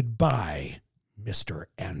 Goodbye, Mr.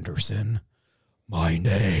 Anderson. My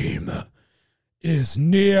name is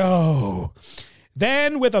Neo."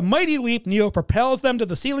 Then, with a mighty leap, Neo propels them to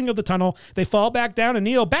the ceiling of the tunnel. They fall back down, and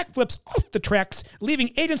Neo backflips off the tracks,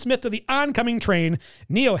 leaving Agent Smith to the oncoming train.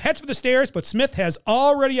 Neo heads for the stairs, but Smith has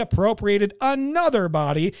already appropriated another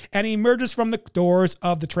body and emerges from the doors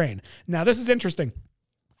of the train. Now, this is interesting.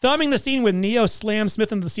 Filming the scene when Neo slams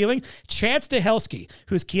Smith into the ceiling, Chad Stahelski,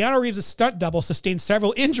 who's Keanu Reeves' stunt double, sustained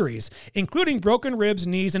several injuries, including broken ribs,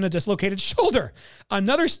 knees, and a dislocated shoulder.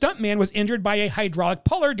 Another stuntman was injured by a hydraulic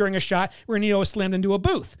puller during a shot where Neo was slammed into a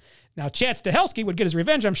booth. Now, Chad Stahelski would get his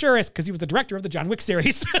revenge, I'm sure, because he was the director of the John Wick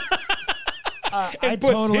series. And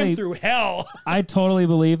puts him through hell. I totally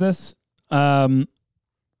believe this.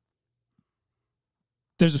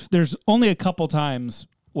 There's only a couple times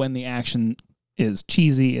when the action is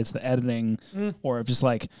cheesy, it's the editing, or just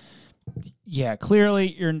like, yeah,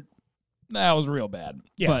 clearly that was real bad.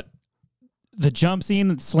 Yeah. But the jump scene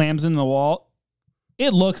that slams into the wall,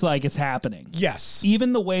 it looks like it's happening. Yes.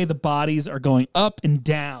 Even the way the bodies are going up and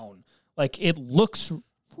down, like it looks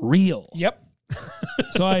real. Yep.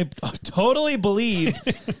 So I totally believe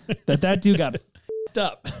that dude got f***ed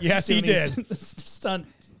up. Yes, he did.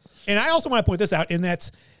 Stunts. And I also want to point this out in that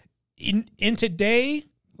in today,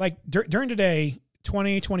 like during today,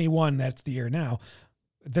 2021, that's the year now.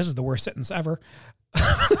 This is the worst sentence ever.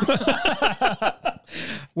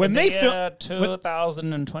 When they film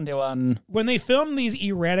 2021, when they film these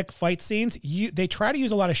erratic fight scenes, they try to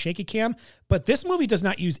use a lot of shaky cam, but this movie does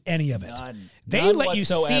not use any of it. They let you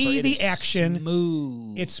see the action.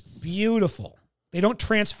 Smooth. It's beautiful. They don't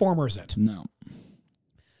Transformers it. No.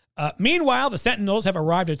 Meanwhile, the Sentinels have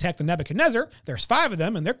arrived to attack the Nebuchadnezzar. There's 5 of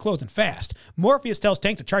them, and they're closing fast. Morpheus tells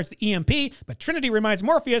Tank to charge the EMP, but Trinity reminds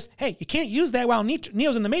Morpheus, hey, you can't use that while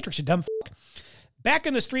Neo's in the Matrix, you dumb f***. Back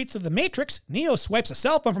in the streets of the Matrix, Neo swipes a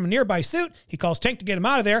cell phone from a nearby suit. He calls Tank to get him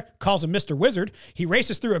out of there, calls him Mr. Wizard. He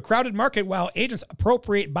races through a crowded market while agents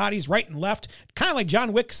appropriate bodies right and left, kind of like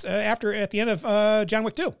John Wick's at the end of John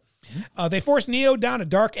Wick 2. They force Neo down a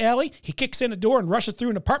dark alley. He kicks in a door and rushes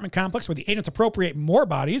through an apartment complex where the agents appropriate more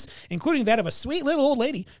bodies, including that of a sweet little old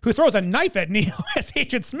lady who throws a knife at Neo as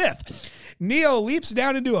Agent Smith. Neo leaps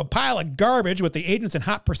down into a pile of garbage with the agents in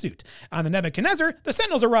hot pursuit. On the Nebuchadnezzar, the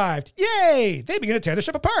Sentinels arrived. Yay! They begin to tear the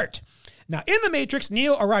ship apart. Now, in the Matrix,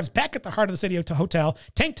 Neo arrives back at the heart of the city hotel.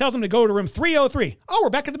 Tank tells him to go to room 303. Oh, we're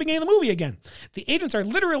back at the beginning of the movie again. The agents are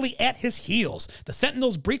literally at his heels. The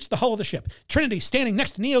Sentinels breach the hull of the ship. Trinity, standing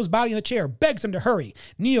next to Neo's body in the chair, begs him to hurry.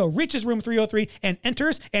 Neo reaches room 303 and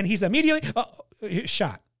enters, and he's immediately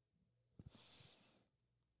shot.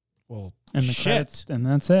 Well, and the shit. Credits, and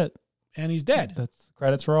that's it. And he's dead. That's the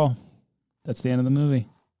credits roll. That's the end of the movie.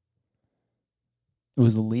 It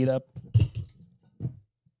was the lead up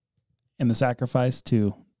and the sacrifice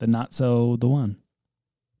to the not so the one.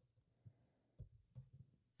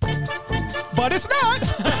 But it's not.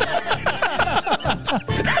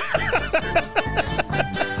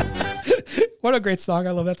 What a great song.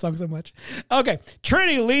 I love that song so much. Okay.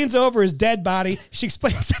 Trinity leans over his dead body. She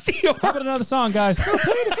explains that the How about another song, guys? Go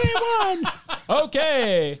play the same one.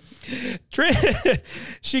 Okay.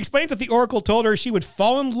 She explains that the Oracle told her she would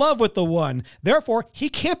fall in love with the One. Therefore, he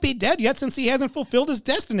can't be dead yet since he hasn't fulfilled his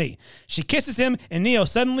destiny. She kisses him, and Neo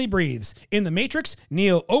suddenly breathes. In the Matrix,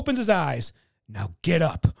 Neo opens his eyes. Now get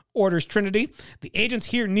up, orders Trinity. The agents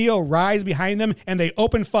hear Neo rise behind them, and they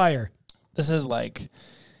open fire. This is like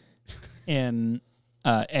in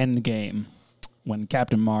Endgame when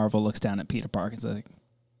Captain Marvel looks down at Peter Parker and says, like,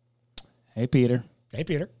 "Hey, Peter. Hey,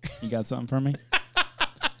 Peter. You got something for me?"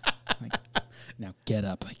 Like, now get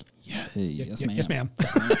up. Like, yeah, yes, ma'am. Yes, ma'am.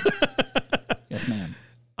 Yes, ma'am. Yes, ma'am.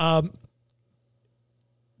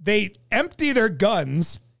 They empty their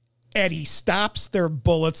guns, and he stops their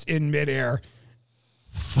bullets in midair.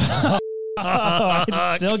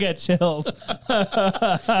 I still get chills.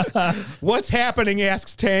 What's happening?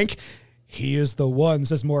 Asks Tank. He is the one,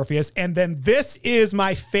 says Morpheus. And then this is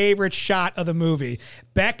my favorite shot of the movie.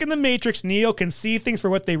 Back in the Matrix, Neo can see things for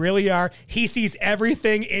what they really are. He sees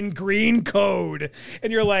everything in green code.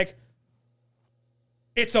 And you're like,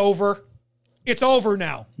 it's over. It's over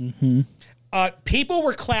now. Mm-hmm. People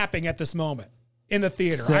were clapping at this moment in the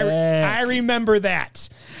theater. Sick. I remember that.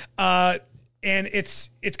 And it's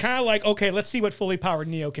kind of like, okay, let's see what fully powered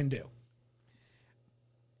Neo can do.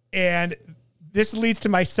 And this leads to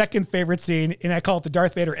my second favorite scene, and I call it the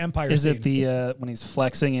Darth Vader Empire scene. Is it the when he's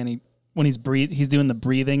flexing and he's doing the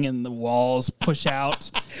breathing and the walls push out?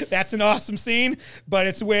 That's an awesome scene, but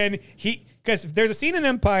it's when because there's a scene in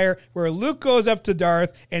Empire where Luke goes up to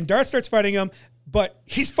Darth and Darth starts fighting him, but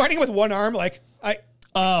he's fighting with one arm, like,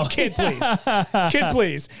 kid,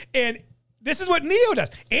 please. And this is what Neo does.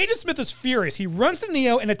 Agent Smith is furious. He runs to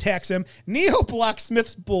Neo and attacks him. Neo blocks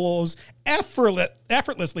Smith's blows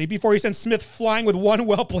effortlessly before he sends Smith flying with one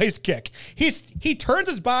well-placed kick. He turns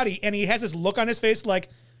his body and he has this look on his face like,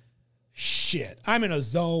 shit, I'm in a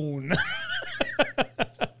zone.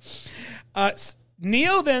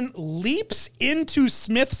 Neo then leaps into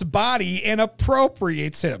Smith's body and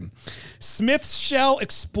appropriates him. Smith's shell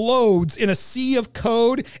explodes in a sea of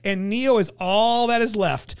code, and Neo is all that is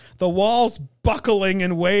left. The walls buckling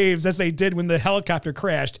in waves as they did when the helicopter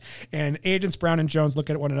crashed, and Agents Brown and Jones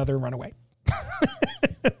look at one another and run away.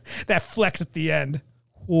 That flex at the end.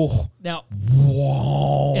 Ooh. Now,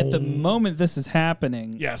 whoa. At the moment this is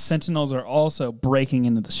happening, yes, Sentinels are also breaking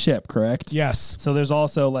into the ship, correct? Yes. So there's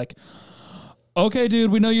also like, okay,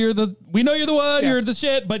 dude, we know you're the one, you're the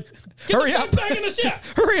shit, but hurry up. Back in the ship.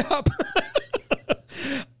 Hurry up.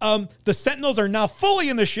 The Sentinels are now fully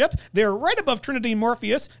in the ship. They're right above Trinity and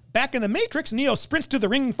Morpheus. Back in the Matrix, Neo sprints to the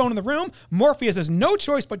ringing phone in the room. Morpheus has no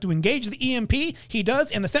choice but to engage the EMP. He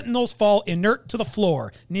does, and the Sentinels fall inert to the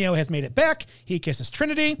floor. Neo has made it back. He kisses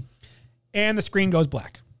Trinity, and the screen goes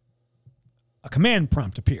black. A command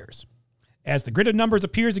prompt appears. As the grid of numbers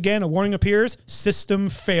appears again, a warning appears, system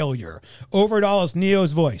failure. Over it all is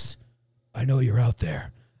Neo's voice. I know you're out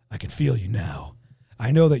there. I can feel you now.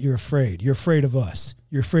 I know that you're afraid. You're afraid of us.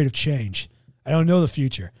 You're afraid of change. I don't know the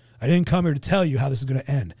future. I didn't come here to tell you how this is going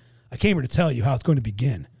to end. I came here to tell you how it's going to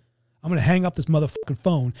begin. I'm going to hang up this motherfucking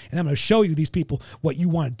phone, and I'm going to show you these people what you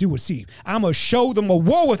want to do and see. I'm going to show them a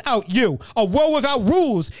world without you, a world without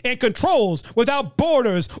rules and controls, without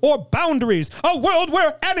borders or boundaries, a world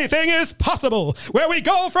where anything is possible. Where we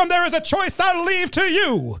go from there is a choice I leave to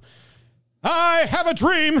you. I have a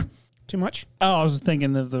dream. Too much? Oh, I was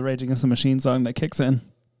thinking of the Rage Against the Machine song that kicks in.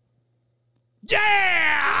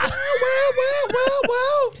 Yeah!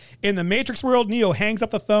 Well. In the Matrix world, Neo hangs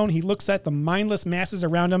up the phone. He looks at the mindless masses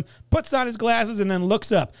around him, puts on his glasses, and then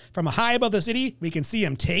looks up. From high above the city, we can see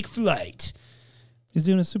him take flight. He's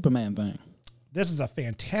doing a Superman thing. This is a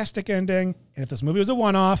fantastic ending, and if this movie was a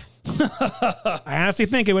one-off, I honestly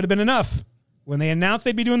think it would have been enough. When they announced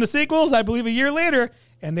they'd be doing the sequels, I believe a year later,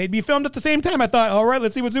 and they'd be filmed at the same time, I thought, all right,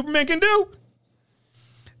 let's see what Superman can do.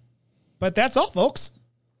 But that's all, folks.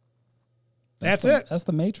 That's it. That's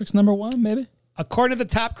the Matrix #1, maybe? According to the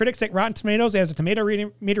top critics at Rotten Tomatoes, it has a tomato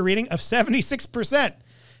meter rating of 76%,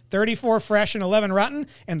 34 fresh and 11 rotten,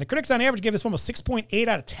 and the critics on average gave this one a 6.8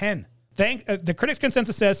 out of 10. The critics'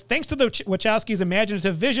 consensus says, thanks to the Wachowskis'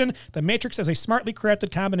 imaginative vision, The Matrix is a smartly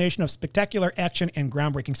crafted combination of spectacular action and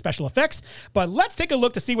groundbreaking special effects. But let's take a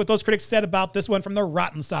look to see what those critics said about this one from the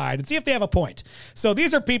rotten side and see if they have a point. So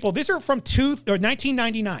these are from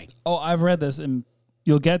 1999. Oh, I've read this, and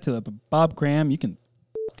you'll get to it, but Bob Graham, you can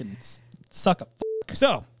suck a fuck.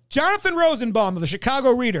 So, Jonathan Rosenbaum of the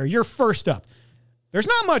Chicago Reader, you're first up. There's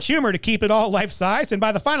not much humor to keep it all life-size, and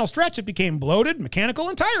by the final stretch, it became bloated, mechanical,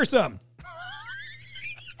 and tiresome.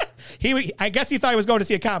 I guess he thought he was going to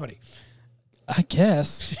see a comedy. I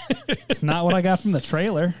guess. It's not what I got from the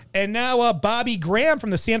trailer. And now Bobby Graham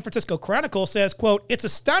from the San Francisco Chronicle says, quote, it's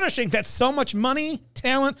astonishing that so much money,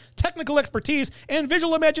 talent, technical expertise, and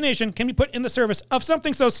visual imagination can be put in the service of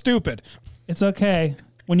something so stupid. It's okay.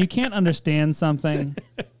 When you can't understand something,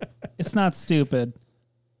 it's not stupid.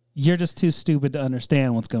 You're just too stupid to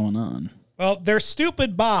understand what's going on. Well, there's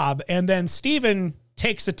Stupid Bob, and then Stephen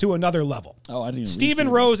takes it to another level. Oh, I didn't even Stephen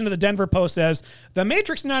see Rose into the Denver Post says, The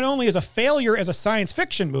Matrix not only is a failure as a science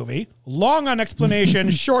fiction movie, long on explanation,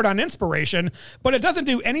 short on inspiration, but it doesn't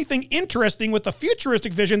do anything interesting with the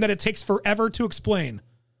futuristic vision that it takes forever to explain.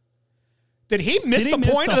 Did he miss the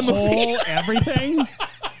point of the movie? Everything?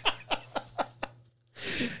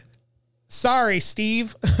 Sorry,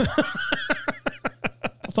 Steve.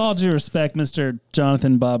 With all due respect, Mr.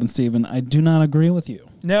 Jonathan, Bob, and Steven, I do not agree with you.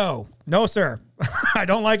 No, sir. I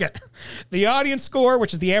don't like it. The audience score,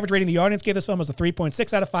 which is the average rating the audience gave this film, was a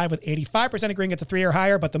 3.6 out of 5, with 85% agreeing it's a 3 or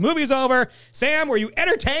higher, but the movie's over. Sam, were you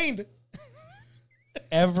entertained?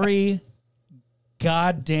 Every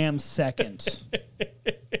goddamn second.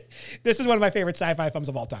 This is one of my favorite sci-fi films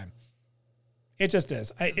of all time. It just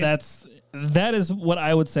is. That is what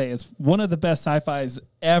I would say. It's one of the best sci-fis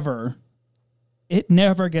ever. It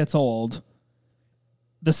never gets old.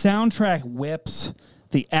 The soundtrack whips.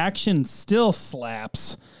 The action still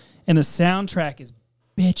slaps. And the soundtrack is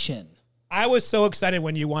bitchin'. I was so excited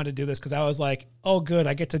when you wanted to do this because I was like, oh, good,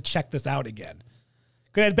 I get to check this out again.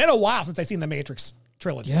 Because it's been a while since I've seen the Matrix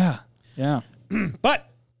trilogy. Yeah. But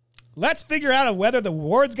let's figure out whether the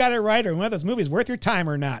awards got it right or whether this movie's worth your time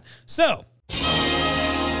or not. So,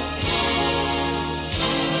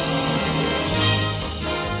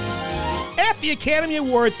 at the Academy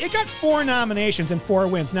Awards, it got 4 nominations and 4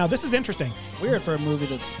 wins. Now, this is interesting. Weird for a movie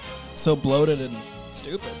that's so bloated and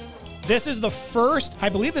stupid. This is the first, I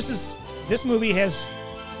believe this movie has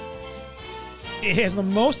the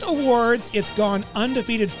most awards it's gone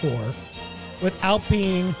undefeated for without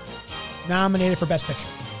being nominated for Best Picture.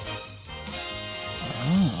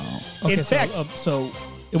 Oh. Okay, In fact, so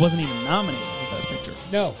it wasn't even nominated for Best Picture.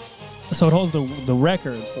 No. So it holds the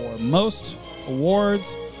record for most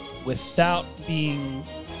awards without being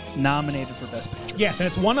nominated for Best Picture. Yes, and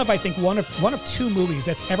it's one of 2 movies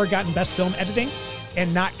that's ever gotten Best Film Editing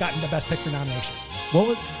and not gotten the Best Picture nomination.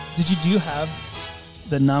 Do you have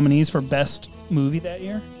the nominees for Best Movie that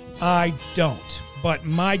year? I don't, but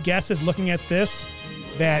my guess is looking at this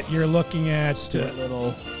that you're looking at Stuart Little.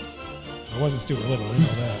 It wasn't Stuart Little, we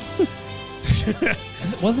know that.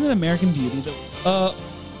 Wasn't it American Beauty that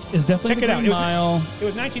is definitely Check it out. Green Mile? It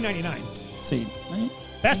was 1999. See, right?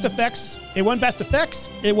 Best Effects. It won Best Effects.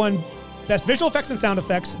 It won Best Visual Effects and Sound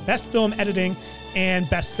Effects, Best Film Editing, and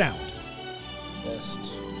Best Sound. Best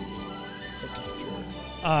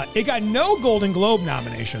Picture. It got no Golden Globe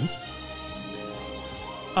nominations.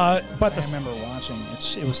 But I remember watching.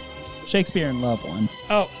 It was Shakespeare in Love one.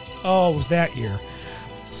 Oh, it was that year.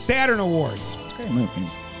 Saturn Awards. It's a great movie.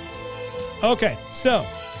 Okay, so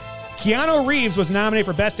Keanu Reeves was nominated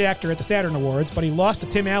for Best Actor at the Saturn Awards, but he lost to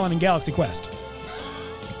Tim Allen in Galaxy Quest.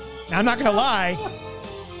 Now, I'm not going to lie.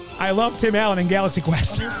 I love Tim Allen in Galaxy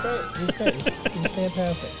Quest. He's great. He's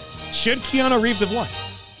fantastic. Should Keanu Reeves have won?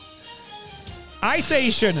 I say he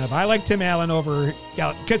shouldn't have. I like Tim Allen over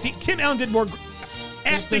because Tim Allen did more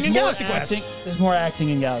acting in Galaxy Quest. There's more acting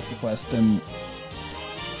in Galaxy Quest than...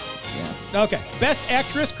 Yeah. Okay. Best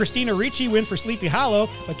Actress, Christina Ricci wins for Sleepy Hollow,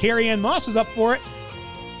 but Carrie-Anne Moss was up for it.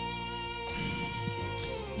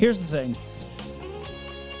 Here's the thing.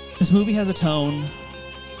 This movie has a tone.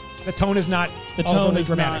 The tone is not overly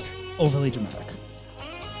dramatic. Not overly dramatic.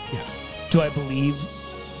 Yeah. Do I believe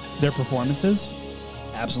their performances?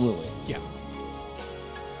 Absolutely. Yeah.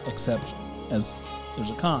 Except as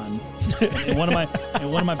there's a con. in one of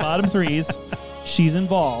my bottom 3s, she's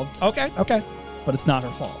involved. Okay. But it's not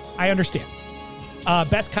her fault. I understand.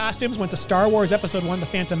 Best Costumes went to Star Wars Episode 1, The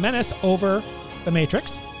Phantom Menace, over The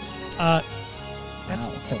Matrix. The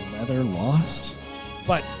leather lost?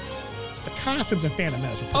 But the costumes in Phantom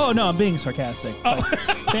Menace were Oh, no, I'm being sarcastic. Oh.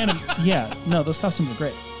 Phantom, those costumes are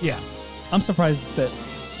great. Yeah. I'm surprised that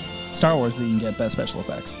Star Wars didn't get Best Special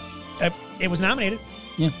Effects. It was nominated.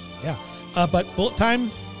 Yeah. But Bullet Time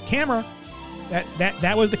Camera,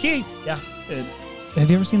 that was the key. Yeah. Have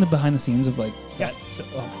you ever seen the behind the scenes of that? Yeah. Oh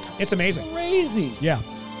my God. It's amazing. Crazy. Yeah.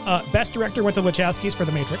 Best Director went to Wachowskis for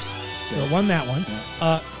The Matrix. So it won that one.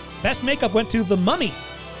 Yeah. Best Makeup went to The Mummy.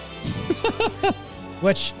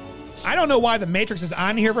 Which, I don't know why The Matrix is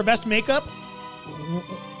on here for Best Makeup.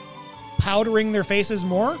 Powdering their faces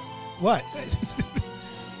more? What?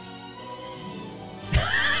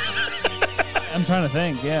 I'm trying to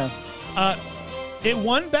think, yeah. It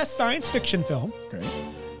won Best Science Fiction Film.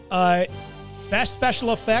 Great. Best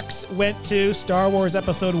Special Effects went to Star Wars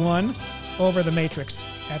Episode 1 over The Matrix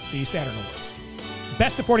at the Saturn Awards.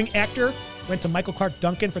 Best Supporting Actor went to Michael Clark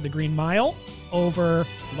Duncan for The Green Mile over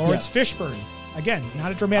Lawrence Fishburne. Again,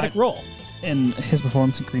 not a dramatic role. And his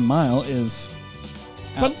performance in Green Mile is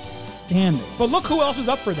outstanding. But look who else was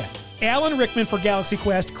up for that. Alan Rickman for Galaxy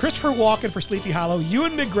Quest, Christopher Walken for Sleepy Hollow,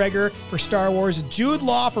 Ewan McGregor for Star Wars, Jude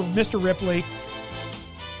Law for Mr. Ripley.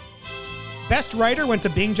 Best writer went to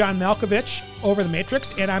Bing John Malkovich over The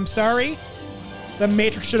Matrix, and I'm sorry, The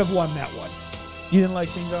Matrix should have won that one. You didn't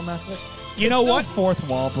like Bing John Malkovich? You know what? Fourth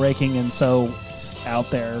wall breaking and so out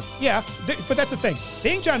there. Yeah, but that's the thing.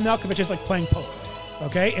 Bing John Malkovich is like playing poker,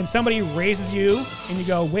 okay? And somebody raises you, and you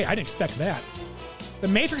go, wait, I didn't expect that. The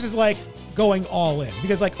Matrix is like going all in.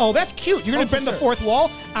 Because like, oh, that's cute. You're going to bend the fourth wall?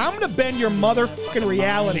 I'm going to bend your motherfucking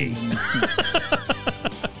reality.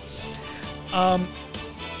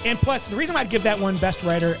 And plus, the reason I'd give that one Best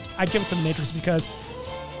Writer, I'd give it to The Matrix because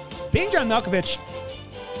Bing John Malkovich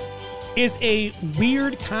is a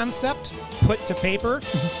weird concept put to paper.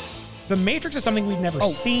 The Matrix is something we've never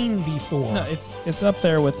seen before. No, it's up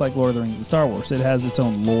there with like Lord of the Rings and Star Wars. It has its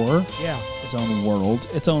own lore, its own world,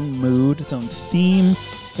 its own mood, its own theme,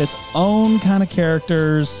 its own kind of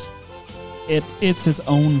characters. It's its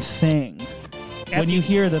own thing. When you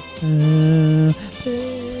hear the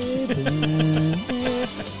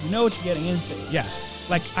you know what you're getting into. Yes.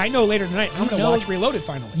 Like, I know later tonight, I'm going to watch Reloaded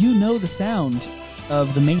finally. You know the sound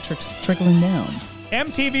of the Matrix trickling down.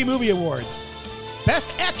 MTV Movie Awards.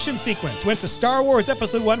 Best action sequence went to Star Wars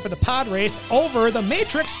Episode 1 for the pod race over The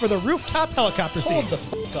Matrix for the rooftop helicopter scene. Hold the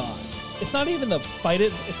fuck on. It's not even the fight.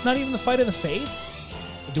 It's not even the fight of the Fates.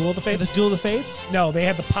 The Duel of the Fates? The Duel of the Fates? No, they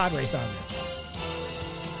had the pod race on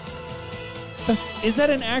there. Is that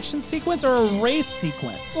an action sequence or a race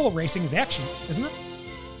sequence? Well, racing is action, isn't it?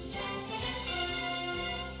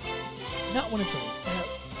 Not when it's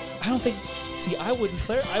I don't think. See, I wouldn't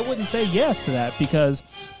say yes to that because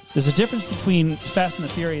there's a difference between Fast and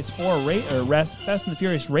the Furious 4 Fast and the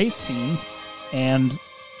Furious race scenes and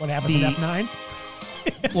what happens in F9.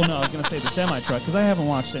 Well, no, I was going to say the semi truck because I haven't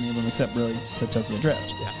watched any of them except really to Tokyo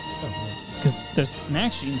Drift. Yeah. Because there's an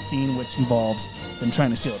action scene which involves them trying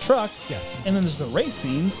to steal a truck. Yes. And then there's the race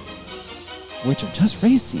scenes, which are just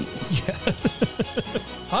race scenes. Yeah.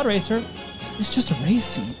 Pod Racer is just a race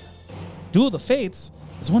scene. Duel of the Fates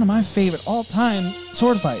is one of my favorite all-time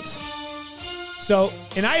sword fights. So,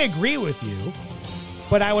 and I agree with you,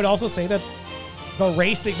 but I would also say that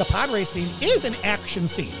the pod racing is an action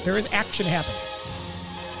scene. There is action happening.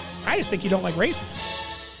 I just think you don't like races.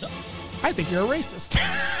 No. I think you're a racist.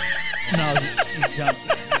 No, you jumped. You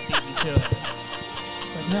beat me to it.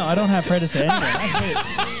 It's like, no, I don't have prejudice to anyone.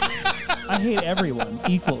 I hate everyone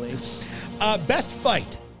equally. Best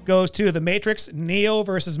fight goes to The Matrix, Neo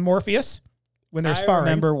versus Morpheus when they're sparring. I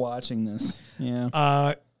remember watching this.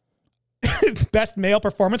 Yeah. Best male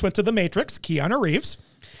performance went to The Matrix, Keanu Reeves.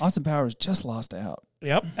 Austin Powers just lost out.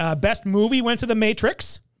 Yep. Best movie went to The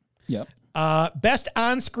Matrix. Yep. Best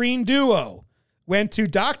on-screen duo went to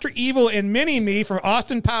Dr. Evil and Mini-Me from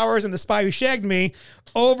Austin Powers and The Spy Who Shagged Me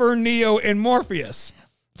over Neo and Morpheus.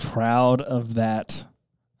 Proud of that.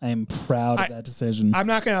 I am proud of that decision. I'm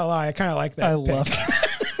not going to lie. I kind of like that. I love it.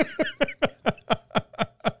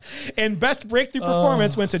 And best breakthrough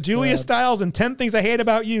performance went to Julia Stiles and 10 Things I Hate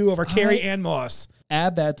About You over Carrie Ann Moss.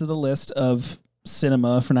 Add that to the list of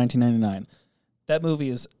cinema for 1999. That movie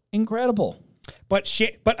is incredible. But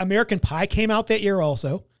American Pie came out that year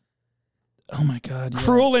also. Oh my God. Yeah.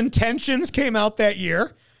 Cruel Intentions came out that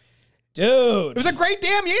year. Dude. It was a great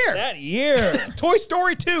damn year. That year. Toy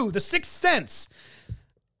Story 2, The Sixth Sense.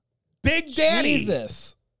 Big Daddy.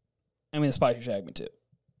 Jesus. I mean, The Spy Who Shagged Me too.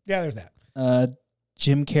 Yeah, there's that.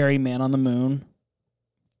 Jim Carrey, Man on the Moon.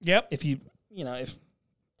 Yep. If you're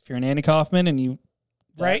an Andy Kaufman and you,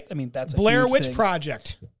 right? I mean, that's a Blair huge Witch thing.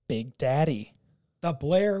 Project. Big Daddy. The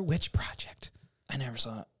Blair Witch Project. I never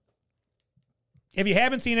saw it. If you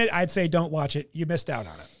haven't seen it, I'd say don't watch it. You missed out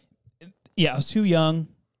on it. Yeah, I was too young.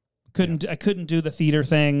 I couldn't do the theater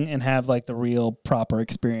thing and have like the real proper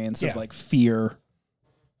experience of like fear.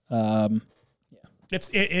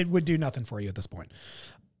 It would do nothing for you at this point.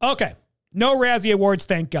 Okay. No Razzie Awards,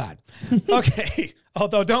 thank God. Okay.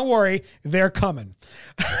 Although, don't worry, they're coming.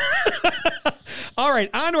 All right,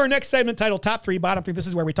 on to our next segment titled Top 3, Bottom 3. This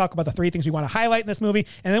is where we talk about the 3 things we want to highlight in this movie,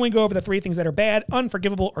 and then we go over the 3 things that are bad,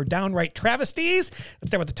 unforgivable, or downright travesties.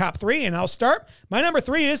 Let's start with the top 3, and I'll start. My number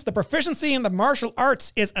 3 is the proficiency in the martial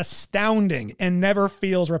arts is astounding and never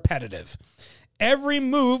feels repetitive. Every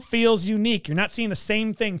move feels unique. You're not seeing the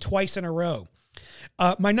same thing twice in a row.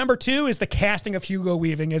 My number 2 is the casting of Hugo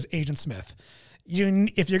Weaving as Agent Smith.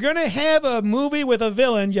 If you're going to have a movie with a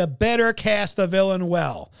villain, you better cast the villain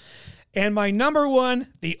well. And my number 1,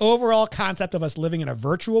 the overall concept of us living in a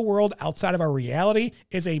virtual world outside of our reality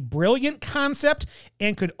is a brilliant concept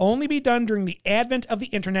and could only be done during the advent of the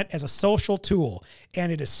internet as a social tool.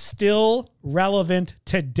 And it is still relevant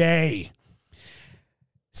today.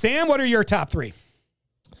 Sam, what are your top 3?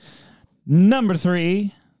 Number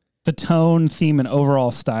 3, the tone, theme, and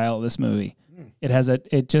overall style of this movie.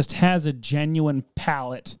 It just has a genuine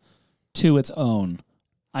palette to its own.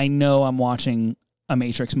 I know I'm watching a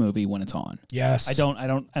Matrix movie when it's on. Yes. I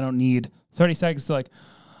don't need 30 seconds to like,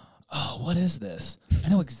 oh, what is this? I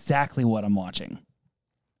know exactly what I'm watching.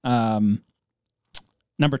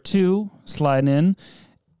 Number 2, sliding in,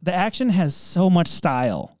 the action has so much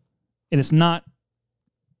style. It is not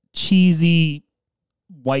cheesy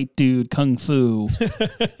white dude kung fu.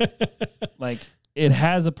 Like, it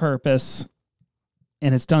has a purpose,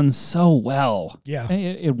 and it's done so well. Yeah.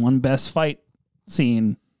 It won best fight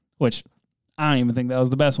scene, which I don't even think that was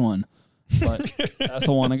the best one, but that's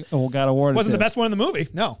the one that got awarded. Wasn't the best one in the movie.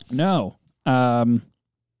 No.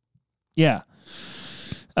 Yeah.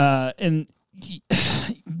 And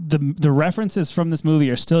the references from this movie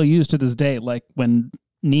are still used to this day. Like when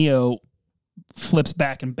Neo flips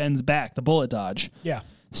back and bends back, the bullet dodge. Yeah.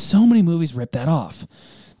 So many movies rip that off.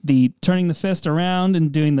 The turning the fist around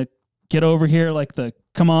and doing the get over here, like the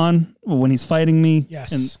come on when he's fighting me.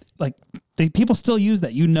 Yes. And like people still use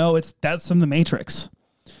that. That's from the Matrix.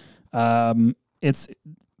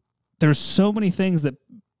 There's so many things that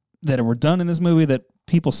were done in this movie that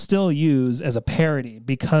people still use as a parody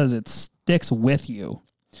because it sticks with you.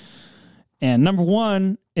 And number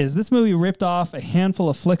 1 is this movie ripped off a handful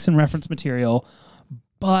of flicks and reference material,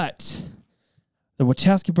 but the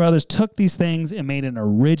Wachowski brothers took these things and made an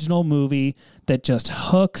original movie that just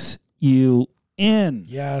hooks you in.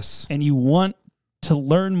 Yes. And you want to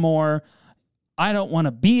learn more. I don't want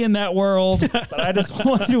to be in that world, but I just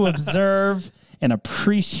want to observe and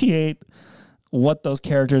appreciate what those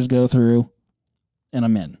characters go through. And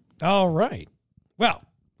I'm in. All right. Well,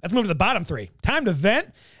 let's move to the bottom 3. Time to vent.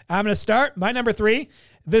 I'm going to start. My number 3.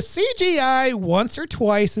 The CGI once or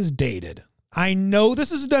twice is dated. I know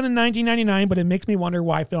this is done in 1999, but it makes me wonder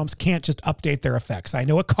why films can't just update their effects. I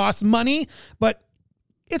know it costs money, but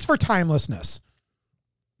it's for timelessness.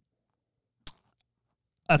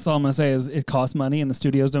 That's all I'm going to say is it costs money and the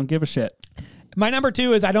studios don't give a shit. My number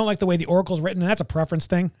 2 is I don't like the way the Oracle's written, and that's a preference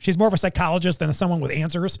thing. She's more of a psychologist than someone with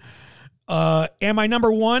answers. And my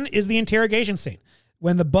number 1 is the interrogation scene.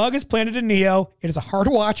 When the bug is planted in Neo, it is a hard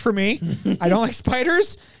watch for me. I don't like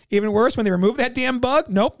spiders. Even worse, when they remove that damn bug.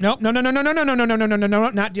 Nope. No,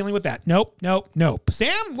 not dealing with that. Nope.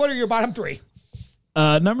 Sam, what are your bottom 3?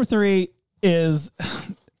 Number 3 is,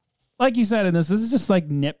 like you said in this is just like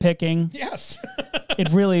nitpicking. Yes. It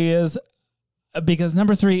really is, because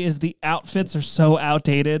number 3 is the outfits are so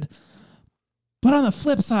outdated. But on the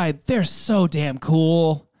flip side, they're so damn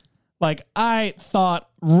cool. Like, I thought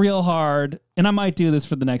real hard, and I might do this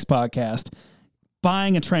for the next podcast,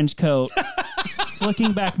 buying a trench coat,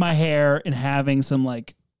 slicking back my hair, and having some,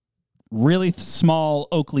 like, really small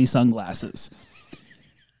Oakley sunglasses.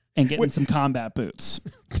 And getting some combat boots.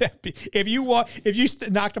 If you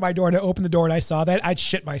knocked on my door and I opened the door and I saw that, I'd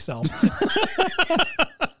shit myself.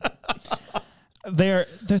 They're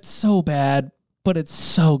so bad, but it's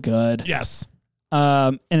so good. Yes.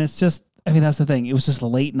 And it's just, I mean, that's the thing. It was just the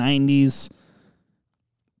late 90s.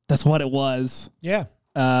 That's what it was. Yeah.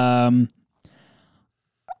 I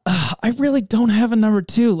really don't have a number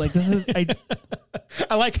 2. Like, this is,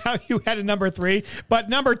 I like how you had a number 3, but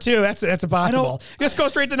number 2, that's impossible. Just go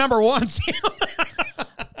straight to number 1.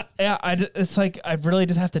 Yeah, it's like I really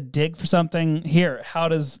just have to dig for something here. How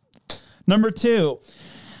does number 2?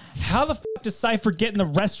 How the fuck does Cypher get in the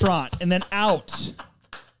restaurant and then out?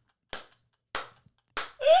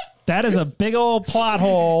 That is a big old plot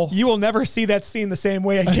hole. You will never see that scene the same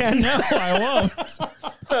way again. No, I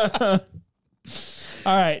won't.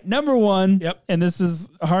 All right, number 1. Yep. And this is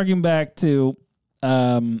harking back to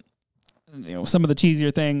some of the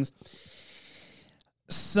cheesier things.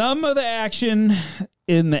 Some of the action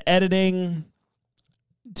in the editing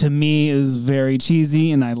to me is very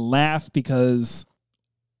cheesy, and I laugh because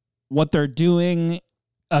what they're doing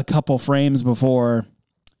a couple frames before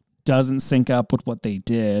doesn't sync up with what they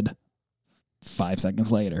did 5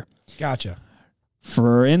 seconds later. Gotcha.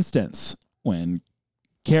 For instance, when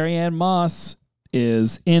Carrie-Anne Moss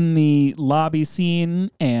is in the lobby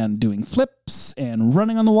scene and doing flips and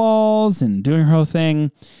running on the walls and doing her whole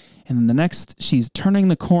thing, and then the next she's turning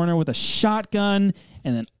the corner with a shotgun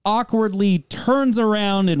and then awkwardly turns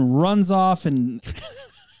around and runs off in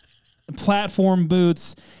platform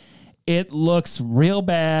boots. It looks real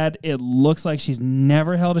bad. It looks like she's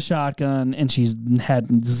never held a shotgun and she's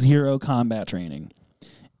had 0 combat training.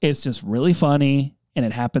 It's just really funny, and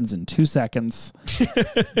it happens in 2 seconds.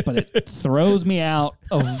 But it throws me out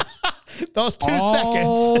of those 2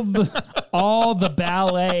 seconds. All the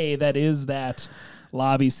ballet that is that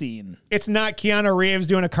lobby scene. It's not Keanu Reeves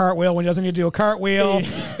doing a cartwheel when he doesn't need to do a cartwheel.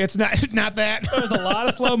 It's not that. There's a lot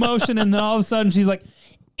of slow motion, and then all of a sudden she's like,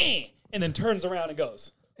 eh, and then turns around and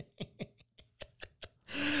goes.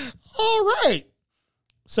 All right.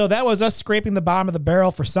 So that was us scraping the bottom of the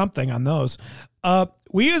barrel for something on those.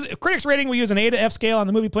 We use critics rating. We use an A to F scale on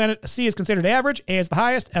the Movie Planet. C is considered average. A is the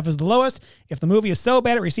highest. F is the lowest. If the movie is so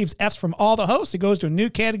bad it receives Fs from all the hosts, it goes to a new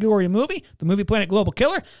category of movie, the Movie Planet Global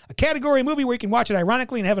Killer, a category of movie where you can watch it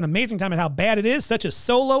ironically and have an amazing time at how bad it is, such as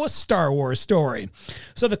Solo, a Star Wars story.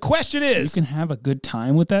 So the question is, you can have a good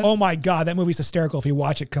time with that. Oh my God, that movie's hysterical if you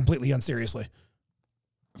watch it completely unseriously.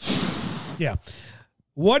 Yeah.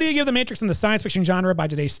 What do you give The Matrix in the science fiction genre by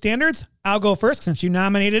today's standards? I'll go first since you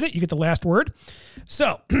nominated it. You get the last word.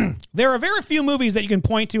 So, there are very few movies that you can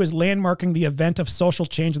point to as landmarking the event of social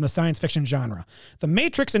change in the science fiction genre. The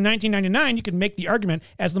Matrix in 1999, you can make the argument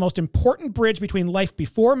as the most important bridge between life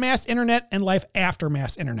before mass internet and life after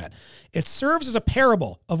mass internet. It serves as a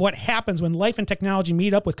parable of what happens when life and technology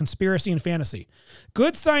meet up with conspiracy and fantasy.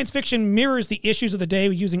 Good science fiction mirrors the issues of the day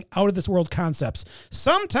using out-of-this-world concepts.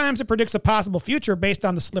 Sometimes it predicts a possible future based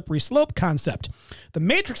on the slippery slope concept. The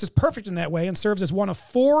Matrix is perfect in that way and serves as one of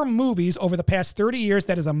 4 movies over the past 30 years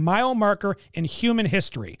that is a mile marker in human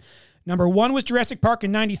history. Number 1 was Jurassic Park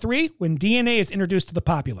in 93, when DNA is introduced to the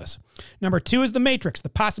populace. Number 2 is The Matrix, the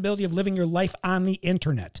possibility of living your life on the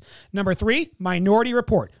internet. Number 3, Minority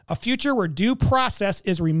Report, a future where due process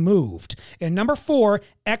is removed. And number 4,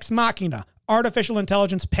 Ex Machina, artificial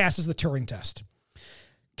intelligence passes the Turing test.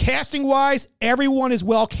 Casting-wise, everyone is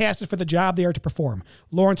well casted for the job they are to perform.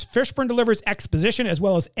 Lawrence Fishburne delivers exposition as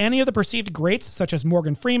well as any of the perceived greats such as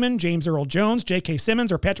Morgan Freeman, James Earl Jones, J.K.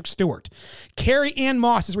 Simmons, or Patrick Stewart. Carrie-Ann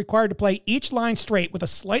Moss is required to play each line straight with a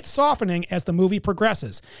slight softening as the movie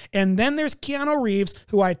progresses. And then there's Keanu Reeves,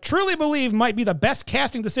 who I truly believe might be the best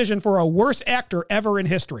casting decision for a worse actor ever in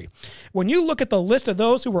history. When you look at the list of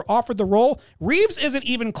those who were offered the role, Reeves isn't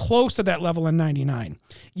even close to that level in 99.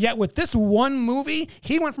 Yet with this one movie,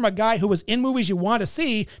 he went from a guy who was in movies you want to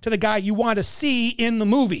see to the guy you want to see in the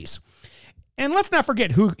movies. And let's not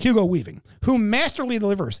forget Hugo Weaving, who masterfully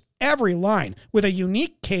delivers every line with a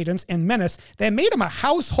unique cadence and menace that made him a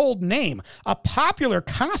household name, a popular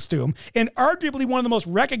costume, and arguably one of the most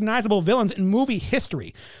recognizable villains in movie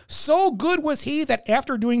history. So good was he that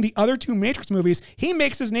after doing the other 2 Matrix movies, he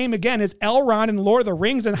makes his name again as Elrond in Lord of the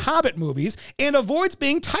Rings and Hobbit movies and avoids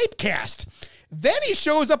being typecast. Then he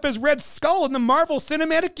shows up as Red Skull in the Marvel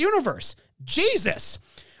Cinematic Universe. Jesus!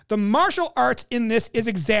 The martial arts in this is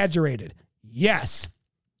exaggerated. Yes.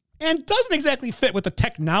 And doesn't exactly fit with the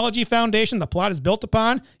technology foundation the plot is built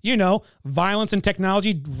upon. You know, violence and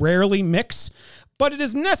technology rarely mix. But it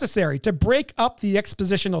is necessary to break up the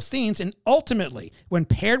expositional scenes, and ultimately, when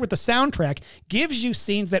paired with the soundtrack, gives you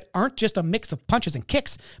scenes that aren't just a mix of punches and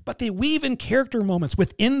kicks, but they weave in character moments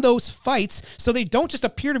within those fights so they don't just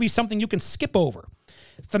appear to be something you can skip over.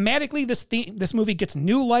 Thematically, this movie gets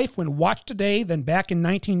new life when watched today than back in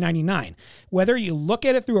 1999. Whether you look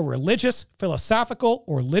at it through a religious, philosophical,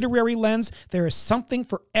 or literary lens, there is something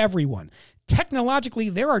for everyone. Technologically,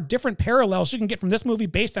 there are different parallels you can get from this movie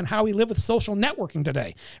based on how we live with social networking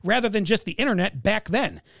today, rather than just the internet back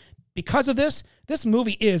then. Because of this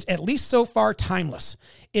movie is, at least so far, timeless.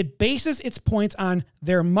 It bases its points on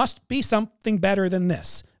there must be something better than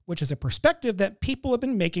this, which is a perspective that people have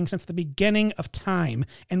been making since the beginning of time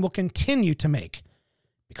and will continue to make.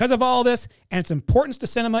 Because of all this and its importance to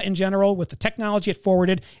cinema in general with the technology it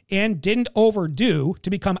forwarded and didn't overdo to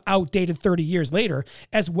become outdated 30 years later,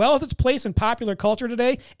 as well as its place in popular culture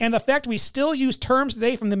today, and the fact we still use terms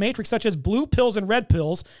today from The Matrix such as blue pills and red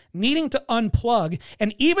pills, needing to unplug,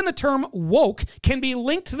 and even the term woke can be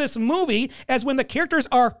linked to this movie as when the characters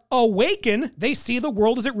are awakened, they see the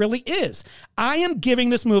world as it really is. I am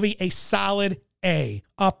giving this movie a solid A,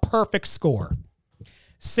 a perfect score.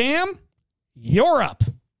 Sam, you're up.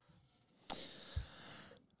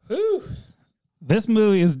 Whew. This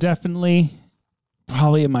movie is definitely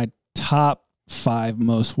probably in my top 5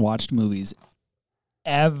 most watched movies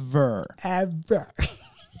ever. I've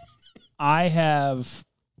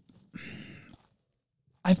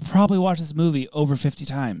probably watched this movie over 50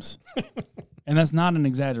 times. And that's not an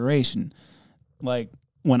exaggeration. Like,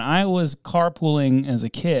 when I was carpooling as a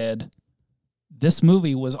kid, this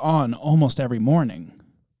movie was on almost every morning.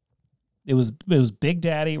 It was Big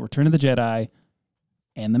Daddy, Return of the Jedi,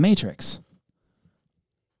 and The Matrix.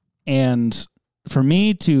 And for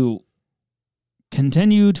me to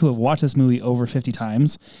continue to have watched this movie over 50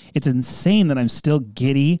 times, it's insane that I'm still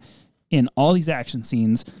giddy in all these action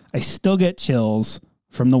scenes. I still get chills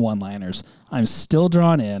from the one-liners. I'm still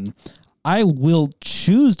drawn in. I will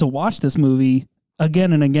choose to watch this movie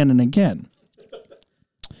again and again and again.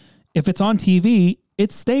 If it's on TV,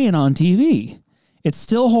 it's staying on TV. It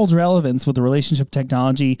still holds relevance with the relationship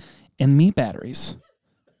technology and meat batteries.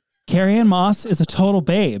 Carrie-Anne Moss is a total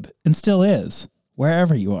babe and still is,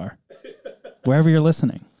 wherever you are, wherever you're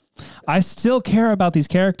listening. I still care about these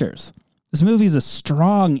characters. This movie is a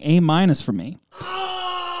strong A- for me.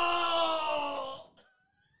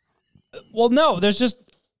 Well, no,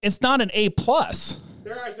 it's not an A+.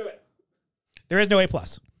 There is no A+.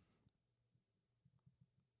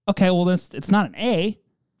 Okay, well, it's not an A.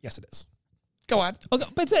 Yes, it is. Go on. Okay,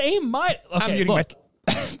 but it's an A-. Okay, I'm muting look.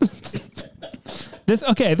 This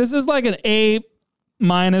is like an A-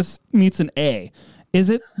 meets an A. Is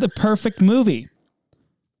it the perfect movie?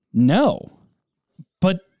 No.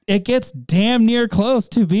 But it gets damn near close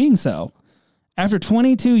to being so. After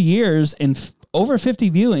 22 years and over 50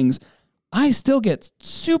 viewings, I still get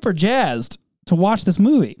super jazzed to watch this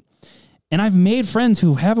movie. And I've made friends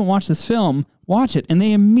who haven't watched this film watch it, and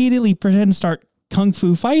they immediately pretend to start kung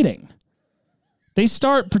fu fighting. They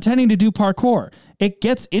start pretending to do parkour. It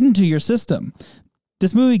gets into your system.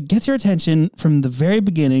 This movie gets your attention from the very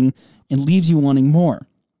beginning and leaves you wanting more.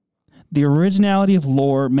 The originality of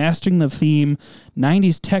lore, mastering the theme,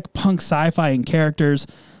 90s tech punk sci-fi and characters.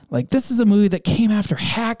 Like, this is a movie that came after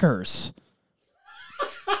Hackers.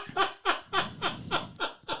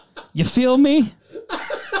 You feel me?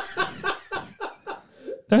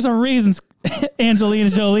 There's a reason Angelina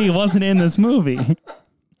Jolie wasn't in this movie.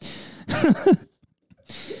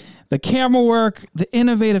 The camera work, the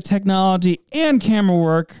innovative technology, and camera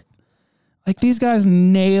work, like these guys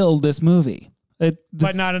nailed this movie.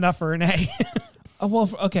 But not enough for an A. Well,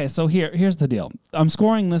 okay, so here's the deal. I'm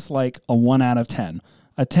scoring this like a 1 out of 10.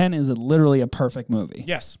 A 10 is literally a perfect movie.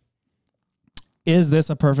 Yes. Is this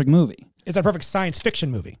a perfect movie? It's a perfect science fiction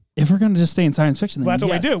movie. If we're going to just stay in science fiction, then well, that's yes.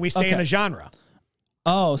 what we do. We stay in the genre.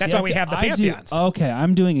 Oh, that's why we have the pantheons. Okay,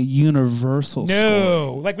 I'm doing a universal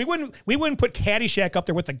score. Like we wouldn't put Caddyshack up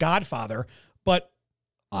there with The Godfather, but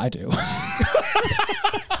I do.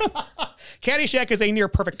 Caddyshack is a near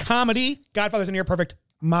perfect comedy. Godfather is a near perfect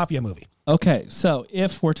mafia movie. Okay, so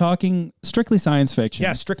if we're talking strictly science fiction,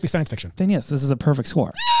 yeah, strictly science fiction, then yes, this is a perfect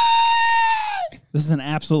score. This is an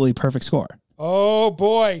absolutely perfect score. Oh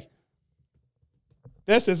boy,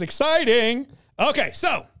 this is exciting. Okay,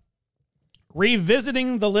 so.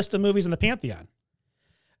 Revisiting the list of movies in the Pantheon,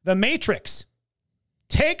 The Matrix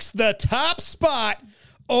takes the top spot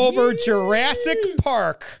over Jurassic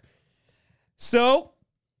Park. So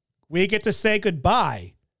we get to say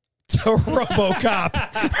goodbye to RoboCop.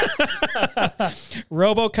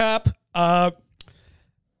 RoboCop.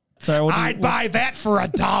 Sorry, I'd buy that for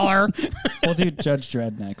 $1. We'll do Judge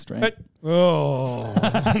Dredd next, right? Oh,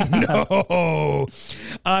 no.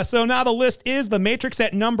 So now the list is The Matrix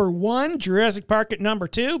at number 1, Jurassic Park at number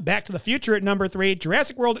 2, Back to the Future at number 3,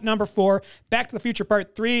 Jurassic World at number 4, Back to the Future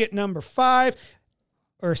Part 3 at number 5,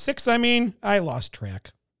 or 6, I lost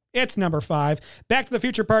track. It's number 5, Back to the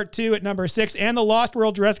Future Part 2 at number 6, and The Lost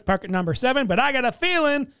World Jurassic Park at number 7, but I got a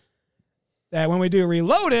feeling that when we do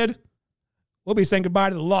Reloaded, we'll be saying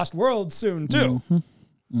goodbye to The Lost World soon, too.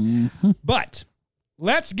 But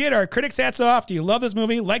let's get our critics' hats off. Do you love this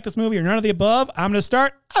movie, like this movie, or none of the above? I'm going to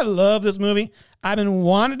start. I love this movie. I've been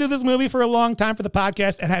wanting to do this movie for a long time for the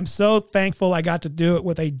podcast, and I'm so thankful I got to do it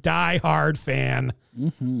with a diehard fan.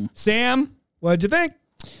 Sam, what'd you think?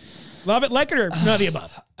 Love it, like it, or none of the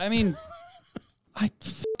above? I mean, I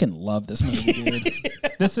fucking love this movie, dude.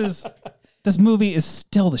 This movie is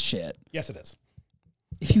still the shit. Yes, it is.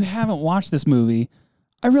 If you haven't watched this movie,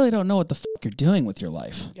 I really don't know what the fuck you're doing with your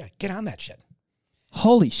life. Yeah, get on that shit.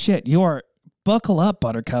 Holy shit, buckle up,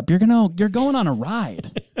 Buttercup. You're going on a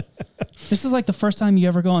ride. This is like the first time you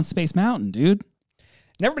ever go on Space Mountain, dude.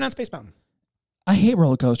 Never been on Space Mountain. I hate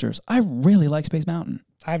roller coasters. I really like Space Mountain.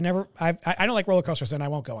 I don't like roller coasters, and I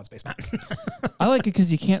won't go on Space Mountain. I like it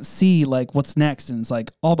because you can't see like what's next, and it's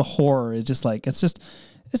like all the horror is just like it's just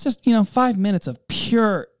 5 minutes of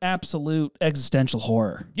pure, absolute existential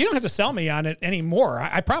horror. You don't have to sell me on it anymore.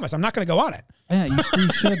 I promise. I'm not going to go on it. Yeah, you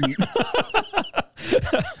shouldn't.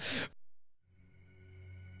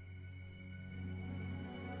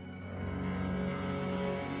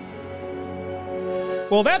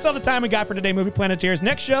 Well, that's all the time we got for today, Movie Planeteers.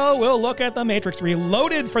 Next show, we'll look at The Matrix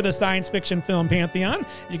Reloaded for the Science Fiction Film Pantheon.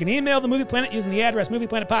 You can email the Movie Planet using the address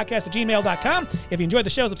movieplanetpodcast@gmail.com. If you enjoyed the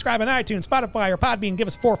show, subscribe on iTunes, Spotify, or Podbean. Give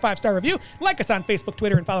us a 4 or 5-star review. Like us on Facebook,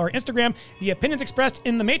 Twitter, and follow our Instagram. The opinions expressed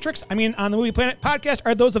in The Matrix, on the Movie Planet podcast,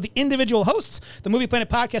 are those of the individual hosts. The Movie Planet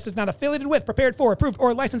podcast is not affiliated with, prepared for, approved,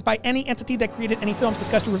 or licensed by any entity that created any films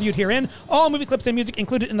discussed or reviewed herein. All movie clips and music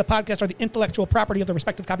included in the podcast are the intellectual property of the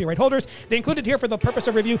respective copyright holders. They included here for the purpose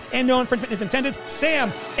of review, and no infringement is intended.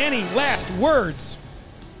 Sam, any last words?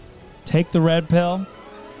 Take the red pill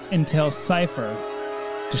and tell Cypher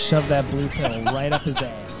to shove that blue pill right up his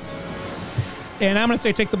ass. And I'm going to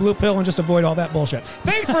say take the blue pill and just avoid all that bullshit.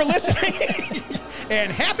 Thanks for listening,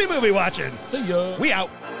 and happy movie watching. See ya. We out.